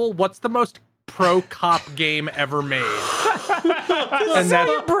terrible. What's the most pro cop game ever made? And That's how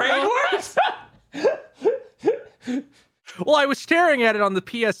your brain works? well, I was staring at it on the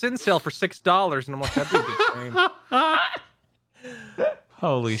PSN sale for $6, and I'm like, that'd be a good game.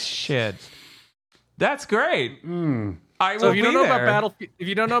 Holy shit. That's great. I will So if you don't be know there. about if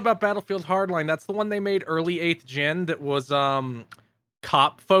you don't know about Battlefield Hardline, that's the one they made early 8th gen that was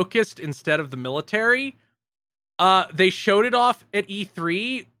cop focused instead of the military. They showed it off at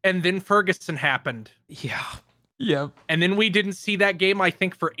E3, and then Ferguson happened. Yeah. Yep. And then we didn't see that game, I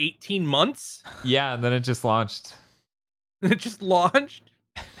think, for 18 months. Yeah, and then it just launched. It just launched.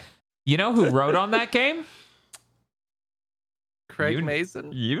 You know who wrote on that game? Craig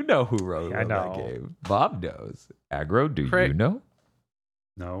Mason. You know who wrote I on that know. game. Bob knows. Aggro, do Craig- you know?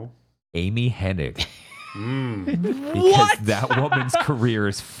 No. Amy Hennig. Mm. Because that woman's career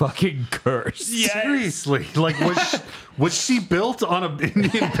is fucking cursed. Seriously, like was she built on an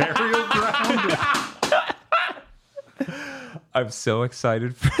Indian burial ground? I'm so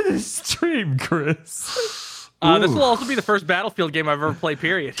excited for this stream, Chris. This will also be the first Battlefield game I've ever played,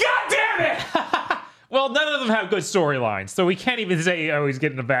 period. God damn it! Well, none of them have good storylines, so we can't even say, oh, he's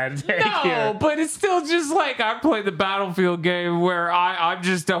getting a bad take No, here. but it's still just like I played the Battlefield game where I'm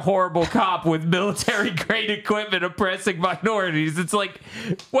just a horrible cop with military-grade equipment oppressing minorities. It's like,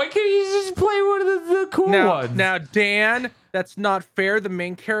 why can't you just play one of the cool ones? Now, Dan, that's not fair. The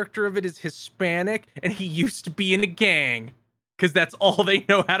main character of it is Hispanic, and he used to be in a gang. Because that's all they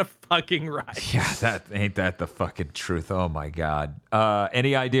know how to fucking write. Yeah, that ain't that the fucking truth. Oh my god.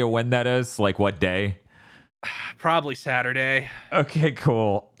 Any idea when that is? Like what day? Probably Saturday. Okay,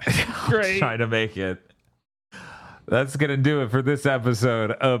 cool. Great. Trying to make it. That's gonna do it for this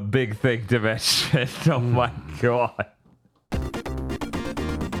episode of Big Think Dimension. Oh my god.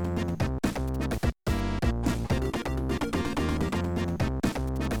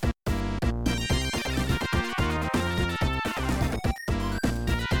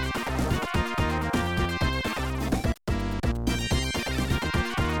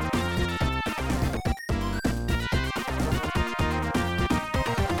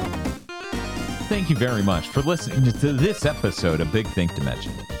 Thank you very much for listening to this episode of Big Think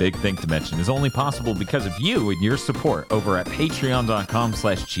Dimension. Big Think Dimension is only possible because of you and your support over at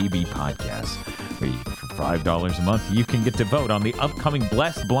patreon.com/gbpodcast. For $5 a month, you can get to vote on the upcoming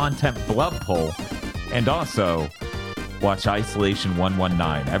Blessed Blonde Temp Blood Poll and also watch Isolation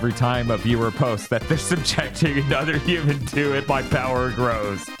 119 every time a viewer posts that they're subjecting another human to it. My power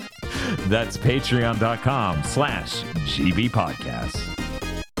grows. That's patreon.com/gbpodcast.